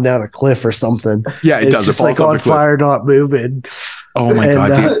falling down a cliff or something. Yeah, it does. It's just like on fire, not moving. Oh my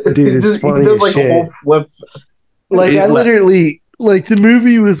God, dude, it's funny. There's like a whole flip. Like I literally, like the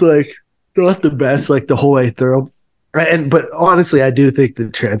movie was like not the best like the whole way through, but honestly, I do think the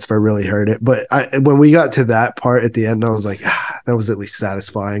transfer really hurt it. But when we got to that part at the end, I was like, that was at least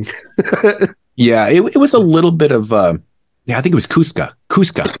satisfying. Yeah, it was a little bit of I think it was Cusca.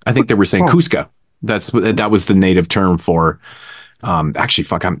 I think they were saying Cusca. That was the native term for. Actually,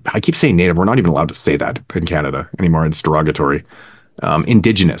 fuck, I keep saying native. We're not even allowed to say that in Canada anymore. It's derogatory.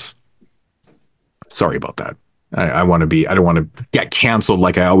 Indigenous. Sorry about that. I don't want to get canceled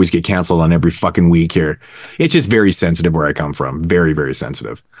like I always get canceled on every fucking week here. It's just very sensitive where I come from. Very, very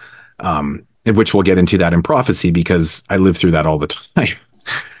sensitive. Which we'll get into that in prophecy, because I live through that all the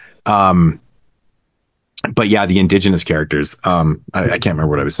time. But yeah, the indigenous characters. I can't remember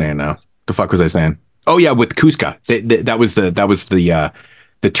what I was saying now. The fuck was I saying? Oh yeah, with Cusca. That was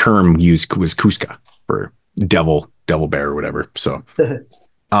the term used was Cusca for devil bear or whatever. So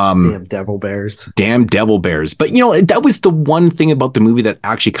damn devil bears. But that was the one thing about the movie that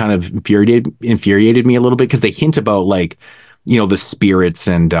actually kind of infuriated me a little bit, because they hint about like, the spirits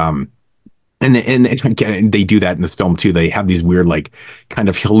and again, they do that in this film too. They have these weird like kind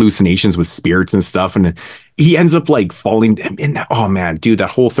of hallucinations with spirits and stuff, and he ends up like falling in that. Oh man, dude,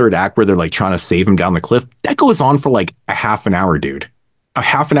 that whole third act where they're like trying to save him down the cliff, that goes on for like a half an hour, dude. A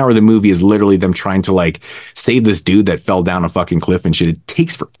half an hour of the movie is literally them trying to like save this dude that fell down a fucking cliff and shit. It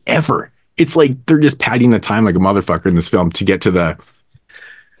takes forever. It's like they're just padding the time like a motherfucker in this film to get to the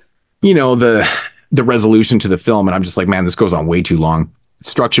resolution to the film. And I'm just like, man, this goes on way too long. It's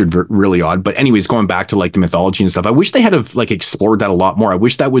structured really odd. But anyways, going back to like the mythology and stuff, I wish they had have like explored that a lot more. I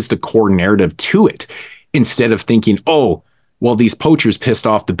wish that was the core narrative to it, instead of thinking, oh, well, these poachers pissed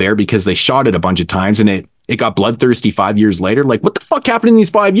off the bear because they shot it a bunch of times and it got bloodthirsty 5 years later. Like, what the fuck happened in these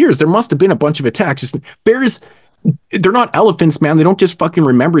 5 years? There must have been a bunch of attacks. Bears, they're not elephants, man. They don't just fucking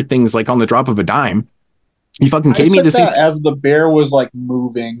remember things like on the drop of a dime. You fucking kidding me? As the bear was like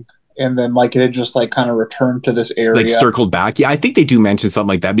moving, and then like it had just like kind of returned to this area, like circled back. Yeah, I think they do mention something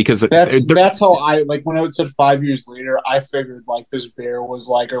like that, because that's how I like when it said 5 years later, I figured like this bear was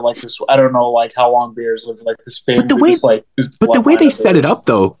like, or like this, I don't know like how long bears live, like this family. But the way they set it up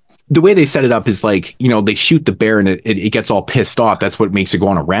though. The way they set it up is like, they shoot the bear and it gets all pissed off. That's what makes it go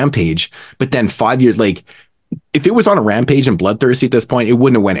on a rampage. But then 5 years, like if it was on a rampage and bloodthirsty at this point, it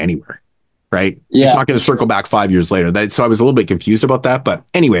wouldn't have went anywhere. right? Yeah. It's not going to circle back 5 years later. So I was a little bit confused about that. But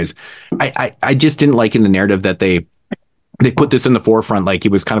anyways, I just didn't like in the narrative that they put this in the forefront, like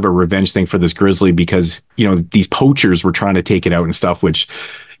it was kind of a revenge thing for this grizzly because, you know, these poachers were trying to take it out and stuff, which,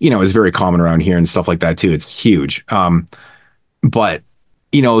 you know, is very common around here and stuff like that too. It's huge. But,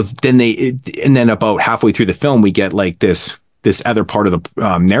 you know, then about halfway through the film, we get like this other part of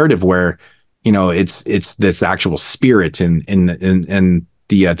the narrative where, you know, it's this actual spirit and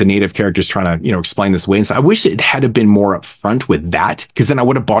the native characters trying to, you know, explain this away. And so I wish it had been more upfront with that, because then I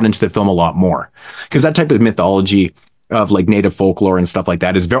would have bought into the film a lot more, because that type of mythology of like native folklore and stuff like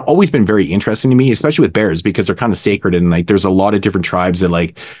that has always been very interesting to me, especially with bears, because they're kind of sacred. And like, there's a lot of different tribes that,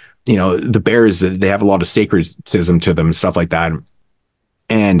 like, you know, the bears, they have a lot of sacredism to them and stuff like that.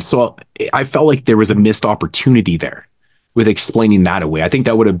 And so I felt like there was a missed opportunity there with explaining that away. I think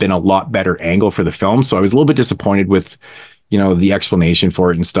that would have been a lot better angle for the film. So I was a little bit disappointed with, you know, the explanation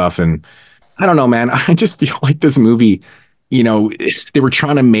for it and stuff. And I don't know, man, I just feel like this movie, you know, they were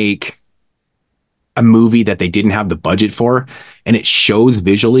trying to make a movie that they didn't have the budget for, and it shows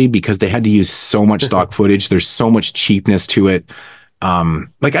visually because they had to use so much stock footage. There's so much cheapness to it.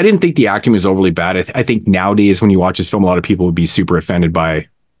 Like, I didn't think the acting was overly bad. I think nowadays when you watch this film, a lot of people would be super offended by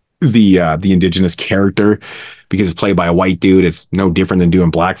the indigenous character because it's played by a white dude. It's no different than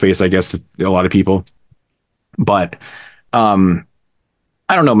doing blackface, I guess, to a lot of people. But I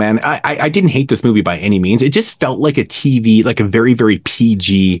don't know, man. I didn't hate this movie by any means. It just felt like a TV, like a very, very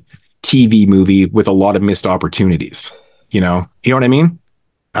PG TV movie with a lot of missed opportunities. You know what I mean?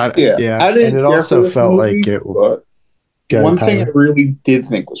 Yeah. I didn't. And it care also for this felt movie, like it. But one thing I really did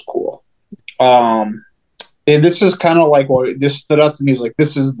think was cool. And this is kind of like what this stood out to me, is like,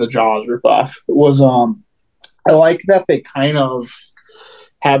 this is the Jaws ripoff. It was I like that they kind of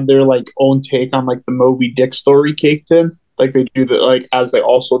had their like own take on like the Moby Dick story caked in. Like they do that, like as they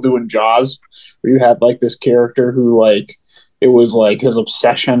also do in Jaws, where you had like this character who, like, it was like his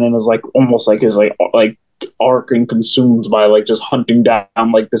obsession and is like almost like his like arc and consumed by like just hunting down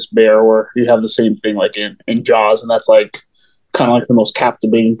like this bear, where you have the same thing like in Jaws. And that's like kind of like the most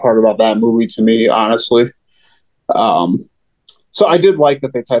captivating part about that movie to me, honestly. So I did like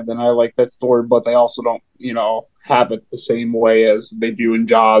that they typed in. I like that story, but they also don't, you know, have it the same way as they do in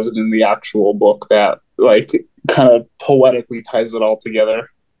Jaws and in the actual book, that like kind of poetically ties it all together.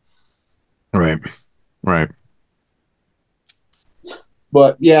 Right.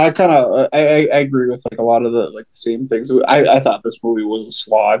 But yeah, I agree with like a lot of the like the same things. I thought this movie was a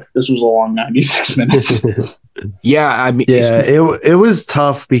slog. This was a long 96 minutes. Yeah, I mean, it was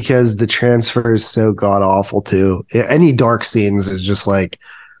tough because the transfer is so god awful too. Any dark scenes is just like,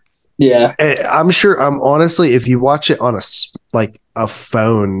 yeah. I'm honestly, if you watch it on a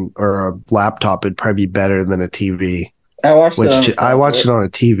phone or a laptop, it'd probably be better than a TV. I watched it on a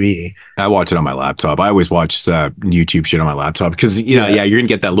TV. I watch it on my laptop. I always watch YouTube shit on my laptop because you're gonna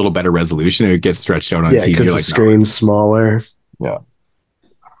get that little better resolution. It gets stretched out on TV because the screen's smaller. Yeah.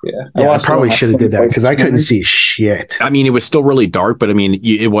 I probably should have did that because I couldn't see shit. I mean, it was still really dark, but I mean,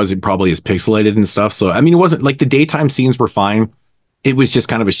 it wasn't probably as pixelated and stuff. So I mean, it wasn't like the daytime scenes were fine. It was just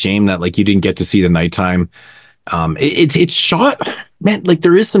kind of a shame that like you didn't get to see the nighttime. It's shot, man. Like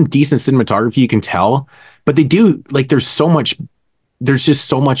there is some decent cinematography, you can tell. But they do, like, there's just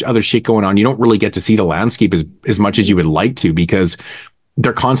so much other shit going on. You don't really get to see the landscape as much as you would like to, because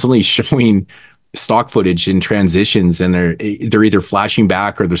they're constantly showing stock footage and transitions, and they're either flashing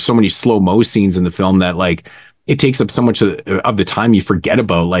back, or there's so many slow-mo scenes in the film that like it takes up so much of the time you forget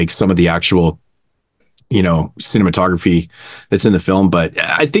about like some of the actual, you know, cinematography that's in the film. But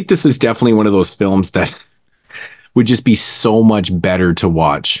I think this is definitely one of those films that would just be so much better to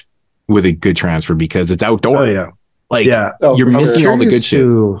watch with a good transfer, because it's outdoor. You're missing all the good shit.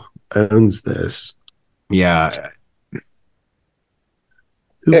 Who owns this? Yeah,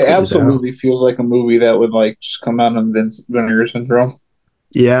 it absolutely feels like a movie that would like just come out on Vinegar Syndrome.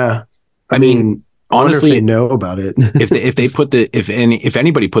 Yeah, I mean honestly, they know about it. if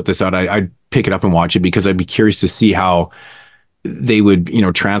anybody put this out, I'd pick it up and watch it, because I'd be curious to see how they would, you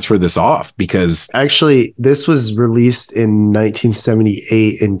know, transfer this off. Because actually this was released in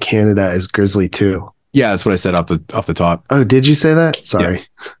 1978 in Canada as Grizzly 2. Yeah, that's what I said off the top. Oh, did you say that? Sorry.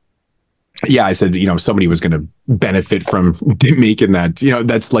 Yeah, I said, you know, somebody was going to benefit from making that. You know,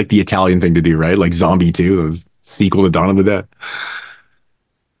 that's like the Italian thing to do, right? Like Zombie 2, the sequel to Dawn of the Dead.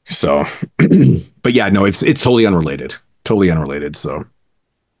 So, but yeah, no, it's totally unrelated. So,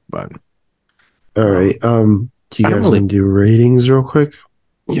 but all right. Do you guys want to do ratings real quick?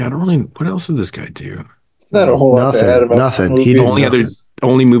 Yeah, I don't really. What else did this guy do? Not a whole lot to add about nothing. He did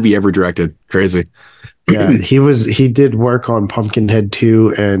only movie ever directed. Crazy. Yeah, he did work on Pumpkinhead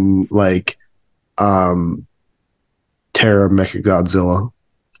 2 and like Terra Mechagodzilla.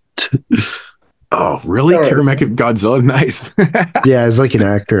 Oh, really? Terra Mechagodzilla? Nice. Yeah, it's like an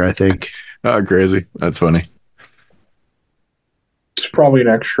actor, I think. Oh, crazy. That's funny. It's probably an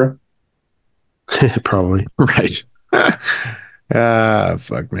extra. Probably. Right.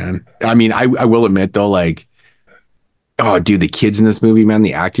 Fuck, man. I mean, I will admit though, like, oh, dude, the kids in this movie, man,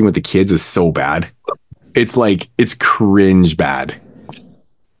 the acting with the kids is so bad. It's like, it's cringe bad.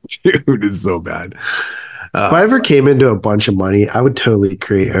 Dude, it's so bad. If I ever came into a bunch of money, I would totally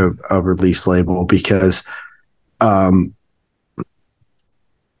create a release label because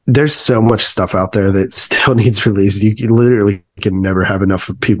there's so much stuff out there that still needs release. You literally can never have enough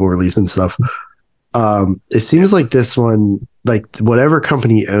of people releasing stuff. It seems like this one, like whatever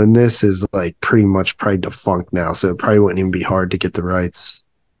company owned this is like pretty much probably defunct now. So it probably wouldn't even be hard to get the rights.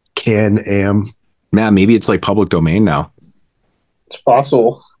 Man, maybe it's like public domain now. It's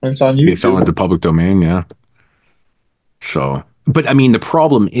possible. It's on YouTube. It fell into public domain, yeah. So, but I mean, the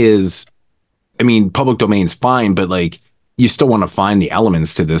problem is, I mean, public domain's fine, but like, you still want to find the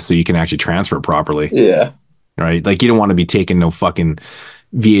elements to this so you can actually transfer it properly. Yeah. Right? Like, you don't want to be taking no fucking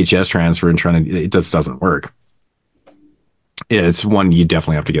VHS transfer and trying to, it just doesn't work. Yeah, it's one you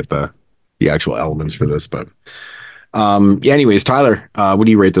definitely have to get the actual elements for this. But yeah, anyways, Tyler, what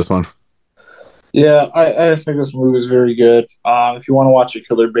do you rate this one? Yeah, I think this movie is very good. If you want to watch a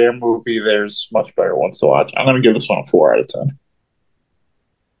Killer Bear movie, there's much better ones to watch. I'm going to give this one a 4 out of 10.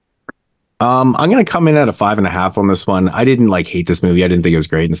 I'm going to come in at a 5.5 on this one. I didn't like hate this movie. I didn't think it was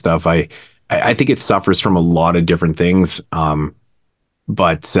great and stuff. I think it suffers from a lot of different things.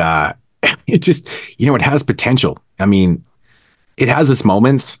 But it just, you know, it has potential. I mean, it has its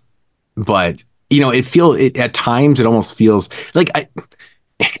moments, but you know, it at times it almost feels like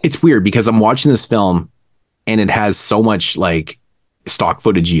it's weird because I'm watching this film and it has so much like stock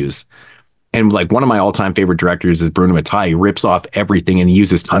footage used. And like one of my all-time favorite directors is Bruno Mattei. He rips off everything and he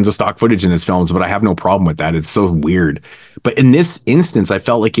uses tons of stock footage in his films, but I have no problem with that. It's so weird. But in this instance, I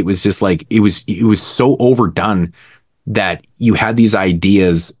felt like it was just like it was so overdone that you had these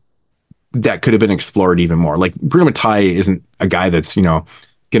ideas that could have been explored even more. Like Bruno Mattei isn't a guy that's, you know,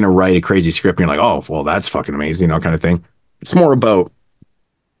 going to write a crazy script and you're like, oh, well, that's fucking amazing, you know, kind of thing. It's more about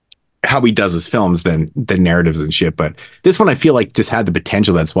how he does his films than narratives and shit. But this one I feel like just had the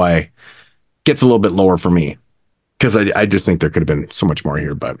potential. That's why it gets a little bit lower for me. Because I just think there could have been so much more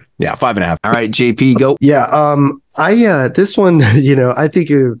here. But yeah, 5.5. All right, JP, go. Yeah, this one, you know, I think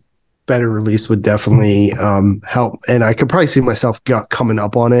a better release would definitely help. And I could probably see myself coming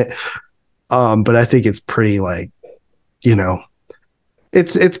up on it. But I think it's pretty like, you know,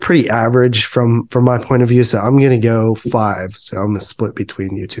 it's pretty average from my point of view. So I'm going to go 5. So I'm going to split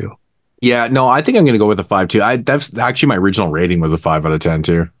between you two. Yeah, no, I think I'm going to go with a 5 too. That's actually my original rating was a 5 out of 10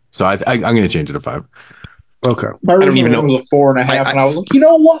 too. So I'm going to change it to 5. Okay. My original was a 4.5, and I was like, you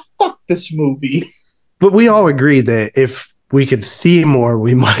know what? Fuck this movie. But we all agreed that if we could see more,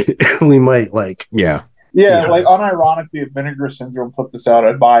 we might like. Yeah. Yeah, like unironically, if Vinegar Syndrome put this out,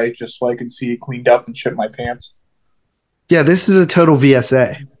 I'd buy it just so I could see it cleaned up and shit my pants. Yeah, this is a total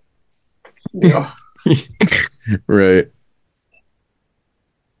VSA. Yeah. Right.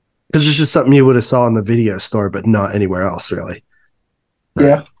 Because this is something you would have saw in the video store, but not anywhere else, really. Right.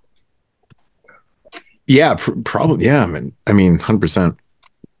 Yeah. Yeah, probably. Yeah, I mean, 100%.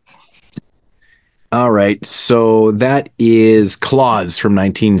 All right, so that is Claws from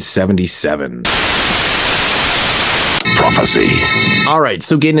 1977. Prophecy. All right,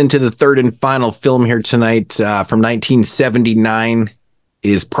 so getting into the third and final film here tonight from 1979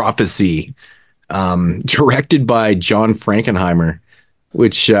 is Prophecy, directed by John Frankenheimer,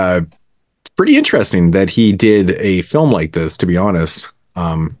 which pretty interesting that he did a film like this, to be honest.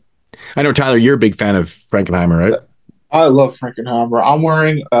 I know, Tyler, you're a big fan of Frankenheimer, right? I love Frankenheimer. I'm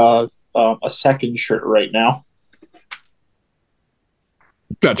wearing a second shirt right now.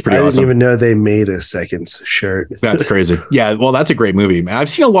 That's pretty awesome. I didn't even know they made a second shirt. That's crazy. Yeah, well, that's a great movie. I've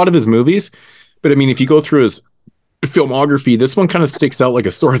seen a lot of his movies, but I mean, if you go through his filmography, this one kind of sticks out like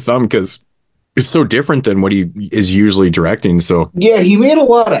a sore thumb because it's so different than what he is usually directing. So yeah, he made a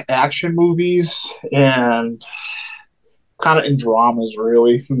lot of action movies and kind of in dramas,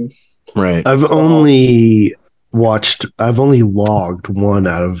 really. Right. I've only logged one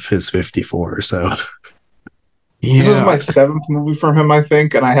out of his 54. So yeah. This is my 7th movie from him, I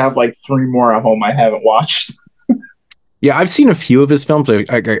think, and I have like 3 more at home I haven't watched. Yeah, I've seen a few of his films.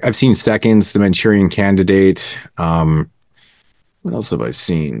 I've seen Seconds, The Manchurian Candidate. What else have I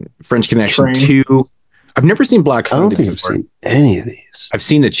seen? French Connection 2. I've never seen Black Sunday. I don't think I've seen any of these. I've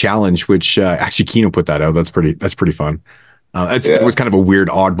seen The Challenge, which actually Kino put that out. That's pretty fun. It was kind of a weird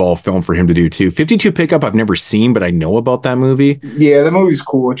oddball film for him to do too. 52 Pickup I've never seen, but I know about that movie. Yeah, that movie's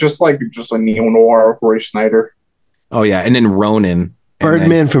cool. It's just a neo-noir with Roy Schneider. Oh yeah, and then Ronin.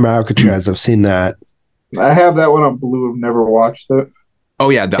 Birdman from Alcatraz. I've seen that. I have that one on Blue. I've never watched it. Oh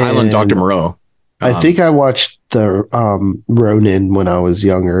yeah, The Island of Dr. Moreau. I think I watched the Ronin when I was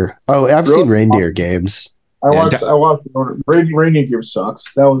younger. Oh, I've seen Reindeer Games. I watched Reindeer Games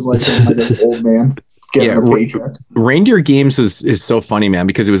sucks. That was like an old man getting a paycheck. Reindeer Games is so funny, man,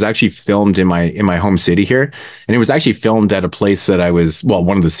 because it was actually filmed in my home city here, and it was actually filmed at a place that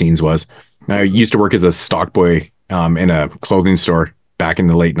one of the scenes was. I used to work as a stock boy in a clothing store back in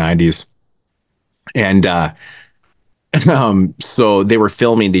the late 90s. And so they were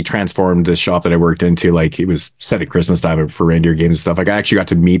filming, they transformed the shop that I worked into, like it was set at Christmas time for Reindeer Games and stuff. Like I actually got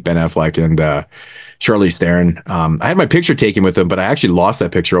to meet Ben Affleck and Charlize Theron. I had my picture taken with them, but I actually lost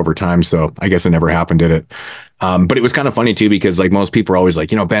that picture over time, so I guess it never happened, did it? But it was kind of funny too, because like most people are always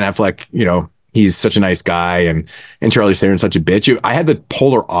like, Ben Affleck, he's such a nice guy, and Charlize Theron's such a bitch. I had the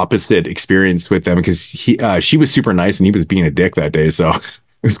polar opposite experience with them because she was super nice and he was being a dick that day, so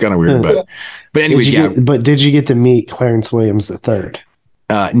it was kind of weird. But anyways, did you get to meet Clarence Williams III?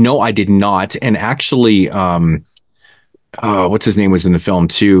 No, I did not. And actually, what's his name was in the film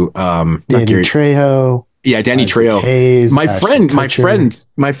too? Danny Trejo. Yeah, Danny Trejo. Hayes, my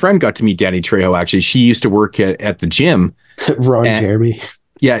friend got to meet Danny Trejo. Actually, she used to work at the gym. Ron Jeremy.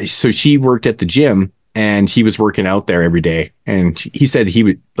 Yeah, so she worked at the gym and he was working out there every day. And he said he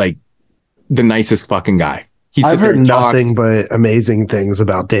was like the nicest fucking guy. I've heard nothing but amazing things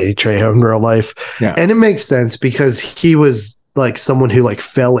about Danny Trejo in real life. Yeah. And it makes sense because he was like someone who like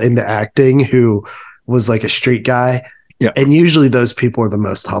fell into acting, who was like a street guy. Yeah. And usually those people are the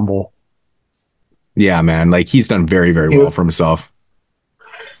most humble. Yeah, man. Like he's done very, very well for himself.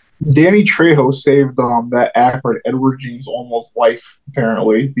 Danny Trejo saved that actor Edward James Olmos' life,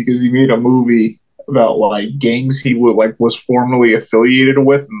 apparently, because he made a movie about like gangs he was formerly affiliated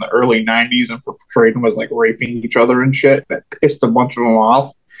with in the early 90s and portrayed them as like raping each other and shit. That pissed a bunch of them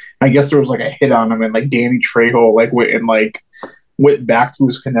off. I guess there was like a hit on him, and like Danny Trejo went back to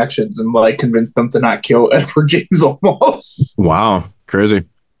his connections and like convinced them to not kill Edward James Olmos. Wow, crazy.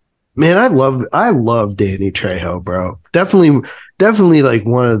 Man, I love Danny Trejo, bro. Definitely like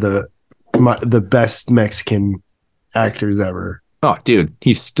one of the best Mexican actors ever. Oh, dude,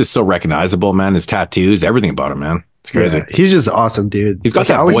 he's just so recognizable, man. His tattoos, everything about him, man. It's crazy. Yeah, he's just awesome, dude. He's got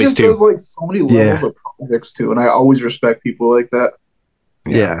that voice too. Does like so many levels of projects too, and I always respect people like that.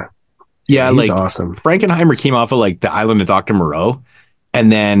 Yeah, he's like awesome. Frankenheimer came off of like The Island of Dr. Moreau,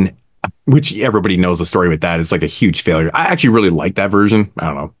 and then, which everybody knows the story with that. It's like a huge failure. I actually really like that version. I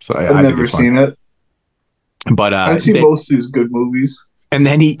don't know, so I've never seen it, but I've seen most of his good movies. And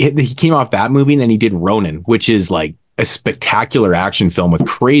then he came off that movie, and then he did Ronin, which is like a spectacular action film with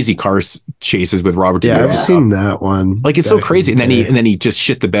crazy car chases with Robert De Niro. Yeah, I've seen that one. Like it's so crazy, and then he just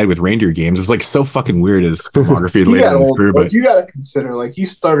shit the bed with Reindeer Games. It's like so fucking weird his filmography later in his career. But you got to consider, like he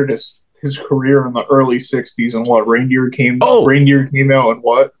started his career in the early '60s, and Reindeer came out in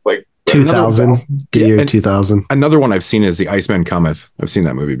what, like 2000, the year 2000. Another one I've seen is The Iceman Cometh. I've seen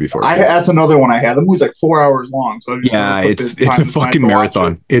that movie before. That's another one I had. The movie's like 4 hours long, so it's a fucking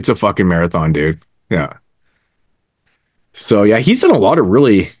marathon. It's a fucking marathon, dude. Yeah. So yeah, he's done a lot of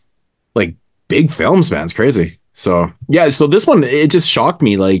really like big films, man. It's crazy. So yeah, so this one, it just shocked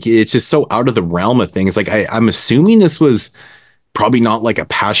me. Like it's just so out of the realm of things. Like I'm assuming this was probably not like a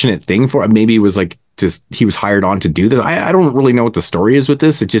passionate thing for him. Maybe it was like just he was hired on to do this. I don't really know what the story is with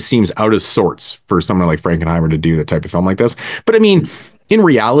this. It just seems out of sorts for someone like Frankenheimer to do that type of film like this. But I mean, in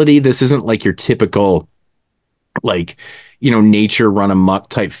reality, this isn't like your typical like, nature run amok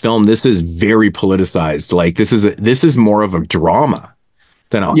type film. This is very politicized. Like this is more of a drama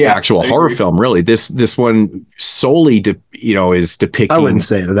than an actual horror film. Really, this one solely is depicting. I wouldn't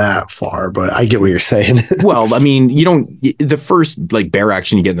say that far, but I get what you're saying. Well, I mean, the first like bear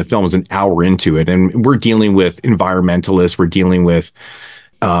action you get in the film is an hour into it, and we're dealing with environmentalists. We're dealing with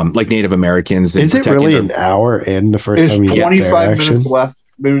like Native Americans. Is it really an hour in the first time you get bear action? There's 25 minutes left.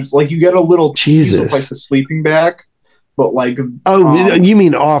 There's like you get a little Jesus, like the sleeping bag. But like, you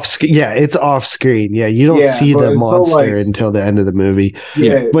mean off screen? Yeah, it's off screen. Yeah, you don't see the monster until the end of the movie.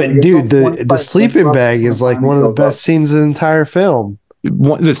 Yeah, but dude, the sleeping bag is like one of the best scenes in the entire film.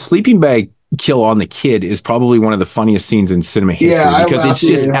 The sleeping bag kill on the kid is probably one of the funniest scenes in cinema history because it's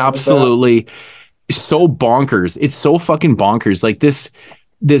just absolutely so bonkers. It's so fucking bonkers. Like this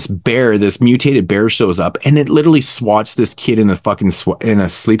mutated bear shows up and it literally swats this kid in the fucking in a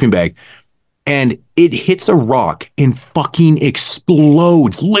sleeping bag. and it hits a rock and fucking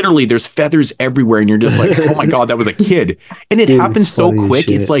explodes. Literally, there's feathers everywhere, and you're just like, oh my God, that was a kid. And it happens so quick.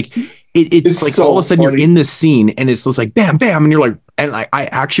 It's like, it's like so all of a sudden funny. You're in this scene, and it's just like, bam, bam. And you're like, and I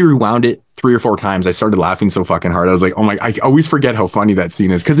actually rewound it 3 or 4 times. I started laughing so fucking hard. I was like, oh my, I always forget how funny that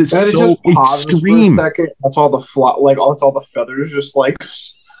scene is because it's so extreme. That's all the that's all the feathers just like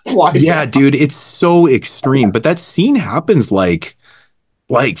fly. Yeah, dude, it's so extreme. But that scene happens like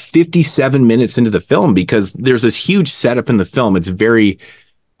 57 minutes into the film because there's this huge setup in the film. It's very,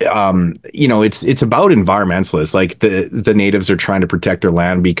 it's about environmentalists. Like the natives are trying to protect their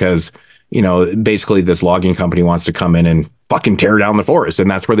land because, basically this logging company wants to come in and fucking tear down the forest,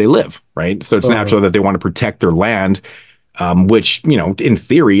 and that's where they live, right? So it's natural that they want to protect their land, which, in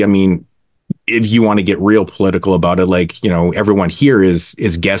theory, I mean, if you want to get real political about it, like, everyone here is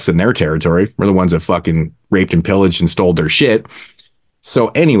guests in their territory. We're the ones that fucking raped and pillaged and stole their shit. So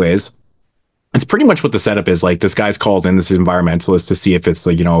anyways, it's pretty much what the setup is. Like, this guy's called in, this environmentalist, to see if it's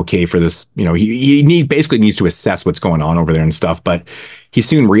like, okay for this, he basically needs to assess what's going on over there and stuff. But he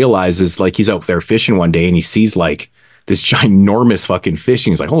soon realizes, like, he's out there fishing one day and he sees like this ginormous fucking fish.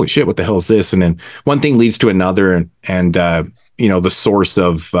 And he's like, holy shit, what the hell is this? And then one thing leads to another. And the source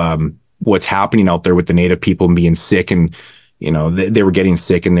of what's happening out there with the native people being sick, and, they were getting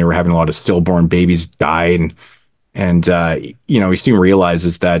sick and they were having a lot of stillborn babies die. And he soon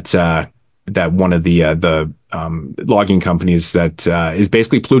realizes that one of the logging companies that is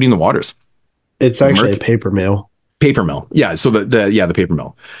basically polluting the waters. It's actually a paper mill. Paper mill. Yeah. So the paper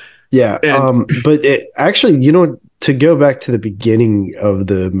mill. Yeah. But it actually, to go back to the beginning of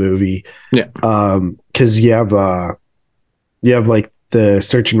the movie. Yeah. Because you have like the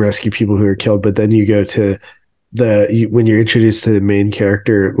search and rescue people who are killed, but then you go to when you're introduced to the main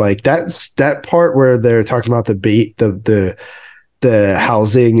character, like that's that part where they're talking about the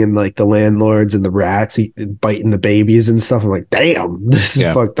housing and like the landlords and the rats biting the babies and stuff. I'm like, damn, this is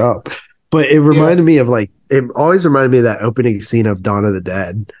fucked up. But it reminded me of it always reminded me of that opening scene of Dawn of the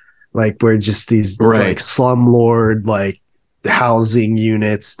Dead, like where just these like slumlord like housing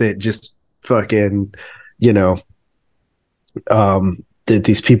units that just fucking, that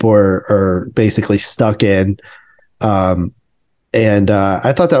these people are basically stuck in. And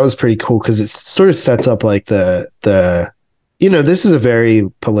I thought that was pretty cool because it sort of sets up like the this is a very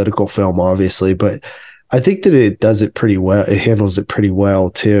political film, obviously, but I think that it does it pretty well. It handles it pretty well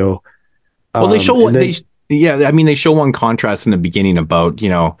too. Well, they show they show one contrast in the beginning about,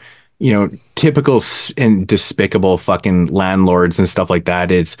 typical and despicable fucking landlords and stuff like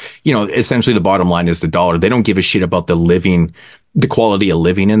that. It's, essentially the bottom line is the dollar. They don't give a shit about the quality of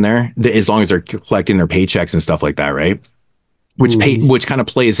living in there, as long as they're collecting their paychecks and stuff like that, right? Which kind of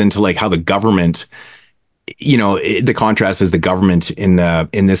plays into like how the government, the contrast is the government in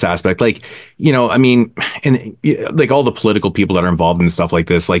this aspect. Like, I mean, and like all the political people that are involved in stuff like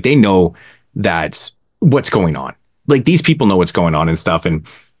this, like they know that's what's going on. Like these people know what's going on and stuff. And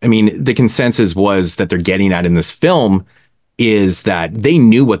I mean, the consensus was that they're getting at in this film is that they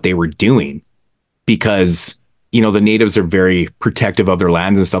knew what they were doing because, the natives are very protective of their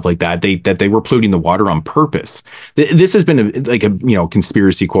lands and stuff like that. They were polluting the water on purpose. This has been a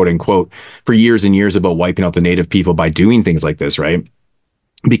conspiracy, quote unquote, for years and years about wiping out the native people by doing things like this, right?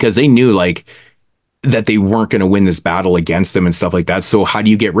 Because they knew like that they weren't going to win this battle against them and stuff like that. So how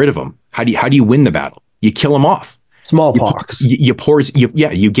do you get rid of them? How do you win the battle? You kill them off. Smallpox. You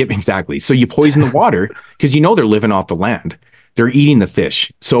get exactly. So you poison the water because they're living off the land. They're eating the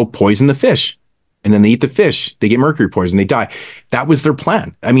fish. So poison the fish. And then they eat the fish. They get mercury poison. They die. That was their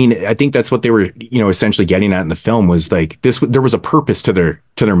plan. I mean, I think that's what they were, essentially getting at in the film was like this. There was a purpose to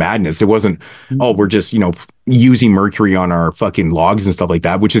their madness. It wasn't, we're just, using mercury on our fucking logs and stuff like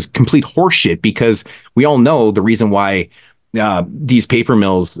that, which is complete horseshit because we all know the reason why these paper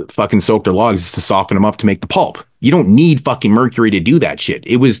mills fucking soak their logs is to soften them up to make the pulp. You don't need fucking mercury to do that shit.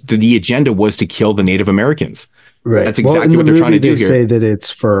 It was the agenda was to kill the Native Americans. Right. That's exactly what they're trying to do here. They say that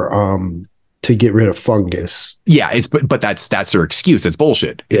it's for to get rid of fungus. Yeah, but that's their excuse. It's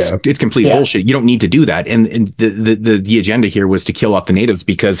bullshit. It's complete bullshit. You don't need to do that. And the agenda here was to kill off the natives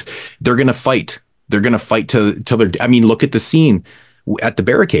because they're gonna fight. They're gonna fight till they're. I mean, look at the scene at the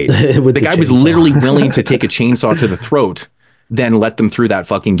barricade. The guy was literally willing to take a chainsaw to the throat, then let them through that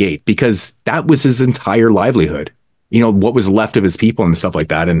fucking gate because that was his entire livelihood. What was left of his people and stuff like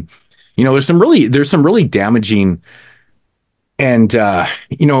that. And there's some really damaging. And,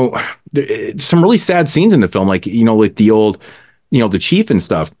 some really sad scenes in the film, like, like the old, the chief and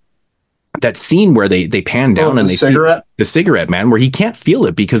stuff. that scene where they pan down and they see the cigarette, man, where he can't feel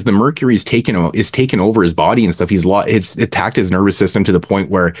it because the mercury is taken over his body and stuff. It's attacked his nervous system to the point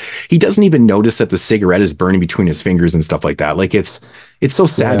where he doesn't even notice that the cigarette is burning between his fingers and stuff like that. Like it's so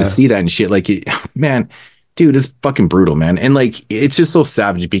sad to see that and shit. Like, man, dude, it's fucking brutal, man. And like, it's just so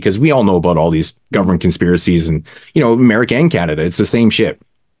savage because we all know about all these government conspiracies and, you know, America and Canada, it's the same shit.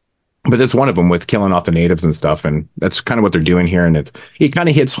 But that's one of them with killing off the natives and stuff. And that's kind of what they're doing here. And it kind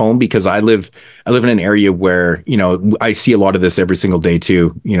of hits home because I live in an area where, you know, I see a lot of this every single day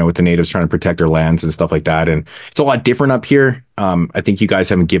too, you know, with the natives trying to protect their lands and stuff like that. And it's a lot different up here. I think you guys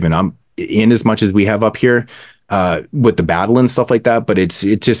haven't given up in as much as we have up here with the battle and stuff like that. But it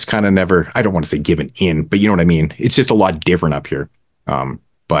just kind of never, I don't want to say given in, but you know what I mean? It's just a lot different up here.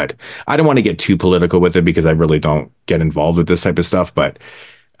 But I don't want to get too political with it because I really don't get involved with this type of stuff. But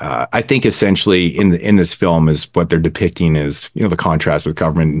I think essentially in this film is what they're depicting is, you know, the contrast with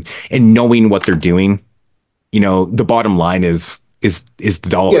government and knowing what they're doing. You know, the bottom line is the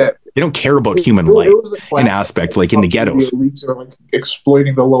dollar. Yeah. They don't care about human life in aspect, like in the ghettos. The elites are like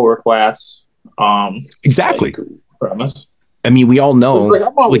exploiting the lower class. Exactly. Like, premise. I mean, we all know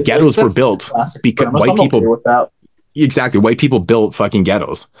like ghettos were built because white people. With that. Exactly, white people built fucking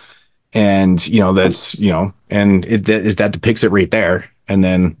ghettos, and you know that's and that depicts it right there. And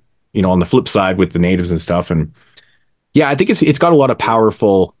then, you know, on the flip side with the natives and stuff. And yeah, I think it's got a lot of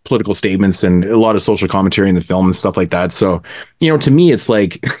powerful political statements and a lot of social commentary in the film and stuff like that. So, you know, to me, it's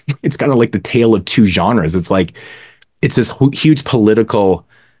like, it's kind of like the tale of two genres. It's like, it's this huge political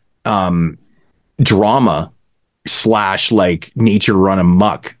drama / like nature run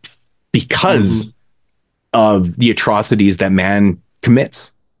amok because of the atrocities that man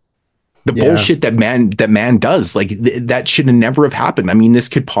commits. The bullshit that man does, like that should never have happened. I mean, this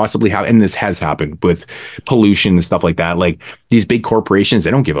could possibly happen, and this has happened with pollution and stuff like that. Like these big corporations,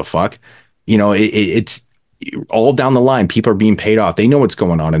 they don't give a fuck. You know, it's all down the line. People are being paid off. They know what's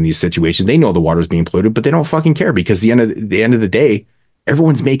going on in these situations. They know the water's being polluted, but they don't fucking care because the end of the day,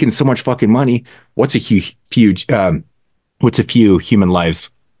 everyone's making so much fucking money. What's a few human lives?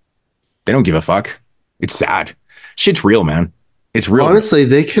 They don't give a fuck. It's sad. Shit's real, man. It's real. Honestly,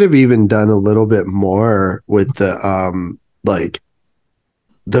 they could have even done a little bit more with the like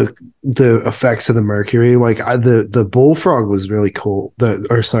the effects of the mercury. Like the bullfrog was really cool.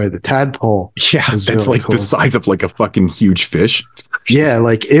 The tadpole. Yeah, that's really like cool. The size of like a fucking huge fish. Yeah,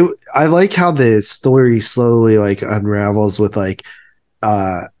 like it. I like how the story slowly like unravels with like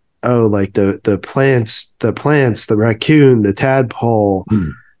like the plants, the raccoon, the tadpole,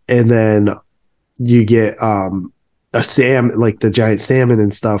 and then you get a salmon, like the giant salmon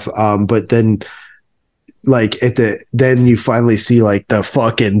and stuff. But then like then you finally see like the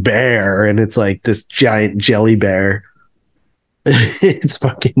fucking bear and it's like this giant jelly bear. It's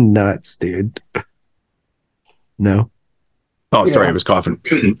fucking nuts, dude. No. Oh, sorry. I was coughing.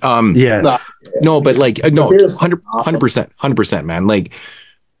 Yeah. No, but like, no, 100%, man. Like,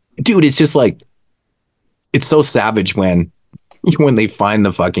 dude, it's just like, it's so savage when they find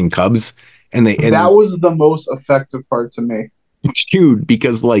the fucking cubs. And that was the most effective part to me, dude,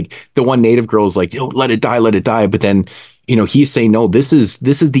 because like the one native girl is like, let it die. But then, you know, he's saying, no, this is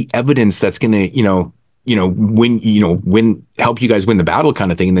the evidence that's going to, win, help you guys win the battle kind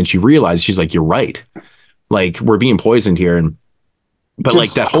of thing. And then she realized, she's like, you're right. Like we're being poisoned here. But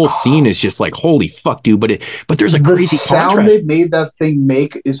like that whole scene is just like, holy fuck, dude. But there's a crazy sound contrast. They made that thing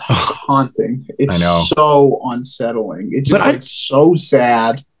make is haunting. It's so unsettling. It's just so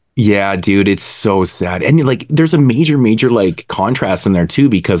sad. Yeah, dude, it's so sad. And like there's a major like contrast in there too,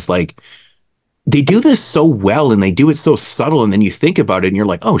 because like they do this so well and they do it so subtle, and then you think about it and you're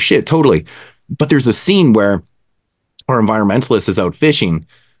like, oh shit, totally. But there's a scene where our environmentalist is out fishing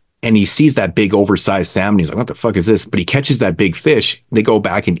and he sees that big oversized salmon. He's like, what the fuck is this? But he catches that big fish. They go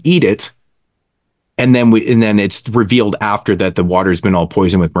back and eat it. And then it's revealed after that the water's been all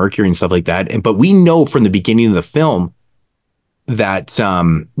poisoned with mercury and stuff like that. But we know from the beginning of the film that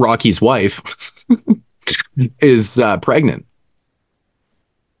Rocky's wife is pregnant.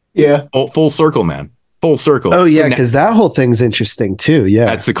 Yeah. Full circle, man. Full circle. Oh, yeah, because that whole thing's interesting too. Yeah.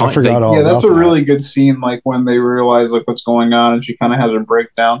 That's the I forgot all that's a really good scene, like when they realize like what's going on and she kind of has her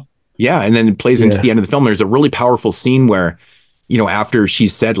breakdown. Yeah, and then it plays into the end of the film. There's a really powerful scene where, you know, after she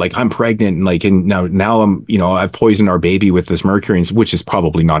said like I'm pregnant and like and now I'm, you know, I've poisoned our baby with this mercury, which is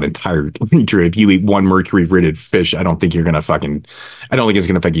probably not entirely true. If you eat one mercury-ridden fish, I don't think it's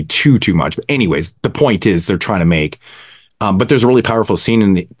gonna affect you too much. But anyways, the point is they're trying to make. But there's a really powerful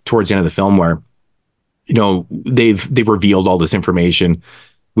scene towards the end of the film where, you know, they've revealed all this information.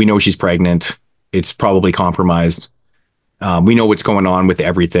 We know she's pregnant. It's probably compromised. We know what's going on with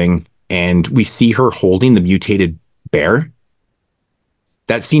everything. and we see her holding the mutated bear.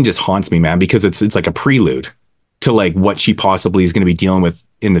 That scene just haunts me, man, because it's like a prelude to like what she possibly is going to be dealing with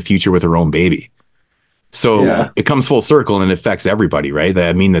in the future with her own baby. So it comes full circle and it affects everybody, right?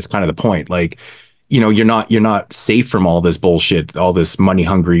 I mean, that's kind of the point. Like, you know, you're not safe from all this bullshit, all this money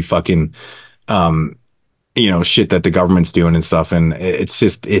hungry fucking, you know, shit that the government's doing and stuff. And it's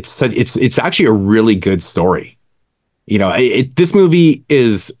just, it's actually a really good story. You know, this movie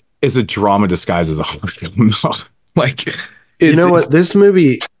is a drama disguised as a horror film. Like, you know what, this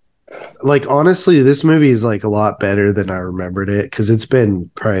movie, like, honestly, this movie is like a lot better than I remembered it, because it's been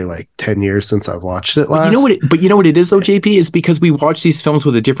probably like 10 years since I've watched it last. But you know what it is though, JP, is because we watch these films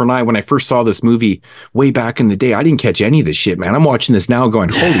with a different eye. When I first saw this movie way back in the day, I didn't catch any of this shit, man. I'm watching this now going,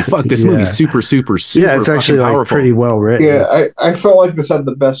 holy fuck, this movie's super, super, super. Yeah, it's actually like powerful. pretty well written. Yeah, I felt like this had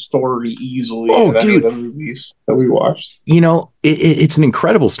the best story easily. Oh, dude, the movies that we watched. You know, it's an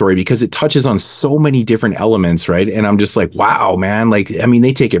incredible story because it touches on so many different elements, right? And I'm just like, wow, man. Like, I mean,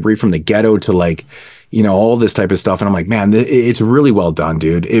 they take it right from the ghetto to like, you know, all this type of stuff. And I'm like, man, it's really well done,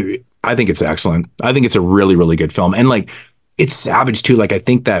 dude. I think it's excellent. I think it's a really, really good film. And like, it's savage too. Like, I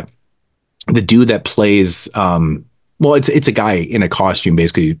think that the dude that plays, well, it's a guy in a costume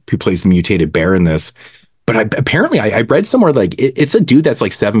basically who plays the mutated bear in this. But apparently I read somewhere like it's a dude that's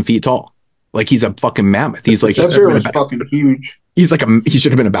like 7 feet tall. Like, he's a fucking mammoth. He's like, that bear was fucking huge. He's like he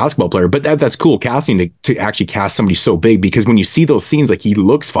should have been a basketball player, but that's cool casting to actually cast somebody so big, because when you see those scenes, like, he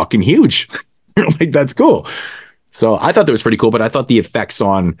looks fucking huge. Like, that's cool. So I thought that was pretty cool, but I thought the effects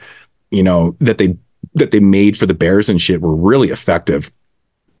on, you know, that they made for the bears and shit were really effective.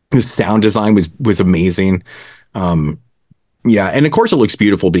 The sound design was amazing. Yeah. And of course it looks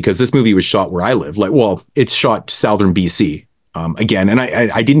beautiful because this movie was shot where I live. Like, well, it's shot southern BC. Again, and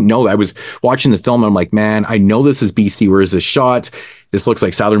I didn't know that. I was watching the film and I'm like, man, I know this is BC. Where is this shot? This looks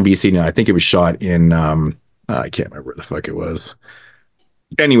like southern BC. Now I think it was shot in, I can't remember where the fuck it was.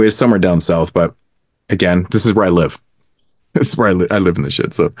 Anyways, somewhere down south. But again, this is where I live. It's where I live in this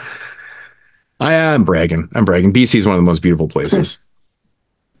shit. So I'm bragging. BC is one of the most beautiful places.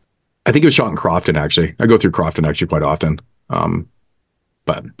 I think it was shot in Crofton, actually. I go through Crofton actually quite often.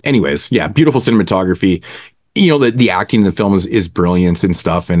 But anyways, yeah, beautiful cinematography. You know, the acting in the film is brilliant and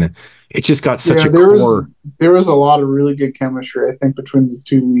stuff, and it just got such a core. There was a lot of really good chemistry, I think, between the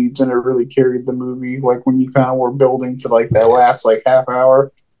two leads, and it really carried the movie. Like, when you kind of were building to like that last like half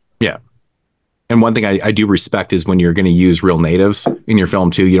hour. Yeah, and one thing I do respect is when you're going to use real natives in your film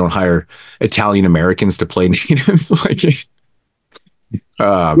too. You don't hire Italian Americans to play natives. Like,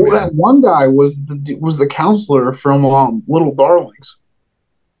 well, that one guy was the counselor from Little Darlings.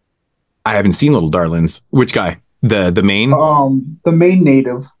 I haven't seen Little Darlings. Which guy? The main? The main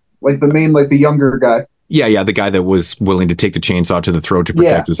native, like the younger guy. Yeah, the guy that was willing to take the chainsaw to the throat to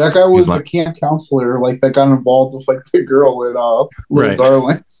protect us. That guy was the camp counselor, like that got involved with like the girl in Little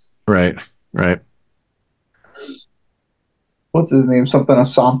Darlings. Right. What's his name? Something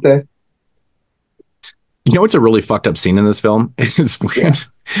Asante. You know what's a really fucked up scene in this film? It's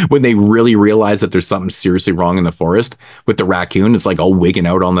when they really realize that there's something seriously wrong in the forest with the raccoon. It's like all wigging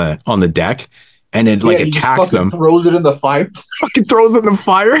out on the deck, and it like attacks them. Throws it in the fire. Fucking throws it in the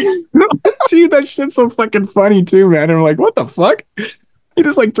fire. Dude, that shit's so fucking funny too, man. And I'm like, what the fuck? He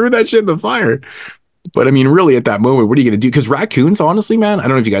just like threw that shit in the fire. But I mean, really, at that moment, what are you going to do? Because raccoons, honestly, man, I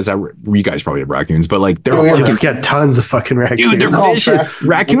don't know if you guys probably have raccoons, but like we've got tons of fucking raccoons. Dude, they're vicious.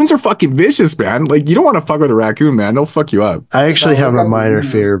 Raccoons are fucking vicious, man. Like, you don't want to fuck with a raccoon, man. They'll fuck you up. I actually have a minor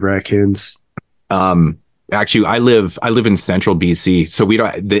fear of raccoons. Actually, I live in central BC, so we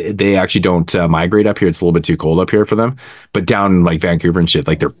don't. They actually don't migrate up here. It's a little bit too cold up here for them. But down in like Vancouver and shit,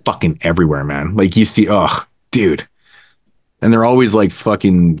 like they're fucking everywhere, man. Like you see, dude, and they're always like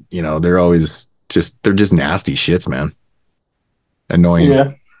fucking. You know, they're just nasty shits, man. Annoying.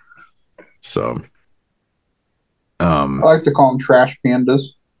 Yeah. So, I like to call them trash pandas.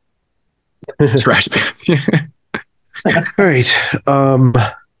 Trash pandas. All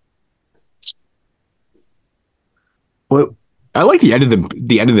right. What I like the end of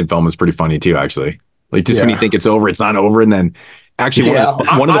the film is pretty funny too, actually. Like, just when you think it's over, it's not over, and then actually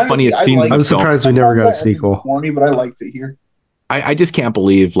one of the funniest scenes. I'm surprised we never got a sequel. Corny, but I liked it here. I just can't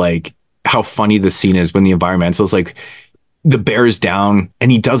believe like how funny the scene is when the environmentalist, like, the bear is down and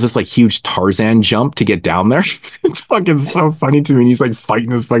he does this like huge Tarzan jump to get down there. It's fucking so funny to me. He's like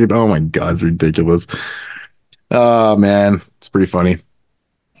fighting this fucking, oh my God, it's ridiculous. Oh man, it's pretty funny.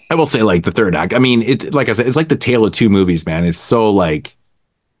 I will say, like, the third act, I mean, it, like I said, it's like the tale of two movies, man. It's so like,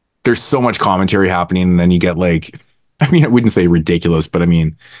 there's so much commentary happening, and then you get like, I mean, I wouldn't say ridiculous, but I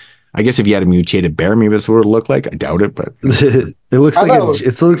mean, I guess if you had a mutated bear, maybe that's what it would look like. I doubt it, but it looks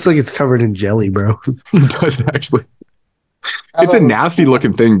like it's covered in jelly, bro. It does actually. It's a nasty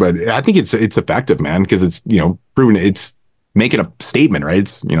looking thing, but I think it's effective, man, because it's, you know, proven it's making a statement, right?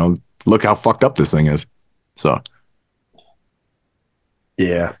 It's, you know, look how fucked up this thing is. So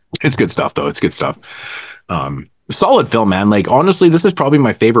yeah, it's good stuff though. It's good stuff. Solid film, man. Like, honestly, this is probably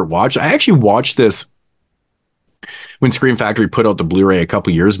my favorite watch. I actually watched this when Scream Factory put out the Blu-ray a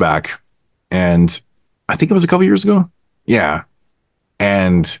couple years back, and I think it was a couple years ago. Yeah.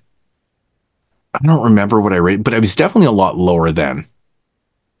 And I don't remember what I rated, but I was definitely a lot lower then.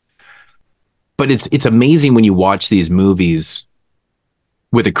 But it's amazing when you watch these movies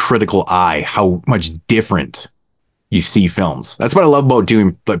with a critical eye, how much different you see films. That's what I love about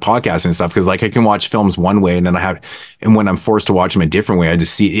doing like podcasts and stuff, because like I can watch films one way, and then when I'm forced to watch them a different way, I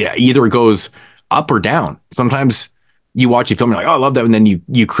just see either it goes up or down. Sometimes you watch a film, you're like, oh, I love that, and then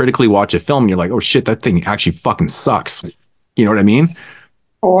you critically watch a film, and you're like, oh shit, that thing actually fucking sucks. You know what I mean?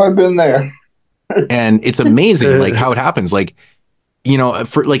 Oh, I've been there. And it's amazing like how it happens. Like, you know,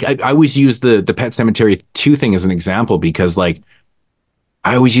 for like I always use the Pet Sematary 2 thing as an example, because like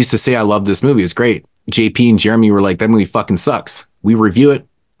I always used to say I love this movie, it's great. JP and Jeremy were like, that movie fucking sucks. We review it.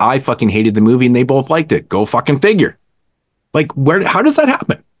 I fucking hated the movie and they both liked it. Go fucking figure. Like, how does that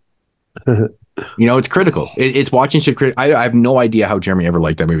happen? You know, it's critical. It's watching shit. I have no idea how Jeremy ever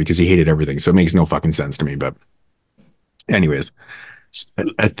liked that movie, because he hated everything. So it makes no fucking sense to me. But anyways,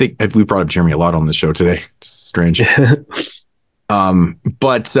 I think we brought up Jeremy a lot on the show today. It's strange. Yeah.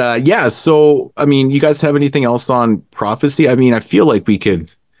 So, I mean, you guys have anything else on Prophecy? I mean, I feel like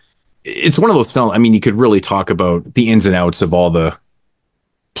it's one of those films. I mean, you could really talk about the ins and outs of all the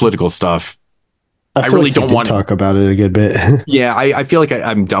political stuff. I really don't want to talk about it a good bit. Yeah, I feel like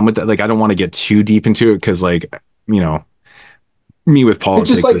I'm done with that. Like, I don't want to get too deep into it, because, like, you know, me with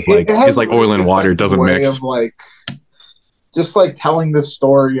politics is like oil and water. It doesn't mix. Of like, just like telling this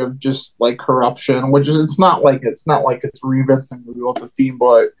story of just like corruption, which is it's not like it's reinventing the theme,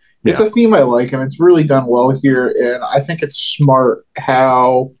 but it's a theme I like, and it's really done well here. And I think it's smart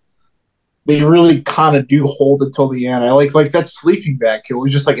how they really kind of do hold it till the end. I like that sleeping bag kill. It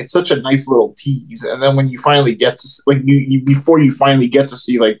was just like, it's such a nice little tease. And then when you finally get to like before you finally get to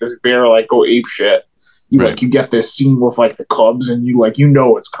see like this bear like go ape shit, you get this scene with like the cubs, and you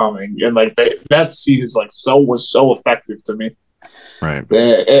know it's coming, and like that scene is like was so effective to me. Right.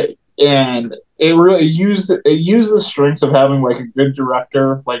 And it really used the strengths of having like a good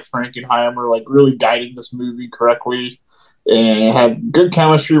director like Frankenheimer, like really guiding this movie correctly. And had good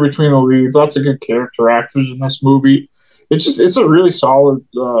chemistry between the leads, lots of good character actors in this movie. It's a really solid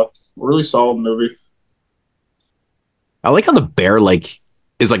movie. I like how the bear like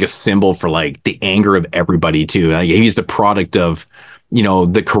is like a symbol for like the anger of everybody too. Like, he's the product of, you know,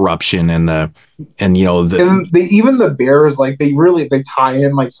 the corruption and even the bears, like they tie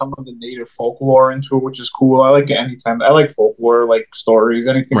in like some of the native folklore into it, which is cool. I like folklore, like stories,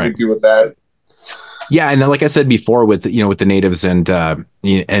 anything to do with that. Yeah, and like I said before, with the natives and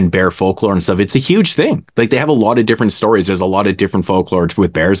bear folklore and stuff, it's a huge thing. Like, they have a lot of different stories. There's a lot of different folklore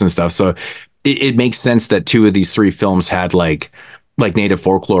with bears and stuff. So it makes sense that 2 of these 3 films had like native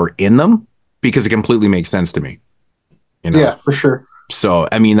folklore in them, because it completely makes sense to me. You know? Yeah, for sure. So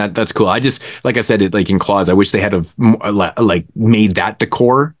I mean that's cool. I just, like I said, like in Claws, I wish they had like made that the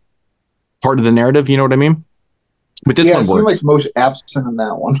core part of the narrative. You know what I mean? But this one works. It seemed like most absent in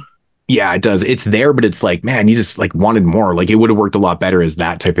that one. Yeah, it does. It's there, but it's like, man, you just like wanted more. Like, it would have worked a lot better as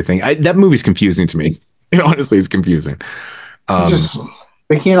that type of thing. That movie's confusing to me. It honestly is confusing.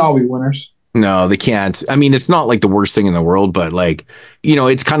 They can't all be winners. No, they can't. I mean, it's not like the worst thing in the world, but like, you know,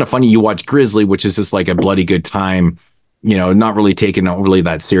 it's kind of funny. You watch Grizzly, which is just like a bloody good time, you know, not really taken really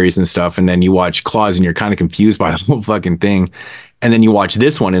that serious and stuff. And then you watch Claws and you're kind of confused by the whole fucking thing. And then you watch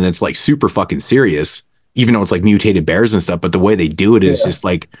this one and it's like super fucking serious, even though it's like mutated bears and stuff. But the way they do it is just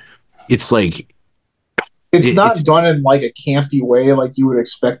like, it's not done in like a campy way like you would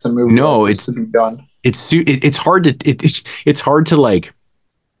expect a movie to be done. It's hard to like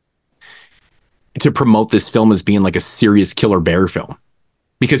to promote this film as being like a serious killer bear film,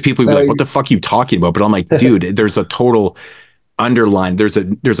 because people would be like, what the fuck are you talking about? But I'm like, dude, there's a total underline. There's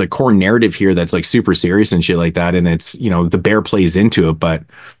a core narrative here that's like super serious and shit like that. And it's, you know, the bear plays into it, but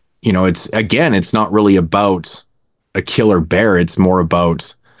you know, it's not really about a killer bear. It's more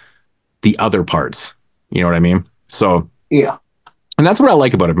about the other parts. You know what I mean? So yeah. And that's what I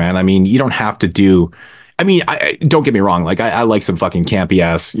like about it, man. I mean, you don't have to do, I mean, don't get me wrong. Like I like some fucking campy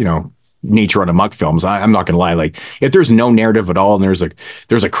ass, you know, nature on amok films. I'm not gonna lie. Like if there's no narrative at all and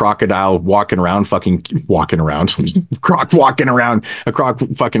there's a crocodile walking around, croc walking around, a croc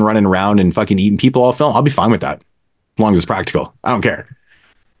fucking running around and fucking eating people all film, I'll be fine with that. As long as it's practical. I don't care.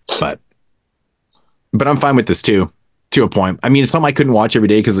 But I'm fine with this too, to a point. I mean, it's something I couldn't watch every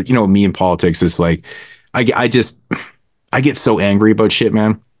day because, you know, me in politics is like, I get so angry about shit,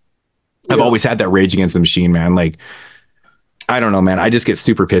 man. I've always had that rage against the machine, man. Like, I don't know, man. I just get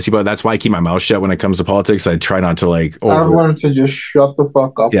super pissy about it. That's why I keep my mouth shut when it comes to politics. I try not to like. I've learned to just shut the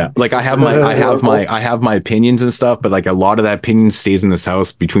fuck up. Yeah, like I have my opinions and stuff, but like a lot of that opinion stays in this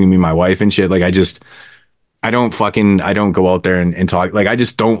house between me and my wife and shit. Like I don't go out there and talk. Like I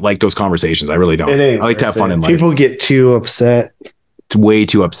just don't like those conversations. I really don't. I like to have fun in life. People get too upset. It's way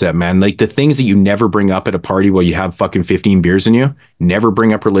too upset, man. Like the things that you never bring up at a party while you have fucking 15 beers in you, never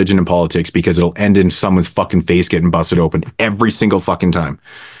bring up religion and politics because it'll end in someone's fucking face getting busted open every single fucking time.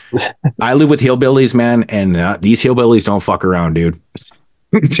 I live with hillbillies, man, and these hillbillies don't fuck around, dude.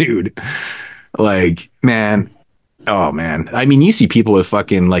 Dude, like, man. Oh, man. I mean, you see people with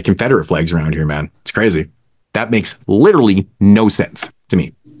fucking like Confederate flags around here, man. It's crazy. That makes literally no sense to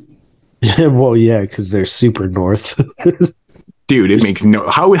me. Yeah, well, yeah, because they're super north. Dude, it makes no.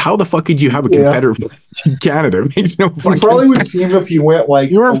 How the fuck could you have a Confederate in Canada? It makes no fucking. You probably would seem if you went like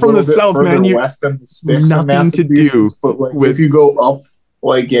you were from the south, man. You west and the sticks, nothing to do. But like if you go up,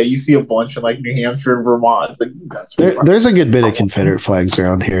 like you see a bunch in like New Hampshire and Vermont. It's like there's a good bit of Confederate flags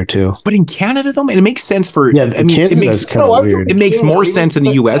around here too. But in Canada, though, man, it makes sense for. Yeah, I mean, it makes kind of weird. It makes more sense in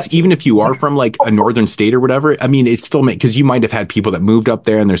the U.S. Even if you are from like a northern state or whatever. I mean, it still makes because you might have had people that moved up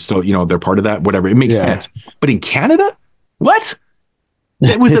there and they're still, you know, they're part of that. Whatever, it makes sense. But in Canada, what?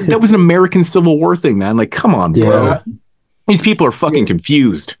 That was an American Civil War thing, man. Like, come on, bro. Yeah. These people are fucking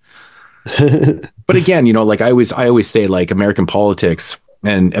confused. But again, you know, like I always say, like American politics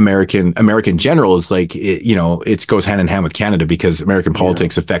and American general is like, you know, it goes hand in hand with Canada because American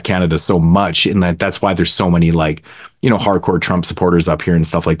politics affect Canada so much, and that's why there's so many like, you know, hardcore Trump supporters up here and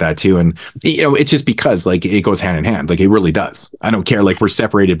stuff like that too. And you know, it's just because like it goes hand in hand, like it really does. I don't care, like we're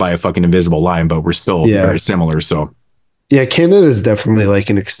separated by a fucking invisible line, but we're still very similar. So. Yeah, Canada is definitely like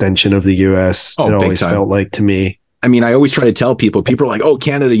an extension of the U.S. It always felt like to me. I mean, I always try to tell people are like, oh,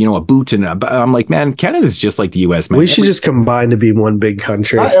 Canada, you know, a boot. And I'm like, man, Canada's just like the U.S., man. We should just combine to be one big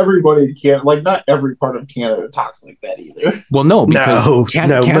country. Not everybody can, like, not every part of Canada talks like that either. Well, no, because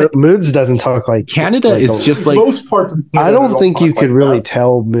Moodz doesn't talk like Canada is just like most parts of Canada. I don't think you could really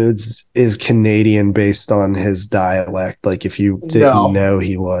tell Moodz is Canadian based on his dialect. Like, if you didn't know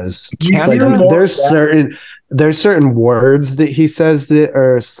he was. Canada, like, there's certain words that he says that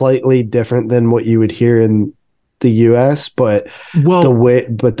are slightly different than what you would hear in the US, but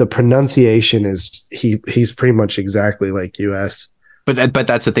the pronunciation is he's pretty much exactly like US. But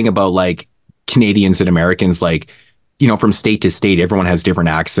that's the thing about like Canadians and Americans, like, you know, from state to state, everyone has different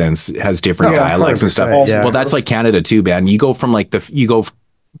accents, has different dialects and stuff. Yeah. Well, that's like Canada too, man. You go from like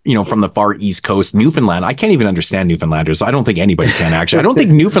you know, from the far East Coast, Newfoundland. I can't even understand Newfoundlanders. I don't think anybody can actually. I don't think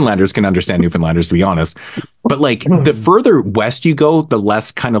Newfoundlanders can understand Newfoundlanders, to be honest. But like the further west you go, the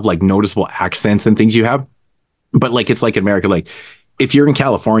less kind of like noticeable accents and things you have. But like, it's like in America, like if you're in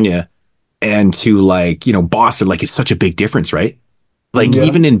California and to like, you know, Boston, like it's such a big difference, right? Like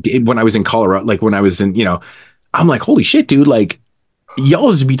even when I was in Colorado, like when I was in, you know, I'm like, holy shit, dude, like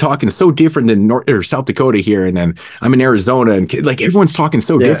y'all just be talking so different than North or South Dakota here. And then I'm in Arizona and like everyone's talking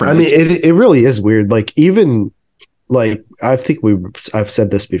so different. I mean, it really is weird. Like even like, I think I've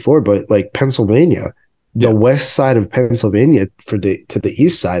said this before, but like Pennsylvania, the west side of Pennsylvania to the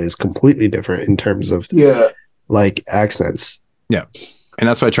east side is completely different in terms of like accents. Yeah. And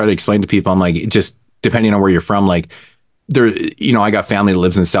that's what I try to explain to people. I'm like, just depending on where you're from, like there, you know, I got family that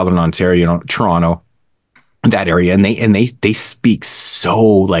lives in Southern Ontario, you know, Toronto, that area, and they speak so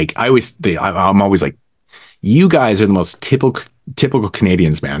like I'm always like, you guys are the most typical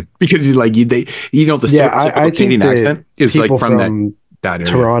Canadians, man, because you know the typical Canadian accent is like from that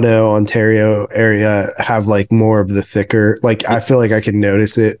area. Toronto, Ontario area have like more of the thicker, like I feel like I can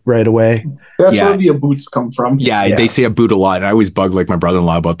notice it right away. That's where the boots come from. Yeah, they say a boot a lot, and I always bug like my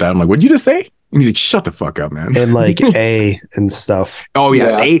brother-in-law about that. I'm like, what'd you just say? And he's like, shut the fuck up, man. And like A and stuff. Oh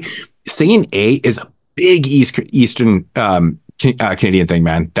yeah. Saying A is a big Eastern Canadian thing,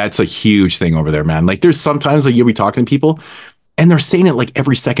 man. That's a huge thing over there, man. Like there's sometimes like you'll be talking to people and they're saying it like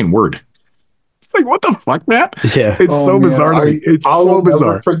every second word. It's like, what the fuck, man? Yeah. It's so bizarre to me. It's so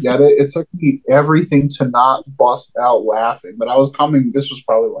bizarre. Never forget it. It took me everything to not bust out laughing. But this was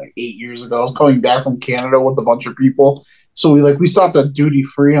probably like 8 years ago. I was coming back from Canada with a bunch of people. So we stopped at duty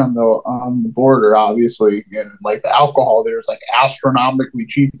free on the border, obviously. And like the alcohol there is like astronomically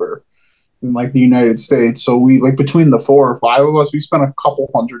cheaper. in like the United States. So we like between the 4 or 5 of us, we spent a couple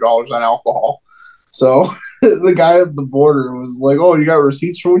 $100s on alcohol. So the guy at the border was like, "Oh, you got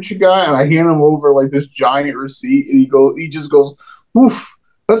receipts for what you got?" And I hand him over like this giant receipt, and he just goes, "Oof,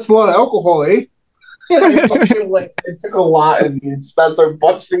 that's a lot of alcohol, eh?" It took a lot, and he started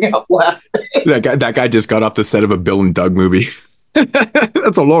busting out laughing. That guy just got off the set of a Bill and Doug movie.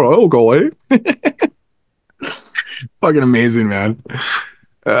 That's a lot of alcohol, eh? Fucking amazing, man.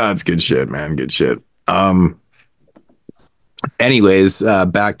 That's good shit, man. Good shit. Anyways,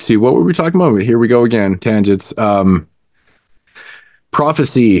 back to what were we talking about? Here we go again. Tangents.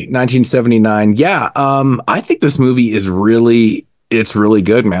 Prophecy, 1979. Yeah, I think this movie is really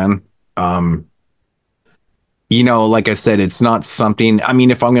good, man. You know, like I said, it's not something. I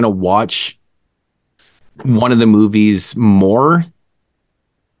mean, if I'm gonna watch one of the movies more,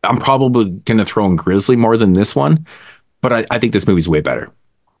 I'm probably gonna throw in Grizzly more than this one. But I think this movie's way better.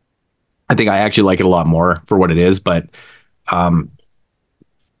 I think I actually like it a lot more for what it is, but I'm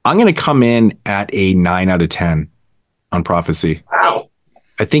going to come in at a 9 out of 10 on Prophecy. Wow.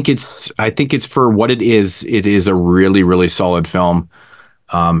 I think it's for what it is. It is a really, really solid film.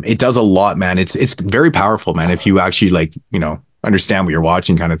 It does a lot, man. It's very powerful, man. If you actually like, you know, understand what you're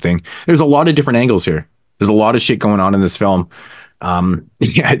watching kind of thing. There's a lot of different angles here. There's a lot of shit going on in this film. Yeah,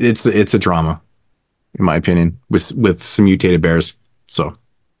 it's a drama, in my opinion, with some mutated bears. So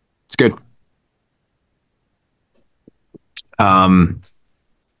it's good.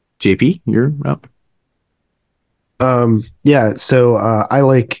 JP, you're up. Yeah, so I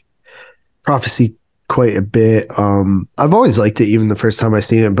like Prophecy quite a bit. I've always liked it, even the first time I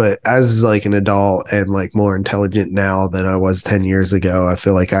seen it, but as like an adult and like more intelligent now than I was 10 years ago, I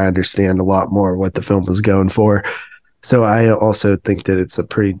feel like I understand a lot more what the film was going for. So I also think that it's a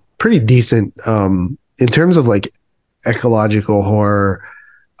pretty decent in terms of like ecological horror,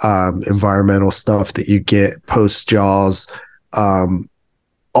 environmental stuff that you get post Jaws.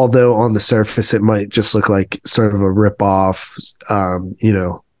 Although on the surface it might just look like sort of a rip-off, you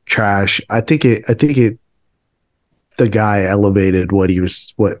know, trash. I think the guy elevated what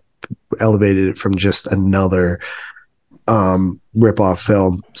elevated it from just another rip-off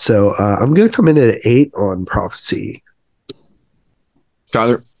film. So I'm gonna come in at an 8 on Prophecy.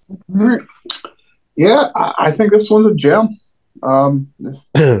 Tyler? Yeah, I think this one's a gem.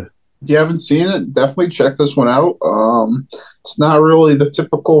 If you haven't seen it, definitely check this one out. It's not really the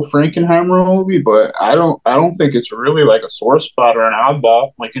typical Frankenheimer movie, but I don't think it's really like a sore spot or an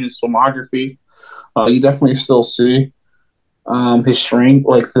oddball like in his filmography. You definitely still see his strength,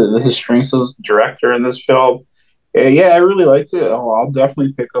 like his strengths as director in this film. Yeah, I really liked it. I'll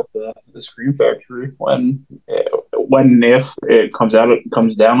definitely pick up the Scream Factory when if it comes out, it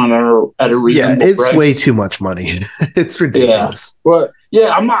comes down at a reasonable it's price. way too much money. It's ridiculous. Yeah, but yeah,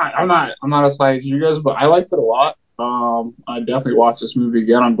 I'm not as high as you guys, but I liked it a lot. I definitely watched this movie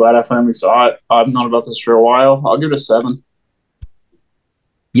again. I'm glad I finally saw it. I've known about this for a while. I'll give it a 7.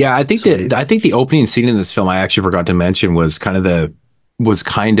 Yeah, I think the opening scene in this film I actually forgot to mention was kind of the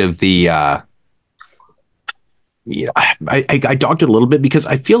I docked it a little bit because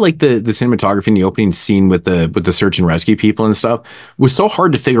I feel like the cinematography in the opening scene with the search and rescue people and stuff was so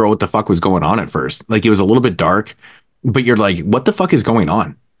hard to figure out what the fuck was going on at first. Like it was a little bit dark, but you're like, what the fuck is going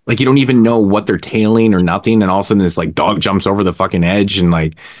on? Like you don't even know what they're tailing or nothing, and all of a sudden this like dog jumps over the fucking edge, and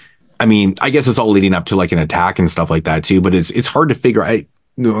like, I mean, I guess it's all leading up to like an attack and stuff like that too. But it's hard to figure.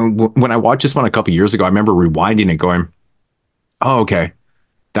 When I watched this one a couple years ago, I remember rewinding it, going, "Oh, okay,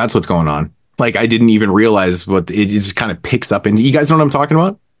 that's what's going on." Like I didn't even realize what it just kind of picks up. And you guys know what I'm talking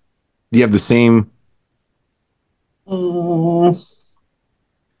about? Do you have the same? Or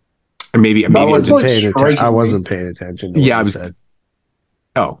maybe I wasn't paying attention. To what I said.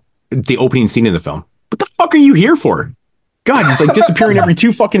 Oh, the opening scene in the film. What the fuck are you here for? God, he's like disappearing every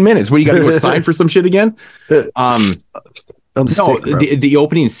 2 fucking minutes. What, you got to go sign for some shit again? The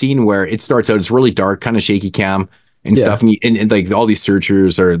opening scene where it starts out, it's really dark, kind of shaky cam and stuff, and like all these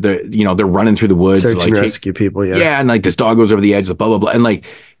searchers are they're running through the woods, search and rescue people, and like this dog goes over the edge, blah blah blah, and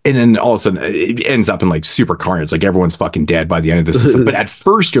then all of a sudden it ends up in like super carnage, like everyone's fucking dead by the end of this. But at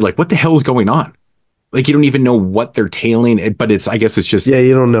first you're like, what the hell is going on? Like you don't even know what they're tailing, but I guess it's just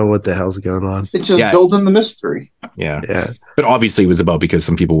you don't know what the hell's going on. It's just building the mystery. Yeah. But obviously it was about because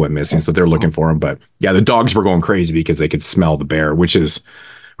some people went missing, so they're looking for him. But yeah, the dogs were going crazy because they could smell the bear, which is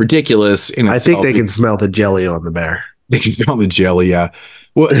ridiculous. I think they can smell the jelly on the bear. They can smell the jelly, yeah.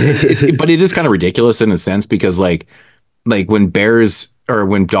 Well, but it is kind of ridiculous in a sense because like when bears or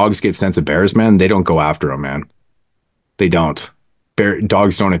when dogs get sense of bears, man, they don't go after them, man. They don't.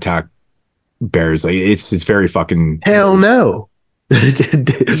 Dogs don't attack bears. Like it's very fucking hell no.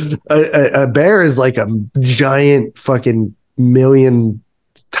 A bear is like a giant fucking million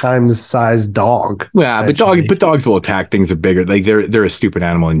times sized dog. Yeah, but dogs will attack things that are bigger. Like they're a stupid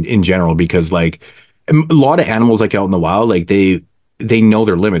animal in general, because like a lot of animals like out in the wild, like they know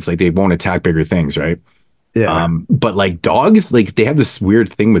their limits. Like they won't attack bigger things, right? Yeah. But like dogs, like they have this weird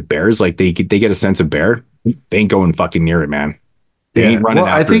thing with bears. Like they get a sense of bear, they ain't going fucking near it, man. They ain't running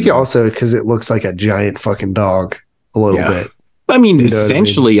after I think it, also because it looks like a giant fucking dog a little bit. I mean,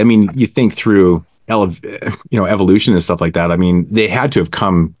 essentially, I mean, you think through evolution and stuff like that. I mean, they had to have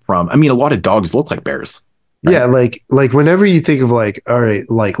come from. I mean, a lot of dogs look like bears. Right? Yeah, like whenever you think of like, all right,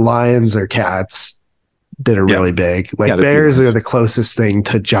 like lions or cats that are really big, like bears are the closest thing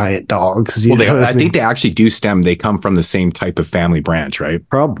to giant dogs. I think they actually do stem. They come from the same type of family branch, right?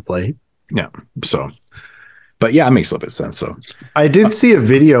 Probably. Yeah. So, but yeah, it makes a little bit of sense. So, I did see a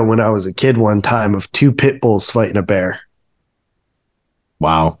video when I was a kid one time of two pit bulls fighting a bear.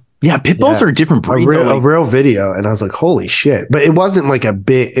 Wow. Yeah, pit bulls are a different breed. A real video, and I was like, "Holy shit!" But it wasn't like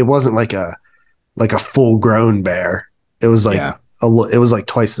it wasn't like a full grown bear. It was like it was like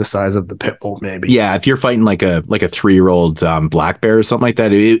twice the size of the pit bull, maybe. Yeah, if you're fighting like a 3-year-old black bear or something like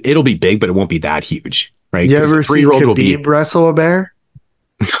that, it'll be big, but it won't be that huge, right? You ever seen Khabib wrestle a bear?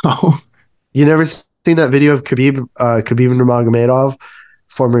 No. You never seen that video of Khabib Nurmagomedov,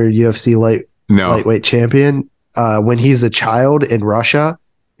 former UFC lightweight champion? When he's a child in Russia,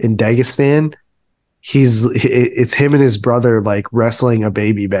 in Dagestan, it's him and his brother like wrestling a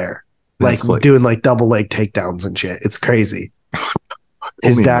baby bear, like doing like double leg takedowns and shit. It's crazy.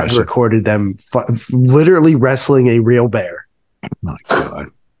 His dad recorded them literally wrestling a real bear. Oh my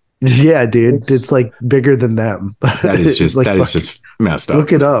God. Yeah, dude, it's like bigger than them. That is just is just messed up.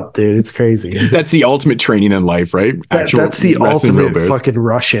 Look it up, dude. It's crazy. That's the ultimate training in life, right? That's the ultimate fucking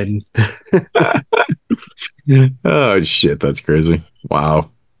Russian. Oh shit, that's crazy. Wow.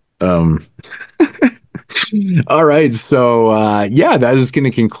 All right, so that is going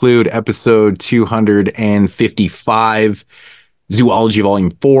to conclude episode 255, Zoology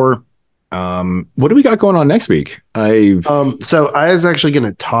Volume 4. What do we got going on next week? So I was actually going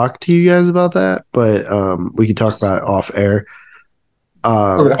to talk to you guys about that, but we can talk about it off air.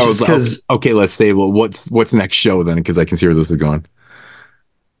 Okay, let's say, well, what's next show then? Because I can see where this is going.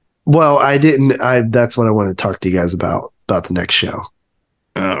 Well, that's what I want to talk to you guys about the next show.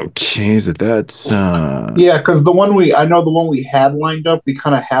 Okay, is it that? Yeah, because the one we had lined up, we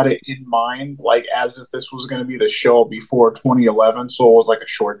kind of had it in mind, like as if this was going to be the show before 2011, so it was like a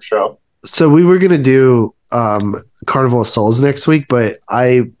short show. So we were going to do Carnival of Souls next week, but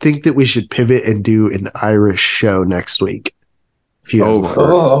I think that we should pivot and do an Irish show next week. If you guys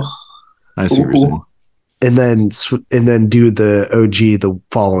want. I see what you're saying. And then do the OG the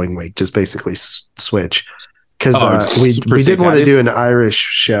following week, just basically switch. Because we did want to do an Irish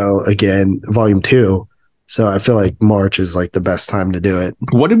show again, Volume 2. So I feel like March is like the best time to do it.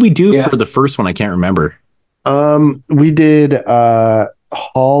 What did we do for the first one? I can't remember. We did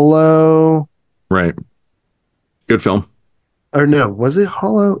Hollow. Right. Good film. Or no, was it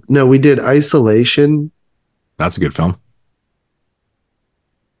Hollow? No, we did Isolation. That's a good film.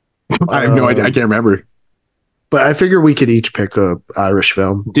 I have no idea. I can't remember. But I figure we could each pick a Irish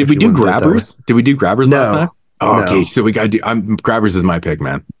film. Did we do Grabbers? Did we do Grabbers last time? Oh, no. Okay, so we got to do. Grabbers is my pick,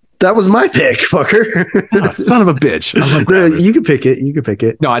 man. That was my pick, fucker. Oh, son of a bitch. No, you can pick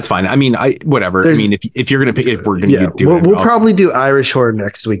it. No, it's fine. I mean, whatever. I mean, if you're gonna pick it, we're gonna do it. We'll probably do Irish horror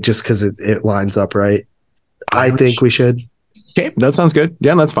next week just because it lines up right. I think we should. Okay, that sounds good.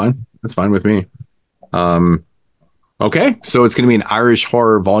 Yeah, that's fine. That's fine with me. Okay, so it's gonna be an Irish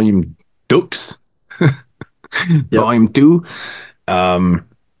horror volume Dukes. Volume 2.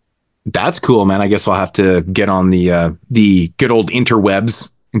 That's cool, man. I guess I'll have to get on the good old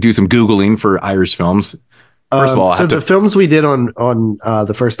interwebs and do some Googling for Irish films. First of all, the films we did on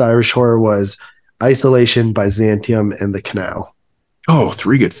the first Irish horror was Isolation, Byzantium, and The Canal. Oh,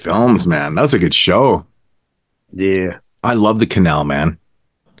 3 good films, man. That was a good show. Yeah. I love The Canal, man.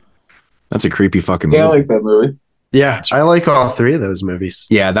 That's a creepy fucking movie. Yeah, I like that movie. Yeah, I like all 3 of those movies.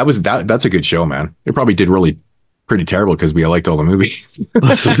 Yeah, that's a good show, man. It probably did really pretty terrible because we liked all the movies.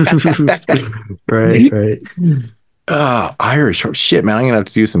 Right. Irish shit, man. I'm gonna have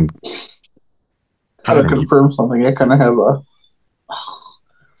to do some. Gotta confirm something. I kind of have a.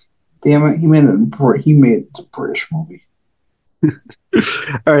 Damn it! He made it a British movie.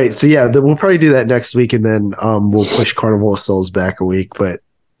 All right, so yeah, we'll probably do that next week, and then we'll push Carnival of Souls back a week. But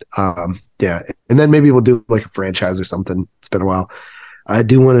yeah, and then maybe we'll do like a franchise or something. It's been a while. I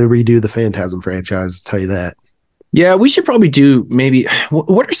do want to redo the Phantasm franchise. I'll tell you that. Yeah, we should probably do maybe.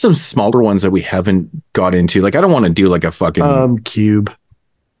 What are some smaller ones that we haven't got into? Like, I don't want to do like a fucking Cube.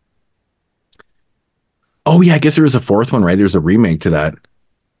 Oh yeah, I guess there was a fourth one, right? There's a remake to that.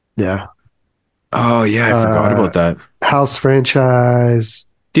 Yeah. Oh yeah, I forgot about that. House franchise.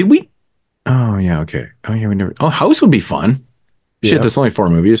 Did we? Oh yeah, okay. Oh yeah, we never. Oh, House would be fun. Shit, that's only 4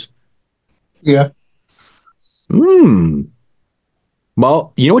 movies. Yeah. Well,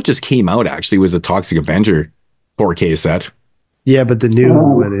 you know what just came out actually was the Toxic Avenger 4K set. Yeah, but the new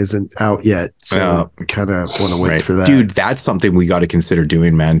one isn't out yet, so I kind of want to wait for that. Dude, that's something we got to consider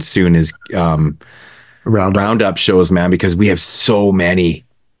doing, man. Soon as Roundup shows, man, because we have so many.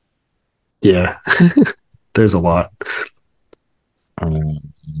 Yeah, there's a lot.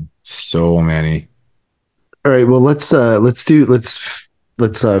 So many. All right, well let's figure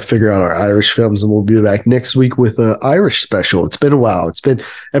out our Irish films, and we'll be back next week with an Irish special. It's been a while. It's been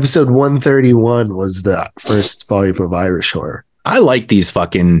episode 131 was the first volume of Irish horror. I like these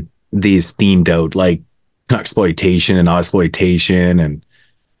themed out like exploitation and exploitation and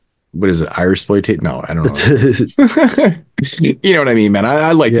what is it? Irish exploitation? No, I don't know. You know what I mean, man?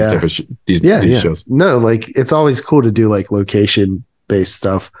 I like this type of these shows. No, like it's always cool to do like location based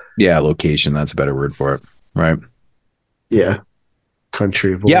stuff. Yeah, location. That's a better word for it, right? Yeah,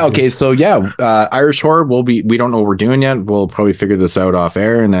 country. Yeah. Okay. So Irish horror. We don't know what we're doing yet. We'll probably figure this out off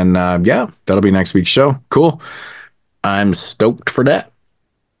air, and then that'll be next week's show. Cool. I'm stoked for that.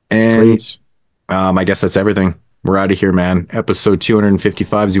 And I guess that's everything. We're out of here, man. Episode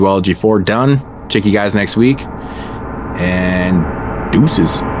 255, Zoology 4 done. Check you guys next week. And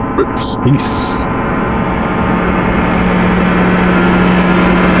deuces. Peace.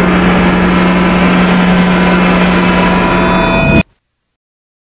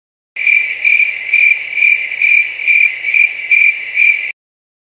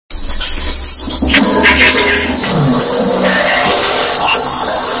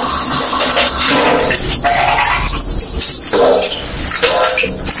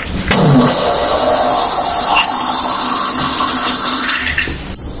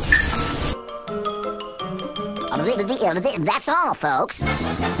 That's all, folks.